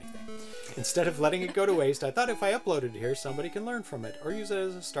finish anything. Instead of letting it go to waste, I thought if I uploaded it here, somebody can learn from it, or use it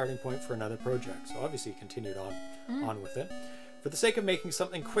as a starting point for another project. So obviously he continued on with it. For the sake of making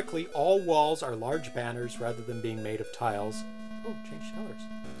something quickly, all walls are large banners rather than being made of tiles. Oh, change colors.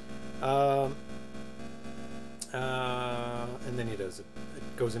 and then he does it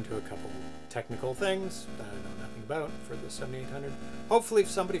goes into a couple technical things that I know nothing about for the 7800. Hopefully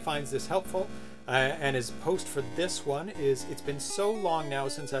somebody finds this helpful. And his post for this one is, it's been so long now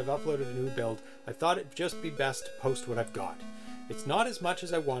since I've uploaded a new build, I thought it'd just be best to post what I've got. It's not as much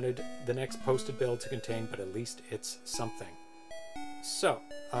as I wanted the next posted build to contain, but at least it's something. So,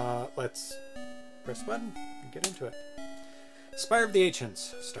 let's press the button and get into it. Spire of the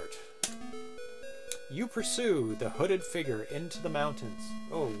Ancients, start. You pursue the hooded figure into the mountains.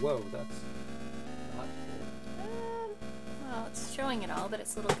 Oh, whoa, that's not good. Well, it's showing it all, but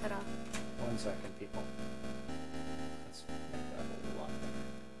it's a little cut off. 1 second, people. Let's make that a lot better.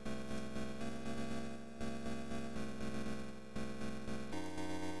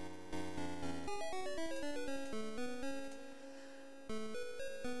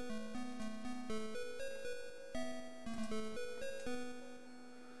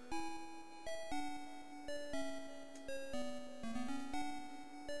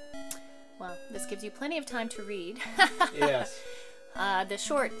 Well, this gives you plenty of time to read. Yes. The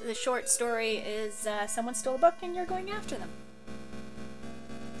short story is someone stole a book and you're going after them.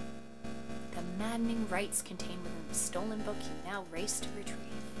 The maddening rites contained within the stolen book you now race to retrieve.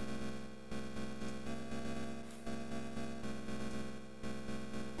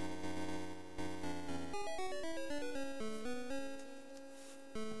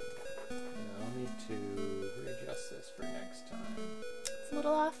 I'll need to readjust this for next time. It's a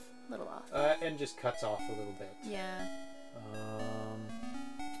little off. A little off. And just cuts off a little bit. Yeah.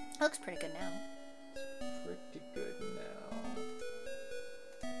 It looks pretty good now. Pretty good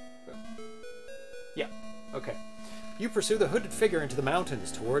now. Yeah, okay. You pursue the hooded figure into the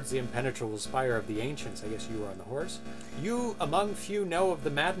mountains towards the impenetrable spire of the ancients. I guess you were on the horse. You, among few, know of the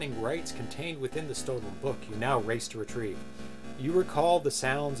maddening rites contained within the stolen book you now race to retrieve. You recall the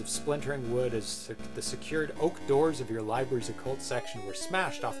sounds of splintering wood as the secured oak doors of your library's occult section were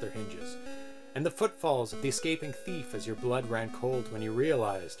smashed off their hinges, and the footfalls of the escaping thief as your blood ran cold when you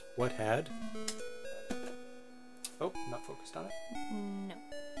realized what had... Oh, not focused on it? No.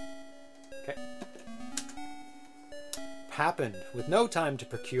 Okay. Happened with no time to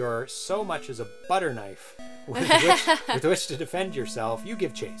procure so much as a butter knife with which to defend yourself. You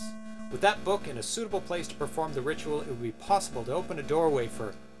give chase. With that book in a suitable place to perform the ritual, it would be possible to open a doorway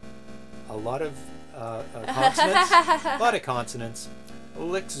for a lot of consonants. A lot of consonants.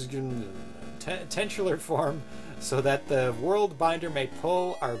 Tensular form, so that the world binder may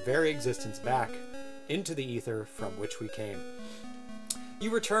pull our very existence back into the ether from which we came. You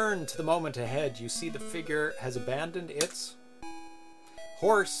return to the moment ahead. You see the figure has abandoned its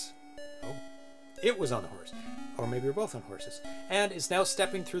horse. Oh, it was on the horse. Or maybe you're both on horses. And is now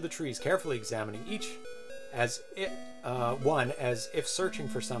stepping through the trees, carefully examining each as if searching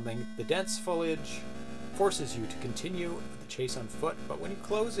for something. The dense foliage forces you to continue the chase on foot, but when you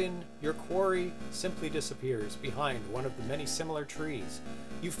close in, your quarry simply disappears behind one of the many similar trees.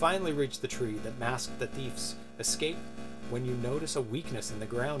 You finally reach the tree that masked the thief's escape when you notice a weakness in the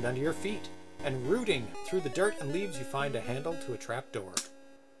ground under your feet, and rooting through the dirt and leaves you find a handle to a trap door.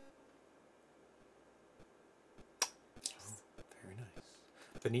 Oh, very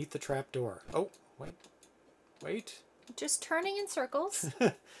nice. Beneath the trap door. Oh, wait. Just turning in circles.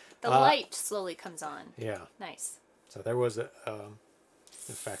 The light slowly comes on. Yeah. Nice. So there was a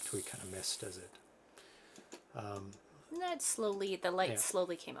effect we kind of missed as it... The light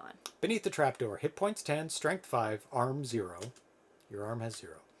slowly came on. Beneath the trapdoor, hit points 10, strength 5, arm 0. Your arm has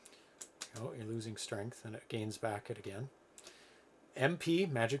 0. Oh, you're losing strength, and it gains back it again.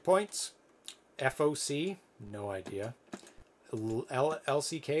 MP, magic points. FOC, no idea.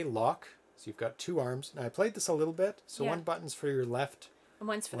 LCK, lock. So you've got 2 arms. Now I played this a little bit, so one button's for your left, and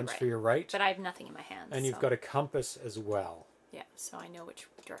one's for for your right. But I have nothing in my hands. And you've got a compass as well. Yeah, so I know which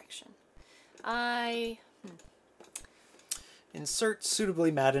direction. Insert suitably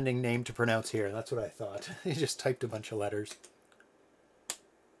maddening name to pronounce here. That's what I thought. You just typed a bunch of letters.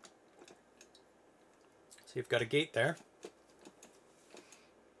 So you've got a gate there.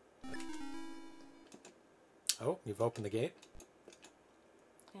 Oh, you've opened the gate.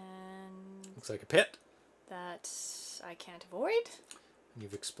 And looks like a pit. That I can't avoid. And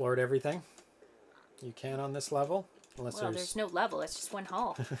you've explored everything you can on this level. Unless there's no level. It's just one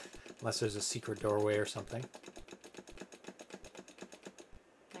hall. Unless there's a secret doorway or something.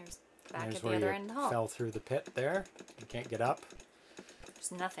 There's back There's at the where other you end of the hall. fell through the pit there. You can't get up.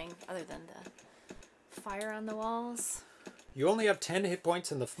 There's nothing other than the fire on the walls. You only have 10 hit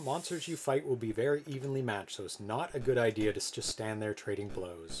points, and the monsters you fight will be very evenly matched, so it's not a good idea to just stand there trading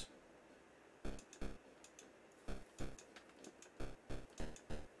blows.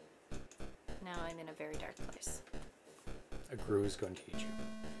 Now I'm in a very dark place. a Gru is going to teach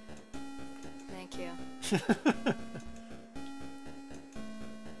you. Thank you.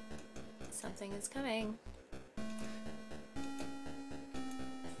 Something is coming. Yeah,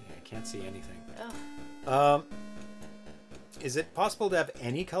 I can't see anything. Oh. Is it possible to have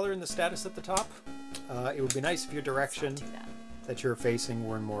any color in the status at the top? It would be nice if your direction that you're facing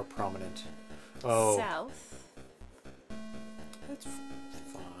were more prominent. Oh. South. That's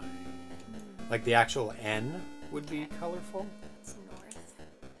fine. Like the actual N would be colorful. It's north.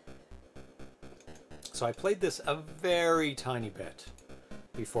 So I played this a very tiny bit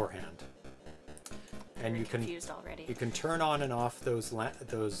beforehand. And you can confused already. You can turn on and off those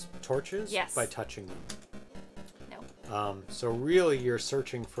torches by touching them. No. So really, you're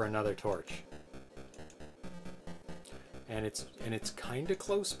searching for another torch, and it's kind of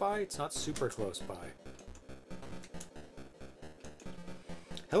close by. It's not super close by.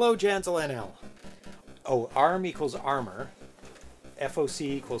 Hello, Janzel NL. Oh, arm equals armor. FOC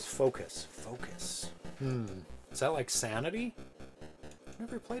equals focus. Focus. Is that like sanity? I've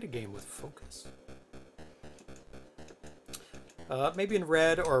never played a game with focus. Maybe in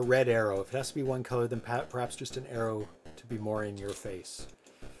red or a red arrow. If it has to be one color, then perhaps just an arrow to be more in your face.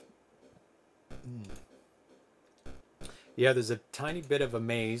 Yeah, there's a tiny bit of a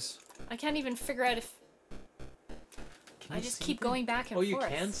maze. I can't even figure out if... I just keep going back and forth. Oh, you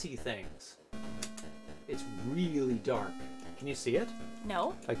can see things. It's really dark. Can you see it?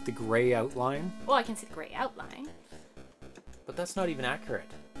 No. Like the gray outline? Well, I can see the gray outline. But that's not even accurate.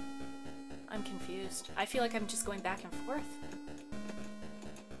 I'm confused. I feel like I'm just going back and forth.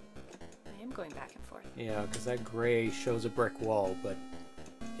 I am going back and forth. Yeah, because that gray shows a brick wall, but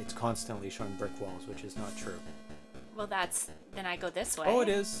it's constantly showing brick walls, which is not true. Well, then I go this way. Oh, it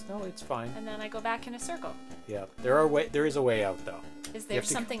is. No, it's fine. And then I go back in a circle. Yeah, there is a way out, though. Is there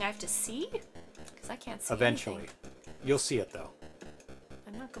something I have to see? Because I can't see Eventually. anything. You'll see it, though.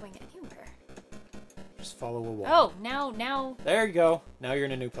 I'm not going anywhere. Just follow a wall. Oh, now... There you go. Now you're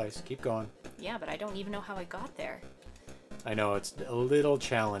in a new place. Keep going. Yeah, but I don't even know how I got there. I know, it's a little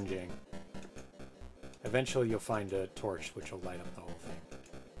challenging. Eventually you'll find a torch which will light up the whole thing.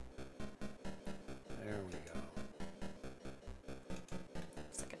 There we go.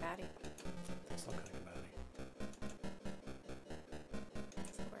 Looks like a baddie. It's not like a baddie.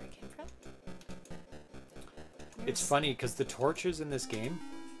 Is that where I came from? It's funny because the torches in this game,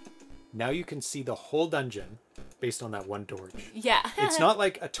 now you can see the whole dungeon based on that one torch. Yeah. It's not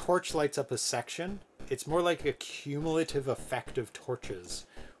like a torch lights up a section. It's more like a cumulative effect of torches,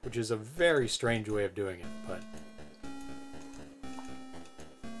 which is a very strange way of doing it, but...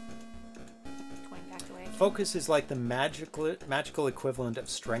 Going back away again. Focus is like the magical equivalent of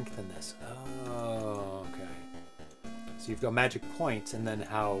strength in this. Oh, okay. So you've got magic points, and then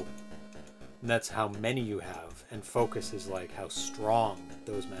that's how many you have, and focus is like how strong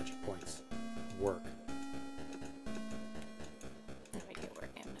those magic points work. No idea where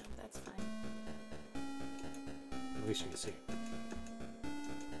I am now, but that's fine. At least you can see.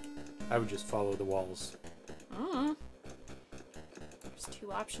 I would just follow the walls. There's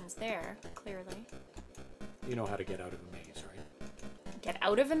two options there, clearly. You know how to get out of a maze, right? Get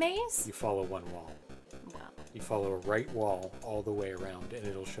out of a maze? You follow one wall. Wow. You follow a right wall all the way around, and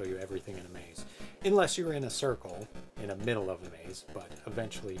it'll show you everything in a maze. Unless you're in a circle in the middle of a maze, but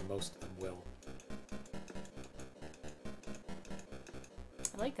eventually most of them will.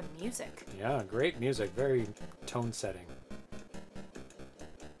 I like the music. Yeah, great music. Very tone setting.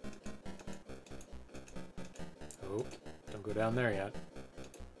 Oh, don't go down there yet.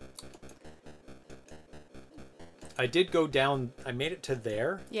 I did go down. I made it to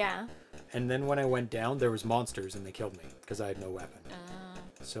there. Yeah. And then when I went down, there was monsters and they killed me because I had no weapon.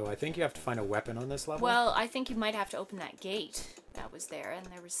 So I think you have to find a weapon on this level. Well, I think you might have to open that gate that was there, and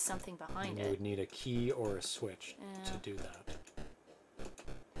there was something behind You it. would need a key or a switch to do that.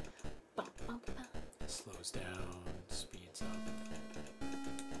 Slows down, speeds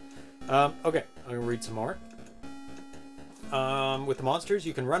up. Okay, I'm going to read some more. With the monsters,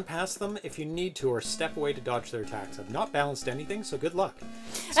 you can run past them if you need to or step away to dodge their attacks. I've not balanced anything, so good luck.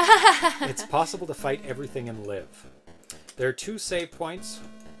 It's possible to fight everything and live. There are 2 save points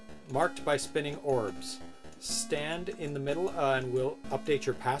marked by spinning orbs. Stand in the middle and we'll update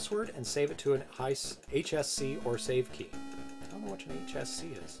your password and save it to an high HSC or save key. I don't know what an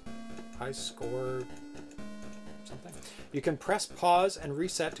HSC is. High score something. You can press pause and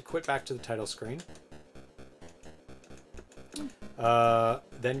reset to quit back to the title screen.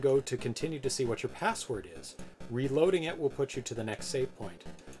 Then go to continue to see what your password is. Reloading it will put you to the next save point.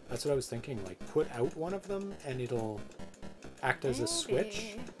 That's what I was thinking, like put out one of them and it'll act as a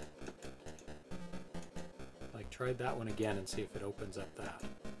switch. Like Try that one again and see if it opens up that.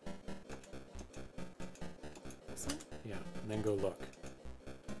 This one? Yeah, and then go look.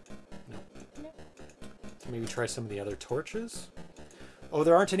 No. Nope. Maybe try some of the other torches? Oh,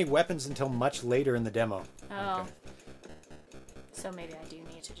 there aren't any weapons until much later in the demo. Oh. Okay. So maybe I do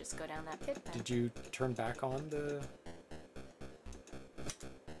need to just go down that pit then. Did you turn back on the...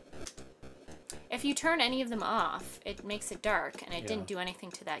 If you turn any of them off, it makes it dark, and it Yeah. didn't do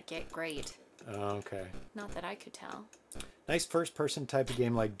anything to that grate. Oh, okay. Not that I could tell. Nice first-person type of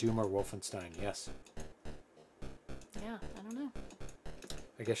game like Doom or Wolfenstein, yes. Yeah, I don't know.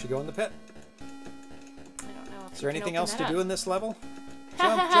 I guess you go in the pit. I don't know. If Is there you can anything open else that to up. do in this level?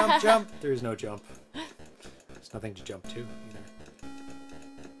 Jump, jump, jump! There's no jump. There's nothing to jump to, either.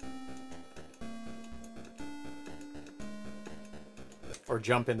 Or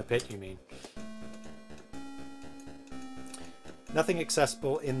jump in the pit, you mean. Nothing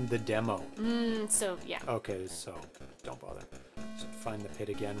accessible in the demo. So, yeah. Okay, so don't bother. Just find the pit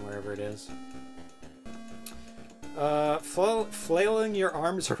again, wherever it is. Flailing your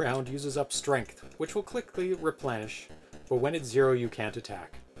arms around uses up strength, which will quickly replenish, but when it's 0, you can't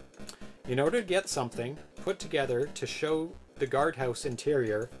attack. In order to get something put together to show the guardhouse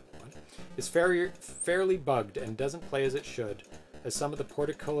interior is fairly bugged and doesn't play as it should, as some of the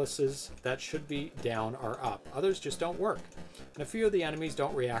portcullises that should be down are up. Others just don't work, and a few of the enemies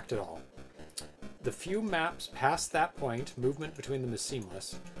don't react at all. The few maps past that point, movement between them is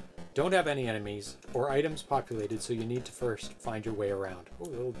seamless, don't have any enemies or items populated, so you need to first find your way around. Oh,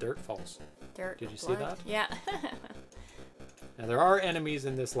 little dirt falls. Dirt. Did you see that? Yeah. Now, there are enemies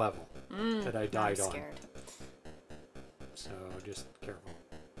in this level that I died I'm on. scared. So just careful.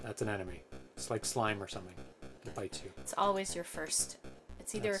 That's an enemy. It's like slime or something. It bites you. It's always your first.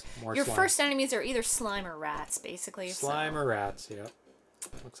 It's either That's more your slime. first enemies are either slime or rats, basically. Slime so. or rats, yep.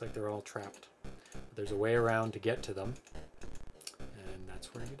 Looks like they're all trapped. But there's a way around to get to them. And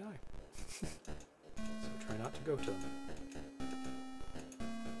that's where you die. So try not to go to them.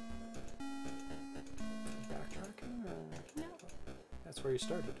 Backtracking? Or... No. That's where you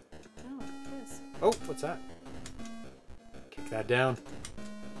started. No, it is. Oh, what's that? Kick that down.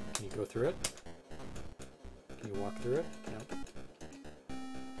 Can you go through it? Can you walk through it? No.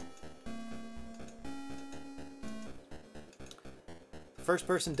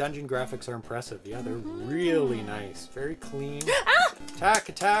 First-person dungeon graphics are impressive. Yeah, they're really nice. Very clean. Attack,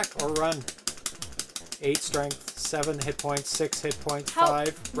 attack, or run. 8 strength, 7 hit points, 6 hit points, How?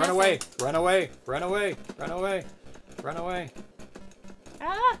 5. Run away, run away, run away, run away, run away,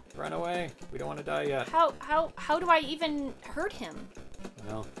 Ah! run away. We don't want to die yet. How do I even hurt him?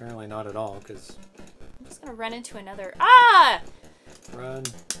 Well, apparently not at all, because I'm just gonna run into another. Ah! run.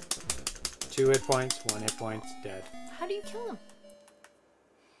 2 hit points, 1 hit points, dead. How do you kill him?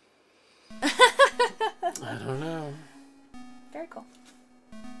 I don't know. Very cool.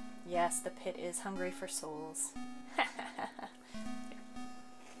 Yes, the pit is hungry for souls. I'll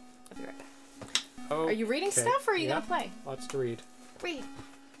be right back. Oh, Are you reading stuff or are you gonna play? Lots to read. Read.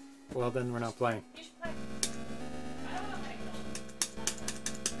 Well, then we're not playing. You should play. I don't wanna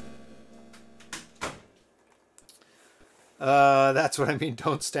play. That's what I mean.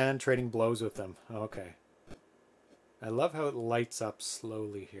 Don't stand trading blows with them. Okay. I love how it lights up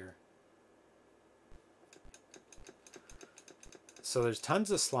slowly here. So there's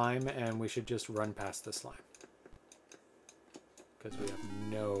tons of slime, and we should just run past the slime. Because we have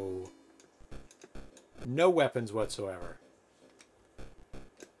no weapons whatsoever.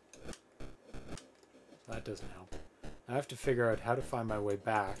 That doesn't help. I have to figure out how to find my way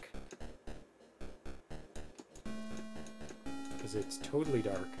back. Because it's totally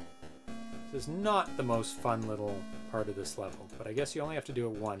dark. This is not the most fun little part of this level, but I guess you only have to do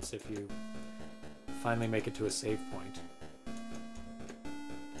it once if you finally make it to a save point.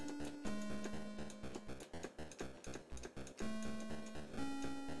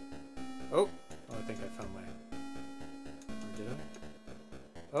 Oh, I think I found my... Or did I?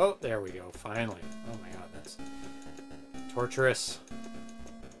 Oh, there we go, finally. Oh my god, that's torturous.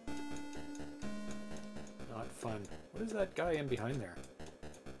 Not fun. What is that guy in behind there?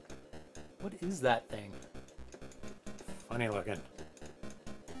 What is that thing? Funny looking.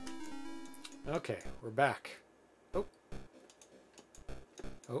 Okay, we're back. Oh.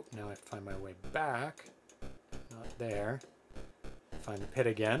 Oh, now I have to find my way back. Not there. Find the pit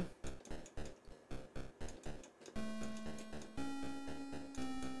again.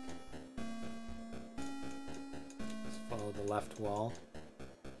 Just follow the left wall.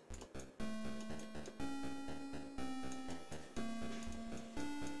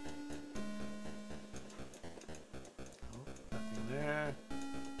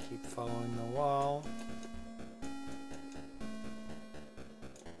 Following the wall.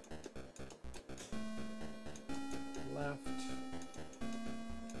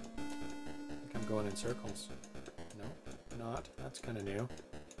 in circles. No, not. That's kind of new,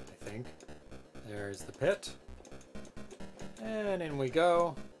 I think. There's the pit. And in we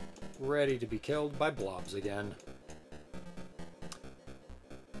go. Ready to be killed by blobs again.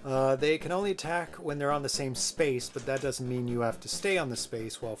 They can only attack when they're on the same space, but that doesn't mean you have to stay on the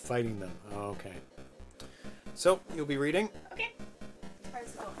space while fighting them. Okay. So, you'll be reading? Okay. Where's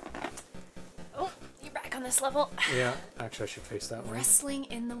it going? Oh, you're back on this level. Yeah, actually I should face that way. Rustling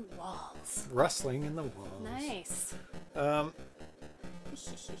in the walls. Rustling in the walls. Nice.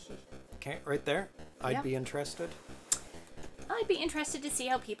 Okay, right there. I'd Yep. be interested. I'd be interested to see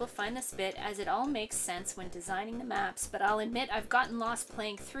how people find this bit, as it all makes sense when designing the maps, but I'll admit I've gotten lost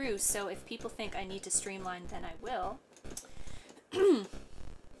playing through, so if people think I need to streamline, then I will.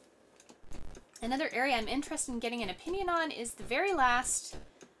 Another area I'm interested in getting an opinion on is the very last,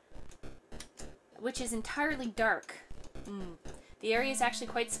 which is entirely dark. The area is actually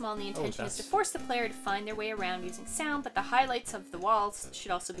quite small, and the intention is to force the player to find their way around using sound, but the highlights of the walls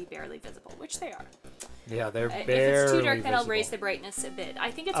should also be barely visible, which they are. Yeah, they're barely If it's too dark, then visible. I'll raise the brightness a bit. I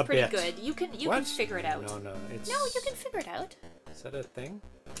think it's A pretty bit. good. You can What? figure it out. No, it's... No, you can figure it out. Is that a thing?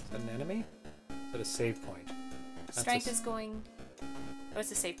 Is that an enemy? Is that a save point? That's Strength is going... Oh,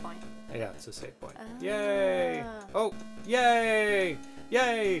 it's a save point. Yeah, it's a save point. Yay! Ah. Oh, yay!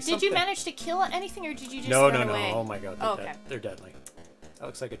 Yay! Did you manage to kill anything, or did you just No. run away? Oh my god, they're okay. dead. They're deadly. That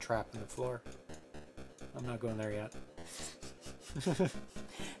looks like a trap in the floor. I'm not going there yet.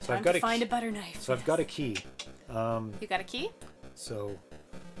 So Time to find a butter knife. So I've got a key. You got a key? So...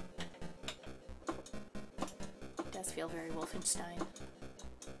 It does feel very Wolfenstein.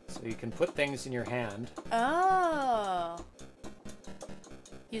 So you can put things in your hand. Oh.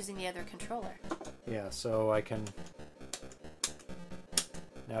 Using the other controller. Yeah, so I can...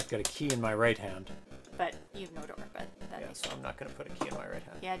 Now I've got a key in my right hand. But you have no door, but that Yeah, makes so I'm not going to put a key in my right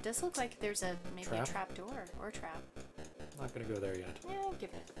hand. Yeah, it does look like there's maybe Trap? a trap door or a trap. I'm not going to go there yet. Yeah, give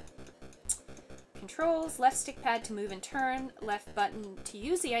it. Controls, left stick pad to move and turn, left button to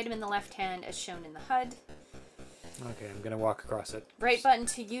use the item in the left hand as shown in the HUD. Okay, I'm going to walk across it. Right button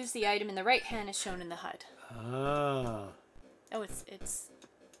to use the item in the right hand as shown in the HUD. Ah. Oh, it's It's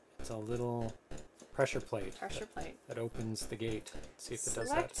a little pressure plate. pressure plate. That opens the gate. Let's see if it does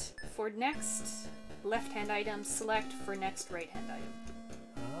Select that. for next left hand item, select for next right hand item.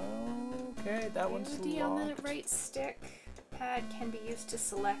 Okay, that one's LED on the locked. right stick pad can be used to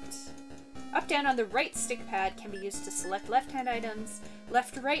select. Up down on the right stick pad can be used to select left hand items.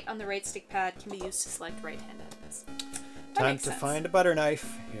 Left to right on the right stick pad can be used to select right hand items. That Time makes to sense. find a butter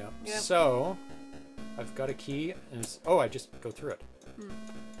knife. Yeah. Yep. So, I've got a key, and it's... Oh, I just go through it.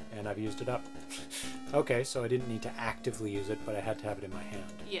 And I've used it up. Okay, so I didn't need to actively use it, but I had to have it in my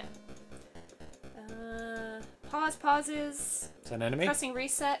hand. Yeah. Pauses. Is that an enemy? Pressing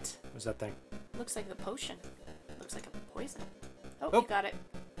reset. What's that thing? Looks like the potion. Looks like a poison. Oh, Oh. you got it.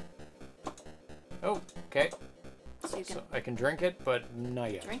 Oh, okay. So you can So I can drink it, but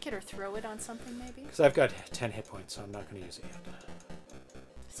not yet. drink it or throw it on something maybe. Because I've got 10 hit points, so I'm not going to use it yet.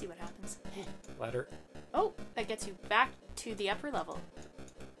 See what happens. Ladder. Oh, that gets you back to the upper level.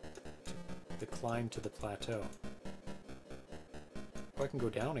 The climb to the plateau. Oh, I can go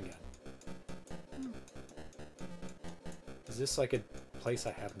down again. Is this like a place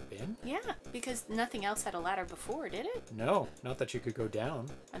I haven't been? Yeah, because nothing else had a ladder before, did it? No, not that you could go down.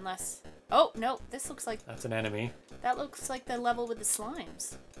 Unless... Oh, no, this looks like... That's an enemy. That looks like the level with the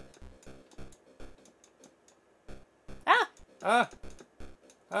slimes. Ah! Ah!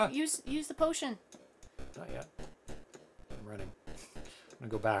 Ah! Use the potion. Not yet. I'm running. I'm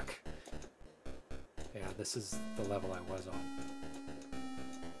gonna go back. Yeah, this is the level I was on.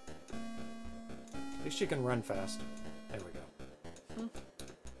 At least you can run fast. There we go.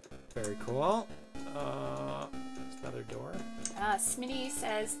 Very cool. There's another door. Smitty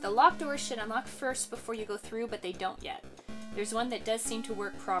says, the locked doors should unlock first before you go through, but they don't yet. There's one that does seem to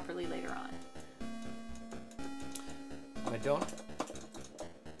work properly later on.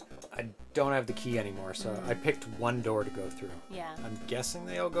 I don't have the key anymore, so I picked one door to go through. Yeah. I'm guessing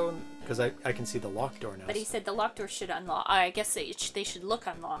they all go because I can see the locked door now. But he said the locked doors should unlock. I guess they should look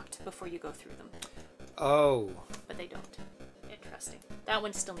unlocked before you go through them. Oh. But they don't. Interesting. That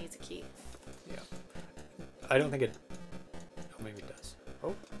one still needs a key. Yeah. I don't think it... Oh, maybe it does.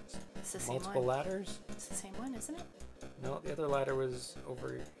 Oh. It's the same Multiple one. ladders? It's the same one, isn't it? No, the other ladder was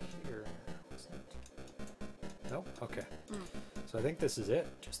over here, wasn't it? No? Okay. So I think this is it.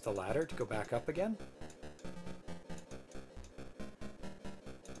 Just the ladder to go back up again.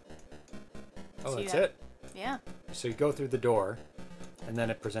 Oh, So you that's have- it. Yeah. So you go through the door, and then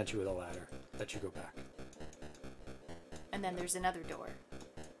it presents you with a ladder that you go back. And then there's another door.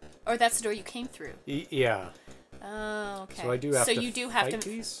 Or that's the door you came through. Yeah. Oh, okay. So I do have to you do have fight to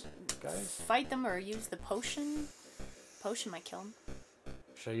these guys? fight them or use the potion. Potion might kill him.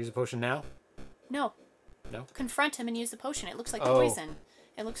 Should I use a potion now? No. No? Confront him and use the potion. It looks like Oh. poison.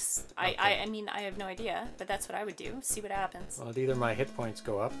 It looks... Okay. I mean, I have no idea, but that's what I would do. See what happens. Well, either my hit points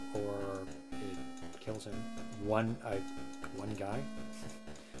go up or it kills him. One guy?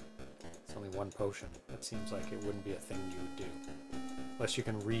 It's only one potion. That seems like it wouldn't be a thing you would do. Unless you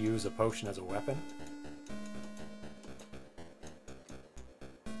can reuse a potion as a weapon. Oh.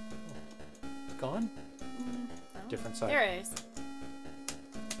 It's gone? Oh, Different side. there it is.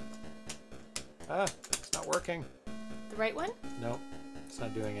 Ah, it's not working. The right one? No, it's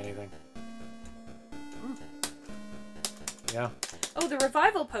not doing anything. Yeah. Oh, the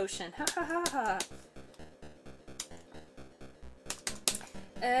revival potion. Ha ha ha ha.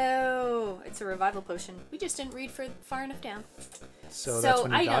 Oh, it's a revival potion. We just didn't read far enough down. So that's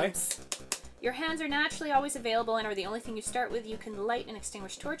when you items. Your hands are naturally always available and are the only thing you start with. You can light and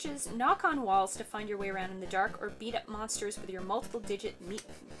extinguish torches, knock on walls to find your way around in the dark, or beat up monsters with your multiple-digit meat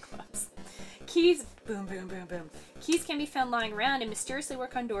clubs. Keys, boom, boom, boom, boom. Keys can be found lying around and mysteriously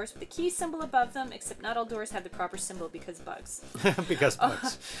work on doors with the key symbol above them, except not all doors have the proper symbol because bugs. Because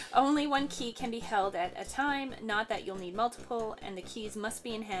bugs. Only one key can be held at a time, not that you'll need multiple, and the keys must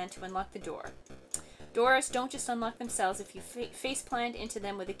be in hand to unlock the door. Doors don't just unlock themselves if you face-plant into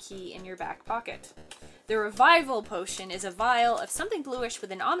them with a key in your back pocket. The revival potion is a vial of something bluish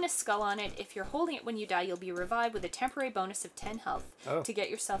with an ominous skull on it. If you're holding it when you die, you'll be revived with a temporary bonus of 10 health to get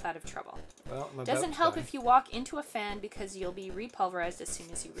yourself out of trouble. Well, I'm about Doesn't to help die. if you walk into a fan because you'll be repulverized as soon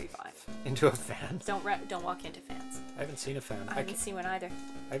as you revive. Into a fan? Don't walk into fans. I haven't seen a fan. I haven't seen one either.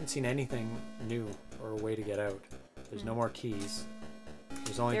 I haven't seen anything new or a way to get out. There's no more keys.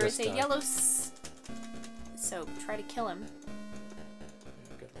 There's only There this is a guy. yellow... So, try to kill him.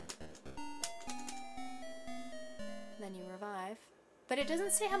 Yeah, good. Then you revive. But it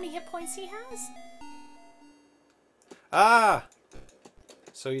doesn't say how many hit points he has. Ah!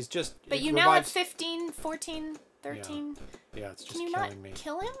 So he's just... But it you now have revives- 15, 14, 13. Yeah, it's just Can you killing not me.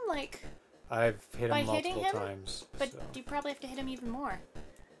 kill him? Like, I've hit by him hitting multiple him? times. but so. you probably have to hit him even more.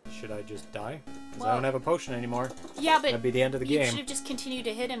 Should I just die? Because I Well- don't have a potion anymore. Yeah, but That'd be the end of the you game. should have just continued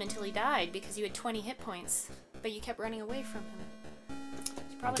to hit him until he died because you had 20 hit points. But you kept running away from him.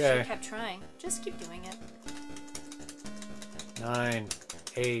 You probably should Okay. have kept trying. Just keep doing it. 9,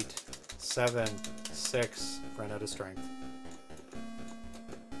 8, 7, 6. Ran out of strength.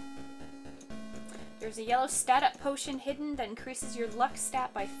 There's a yellow stat-up potion hidden that increases your luck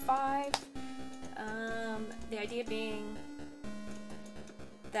stat by 5. The idea being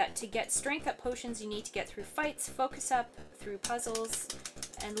that to get strength up potions, you need to get through fights, focus up through puzzles,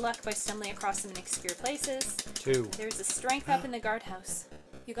 and luck by stumbling across them in obscure places. 2. There's a strength up in the guardhouse.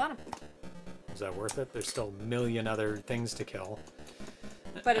 You got him. Is that worth it? There's still a million other things to kill.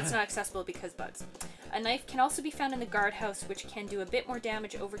 But it's not accessible because bugs. A knife can also be found in the guardhouse, which can do a bit more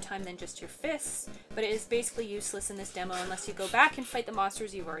damage over time than just your fists, but it is basically useless in this demo unless you go back and fight the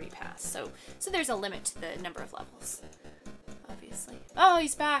monsters you've already passed. So there's a limit to the number of levels, obviously. Oh,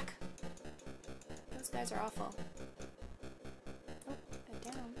 he's back! Those guys are awful. Oh,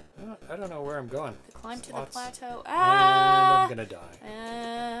 I'm down. I don't know where I'm going. The climb to the Slots. plateau. And Ah! I'm gonna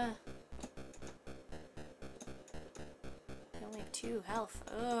die. You only have 2 health.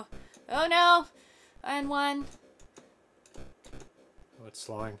 Oh. Oh no! And 1. Oh, it's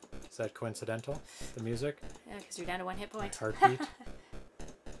slowing. Is that coincidental? The music? Yeah, because you're down to 1 hit point. Heartbeat?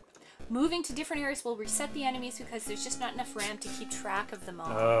 Moving to different areas will reset the enemies because there's just not enough RAM to keep track of them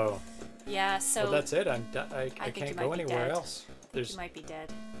all. Oh. Yeah, so Well, that's it. I think you can't might go be anywhere dead. else. I think There's you might be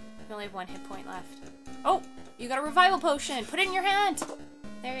dead. You only have 1 hit point left. Oh! You got a revival potion! Put it in your hand!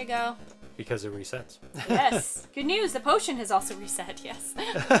 There you go. because it resets. Yes. Good news, the potion has also reset, yes.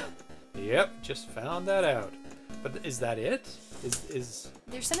 Yep, just found that out. But is that it? Is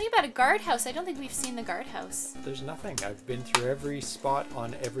There's something about a guardhouse. I don't think we've seen the guardhouse. there's nothing. I've been through every spot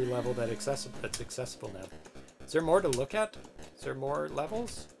on every level that's accessible now. Is there more to look at? Is there more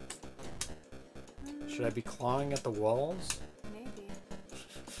levels? Should I be clawing at the walls? Maybe.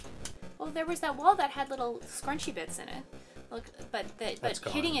 Well, there was that wall that had little scrunchy bits in it. Look, but That's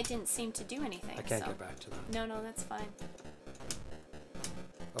gone. hitting it didn't seem to do anything. I can't so. get back to that. No, that's fine.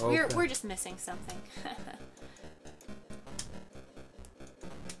 Okay. We're just missing something.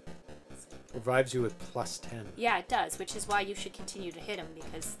 Revives you with +10. Yeah, it does, which is why you should continue to hit him,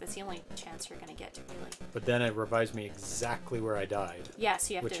 because that's the only chance you're going to get to really. But then it revives me exactly where I died. Yeah, so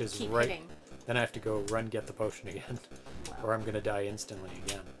you have Which to is keep right. hitting. Then I have to go run get the potion again. Wow. Or I'm going to die instantly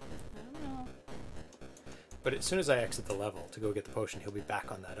again. I don't know. But as soon as I exit the level to go get the potion, he'll be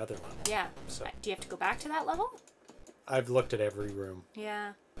back on that other level. Yeah. So Do you have to go back to that level? I've looked at every room.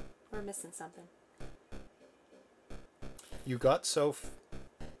 Yeah. We're missing something. You got so...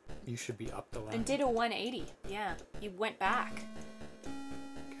 You should be up the ladder. And did a 180. Yeah. You went back.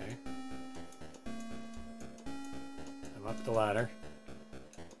 Okay. I'm up the ladder.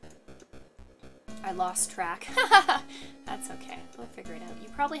 I lost track. That's okay. We'll figure it out. You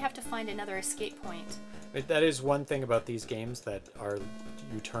probably have to find another escape point. That is one thing about these games that are...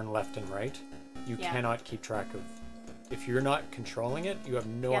 You turn left and right. You cannot keep track of... If you're not controlling it, you have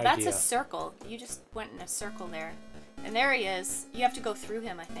no idea. Yeah, that's a circle. You just went in a circle there. And there he is. You have to go through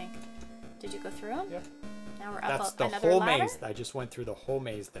him, I think. Did you go through him? Yep. Now we're up That's the another whole ladder? maze. I just went through the whole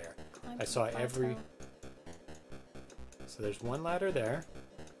maze there. Climb I saw to the every... plateau. So there's one ladder there.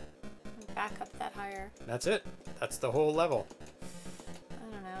 Back up that higher. That's it. That's the whole level.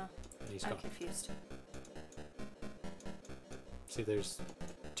 I don't know. And he's I'm gone. confused. See, there's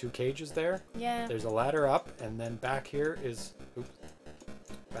 2 cages there. Yeah. There's a ladder up, and then back here is... Oops.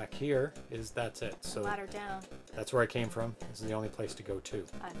 Back here is... That's it. So Ladder down. that's where I came from. This is the only place to go to.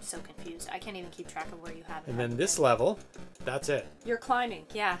 I'm so confused. I can't even keep track of where you have it. And then this level, that's it. You're climbing,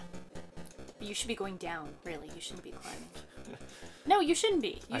 yeah. You should be going down, really. You shouldn't be climbing. No, you shouldn't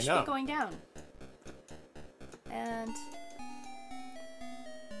be. You I should know. be going down. And...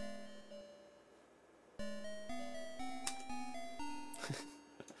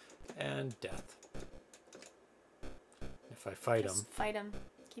 And death. If I fight him, just fight him.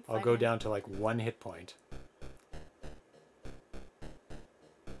 Keep I'll fighting go him. down to like 1 hit point.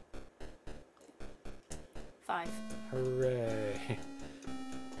 5. Hooray.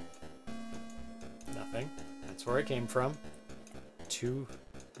 Nothing. That's where I came from. 2,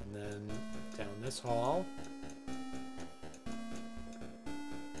 and then down this hall.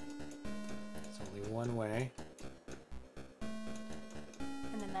 It's only one way.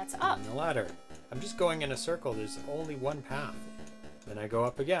 And then that's up. And the ladder. I'm just going in a circle. There's only one path. Then I go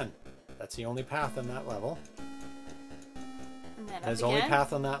up again. That's the only path on that level. And then There's up only again.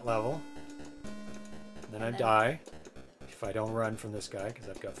 path on that level. Then I then- die. If I don't run from this guy, because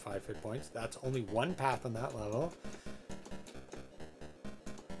I've got 5 hit points. That's only one path on that level.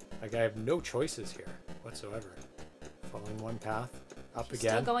 Like, I have no choices here whatsoever. Following one path. Up He's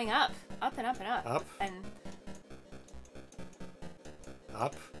again. Still going up. Up and up and up. Up. And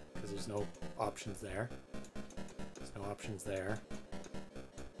Up. Because there's no options there. There's no options there.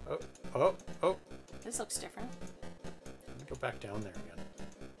 Oh, oh, oh. this looks different. Let me go back down there again.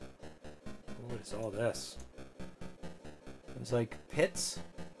 What is all this? It's like pits.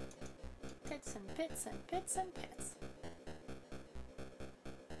 Pits and pits and pits and pits.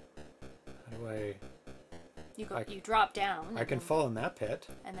 How do I... You go. I- You drop down. I and can then- fall in that pit.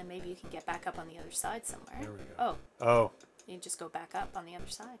 And then maybe you can get back up on the other side somewhere. There we go. Oh, Oh. you just go back up on the other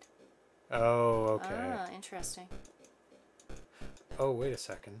side. Oh, okay. Ah, interesting. Oh, wait a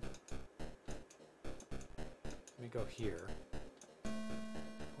second. Let me go here. I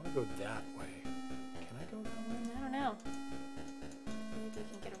want to go that way. Can I go that way? I don't know. Maybe you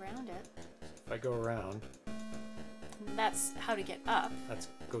can get around it. If I go around, And that's how to get up. that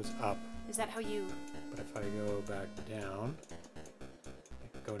goes up. Is that how you... But if I go back down, I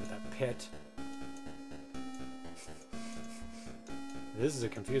can go into that pit. This is a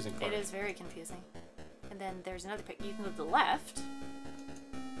confusing part. It is very confusing. And then there's another pick. You can go to the left.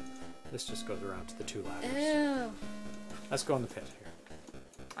 This just goes around to the 2 ladders. Ew. Let's go in the pit here.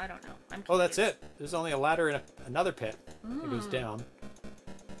 I don't know. I'm Oh, that's confused. it. There's only a ladder in another pit. It goes down.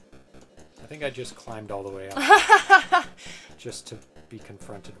 I think I just climbed all the way up. Just to be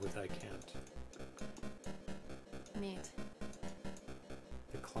confronted with I can't. Neat.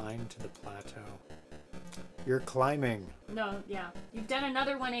 The climb to the plateau. You're climbing. No, yeah. You've done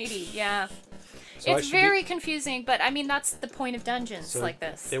another 180. Yeah. So I It's should be- very confusing, but I mean, that's the point of dungeons So like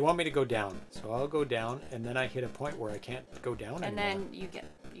this. They want me to go down. So I'll go down and then I hit a point where I can't go down And anymore. then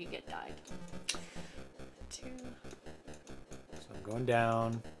you get died. 2. So I'm going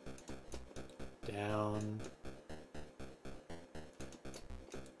down. Down.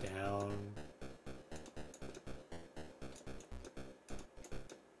 Down.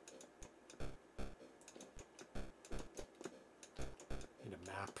 Need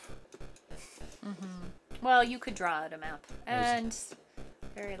a map. Well, you could draw out a map. And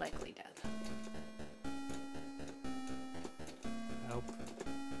very likely death. Nope.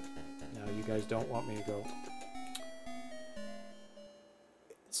 No, you guys don't want me to go.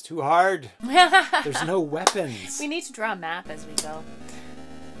 It's too hard. There's no weapons. We need to draw a map as we go.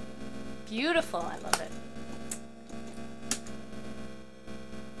 Beautiful. I love it.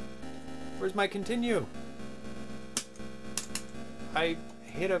 Where's my continue? I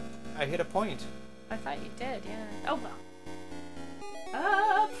hit a point. I thought you did, yeah. Oh well.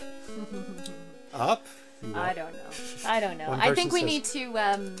 Up. Up? I don't know. I don't know. One I think person we says- need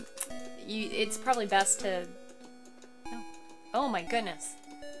to. It's probably best to. Oh my goodness!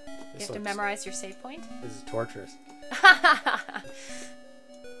 You have to memorize your save point. This is torturous. How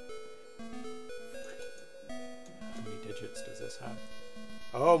many digits does this have?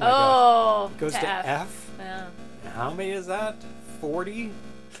 Oh my god. It goes to F. Yeah. How many is that? 40?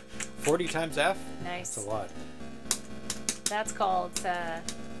 40 times F? Nice. That's a lot. That's called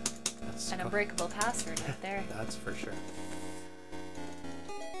That's an unbreakable password right there. That's for sure.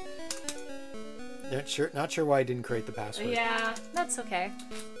 Not sure why I didn't create the password. Yeah, that's okay.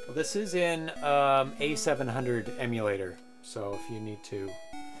 Well, this is in A700 emulator, so if you need to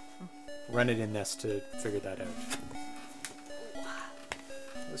run it in this to figure that out.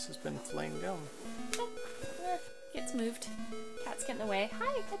 This has been flamed down. Gets moved. Cat's getting in the way.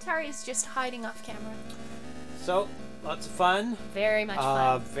 Hi, Atari's just hiding off camera. So, lots of fun. Very much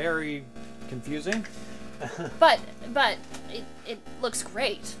fun. Very confusing. But it looks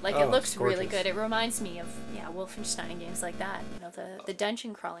great. Like Oh, it looks it's really gorgeous. good. It reminds me of Wolfenstein games like that. You know, the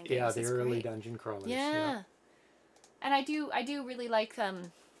dungeon crawling games. Yeah, the is early great. dungeon crawlers. Yeah. And I do really like the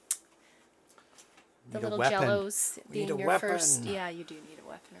Need a little weapon. jellos Need being a your first. weapon. Yeah, you do need a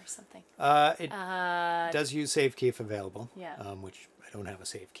weapon or something. It does use save key if available. Yeah. Which I don't have a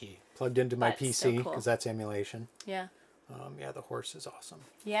save key plugged into my But PC still because cool. that's emulation. Yeah. Yeah, the horse is awesome.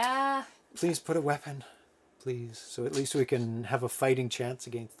 Yeah. Please put a weapon, please, so at least we can have a fighting chance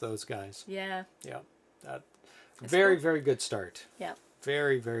against those guys. Yeah. Yeah, that That's very cool. very good start. Yeah.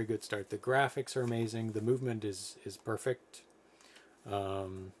 Very very good start. The graphics are amazing. The movement is perfect. Yeah,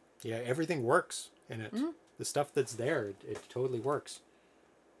 everything works in it. The stuff that's there, it totally works.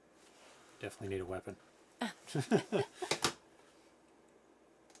 Definitely need a weapon.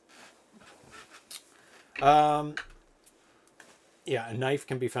 Yeah, a knife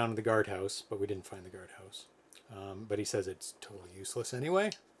can be found in the guardhouse, but we didn't find the guardhouse. But he says it's totally useless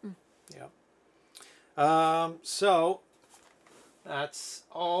anyway. Yeah. So that's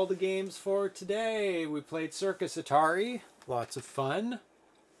all the games for today. We played Circus Atari. Lots of fun.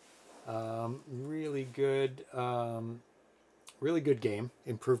 Really good game.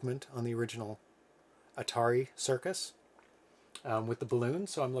 Improvement on the original Atari Circus with the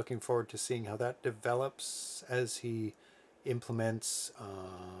balloons. So I'm looking forward to seeing how that develops as he implements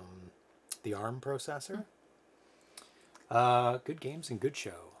the ARM processor. Good games and good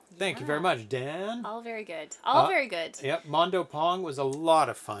show. Thank you very much, Dan. All very good. All very good. Yep, Mondo Pong was a lot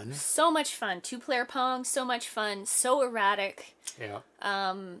of fun. So much fun. 2-player Pong, so much fun. So erratic. Yeah.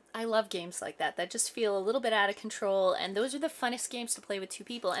 I love games like that just feel a little bit out of control, and those are the funnest games to play with two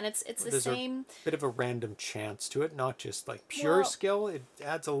people. And it's the There's same. a bit of a random chance to it, not just like pure Well, skill. It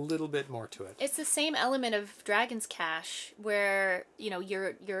adds a little bit more to it. It's the same element of Dragon's Cash, where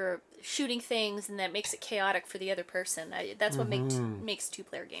you're shooting things, and that makes it chaotic for the other person. That's what makes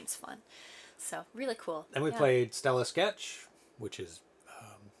 2-player games fun. So really cool. And we played Stell-A-Sketch, which is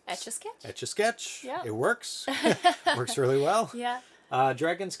Etch-A-Sketch. Etch-A-Sketch. Yeah. It works. Works really well. Yeah.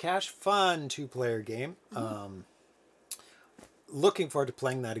 Dragon's Cash, fun 2-player game. Looking forward to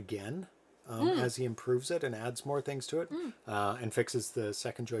playing that again as he improves it and adds more things to it and fixes the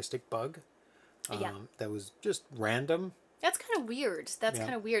second joystick bug. That was just random. That's kind of weird. That's Yeah.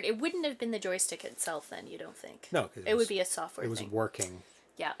 kind of weird. It wouldn't have been the joystick itself then, you don't think? No, 'cause it would be a software It was thing. working.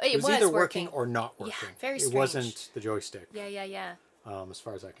 Yeah, It was either working or not working. Yeah, very It strange. wasn't the joystick, Yeah. as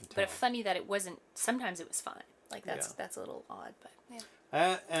far as I can tell. But funny that it wasn't. Sometimes it was fine. Like that's a little odd, but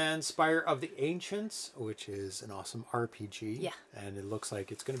yeah. And Spire of the Ancients, which is an awesome RPG. Yeah. And it looks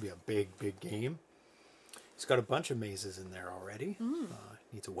like it's going to be a big, big game. It's got a bunch of mazes in there already.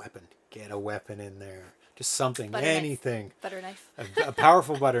 Needs a weapon. Get a weapon in there. Just something, Butter knife. anything. Butter knife. A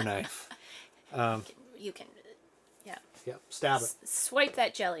powerful butter knife. You can yeah. Yep, stab it. Swipe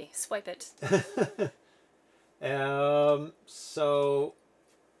that jelly. Swipe it. So,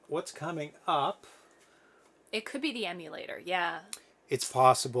 what's coming up? It could be the emulator. Yeah. It's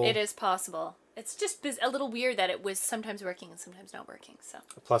possible. It is possible. It's just a little weird that it was sometimes working and sometimes not working. So.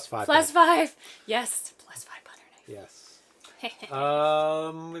 +5. +5. Yes. +5 butter knife. Yes.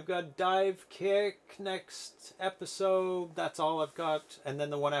 We've got Dive Kick next episode. That's all I've got. And then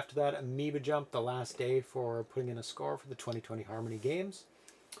the one after that, Amoeba Jump, the last day for putting in a score for the 2020 Harmony Games.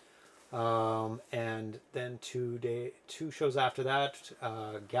 And then 2 shows after that,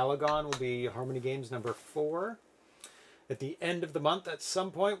 Galagon will be Harmony Games number 4. At the end of the month, at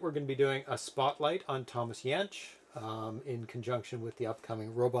some point, we're going to be doing a spotlight on Thomas Jentzsch in conjunction with the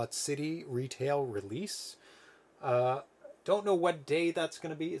upcoming Robot City retail release. Don't Don't know what day that's going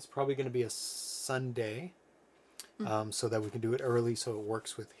to be. It's probably going to be a Sunday, so that we can do it early so it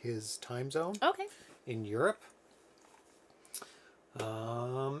works with his time zone Okay. in Europe.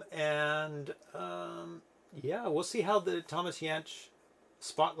 Yeah, we'll see how the Thomas Jentzsch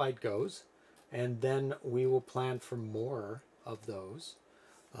spotlight goes, and then we will plan for more of those,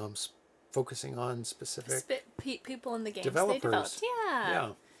 focusing on specific People in the games developers. they developed. Yeah. Yeah.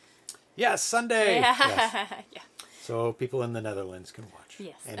 Yes, Sunday. Yeah. Yes. Yeah. So people in the Netherlands can watch.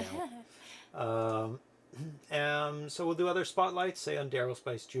 Yes. So we'll do other spotlights, say on Daryl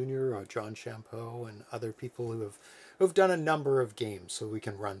Spice Jr. or John Champeau and other people who've done a number of games, so we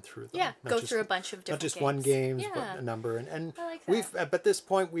can run through them. Yeah, go through a bunch of different not just games. one game, Yeah. but a number. And I like we've at this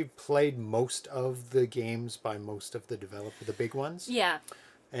point we've played most of the games by most of the the big ones. Yeah.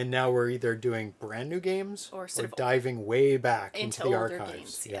 And now we're either doing brand new games Or sort of diving way back into the older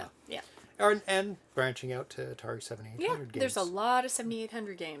archives. games. Yeah. Yeah. And branching out to Atari 7800 Yeah. games. There's a lot of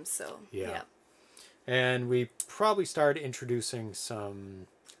 7800 games, so Yeah. And we probably started introducing some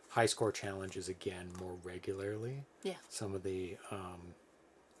high score challenges again more regularly. Yeah. Some of the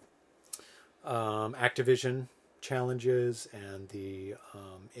Activision challenges and the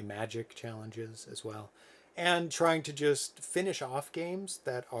Imagic challenges as well. And trying to just finish off games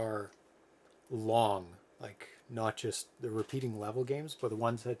that are long, like not just the repeating level games, but the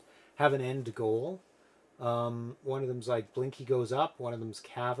ones that have an end goal. One of them's like Blinky Goes Up, one of them's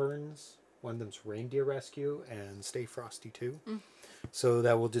Caverns, one of them's Reindeer Rescue, and Stay Frosty 2. So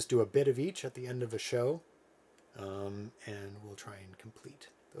that we'll just do a bit of each at the end of a show, and we'll try and complete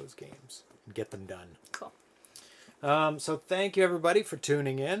those games and get them done. Cool. So thank you everybody for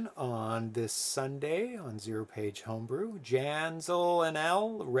tuning in on this Sunday on ZeroPage Homebrew. Janzel and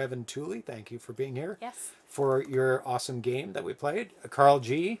Al, Revontuli, thank you for being here. Yes. For your awesome game that we played. Carl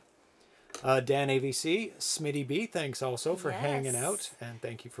G, Dan AVC, SmittyB, thanks also for hanging out, and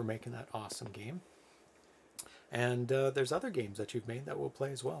thank you for making that awesome game. And there's other games that you've made that we'll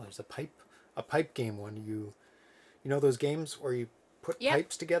play as well. There's a pipe game one. You know those games where you put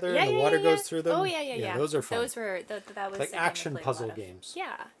pipes together and the water goes through them? Oh, yeah. Those are fun. Those were, that was Like the game I action played a puzzle lot of. games.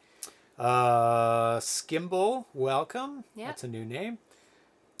 Yeah. Skimble, welcome. Yeah. That's a new name.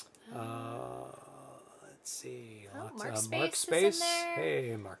 Let's see. Mark Lots, Space Mark is Space. in there.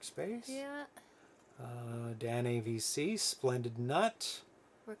 Hey, Mark Space. Yeah. Dan AVC, Splendid Nut.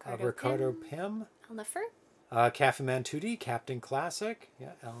 Ricardo Pym. Elnifer. Cafe Man 2D, Captain Classic.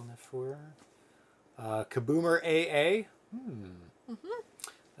 Yeah, Elnifer. Kaboomer AA.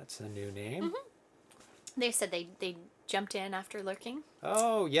 That's a new name. They said they jumped in after lurking.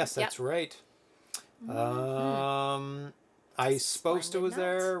 Oh, yes, that's right. Ice Poster was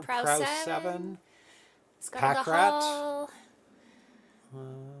there. Prow 7. Pack Rat.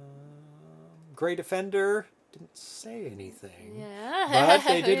 Great Offender. Didn't say anything. Yeah. But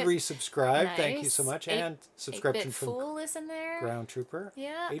they did resubscribe. Nice. Thank you so much. And subscription 8-Bit from Fool is in there. Ground Trooper.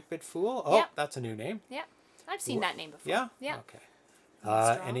 Yeah. 8-Bit Fool. Oh, Yeah. that's a new name. Yeah. I've seen that name before. Yeah? Yeah.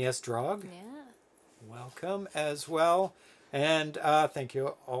 Okay. NES Drog. Yeah. Welcome as well. And thank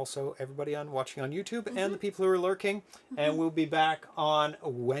you also everybody watching on YouTube and the people who are lurking. And we'll be back on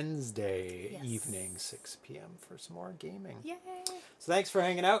Wednesday evening, 6 p.m. for some more gaming. Yay. So thanks for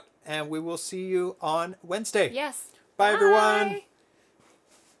hanging out, and we will see you on Wednesday. Yes. Bye everyone.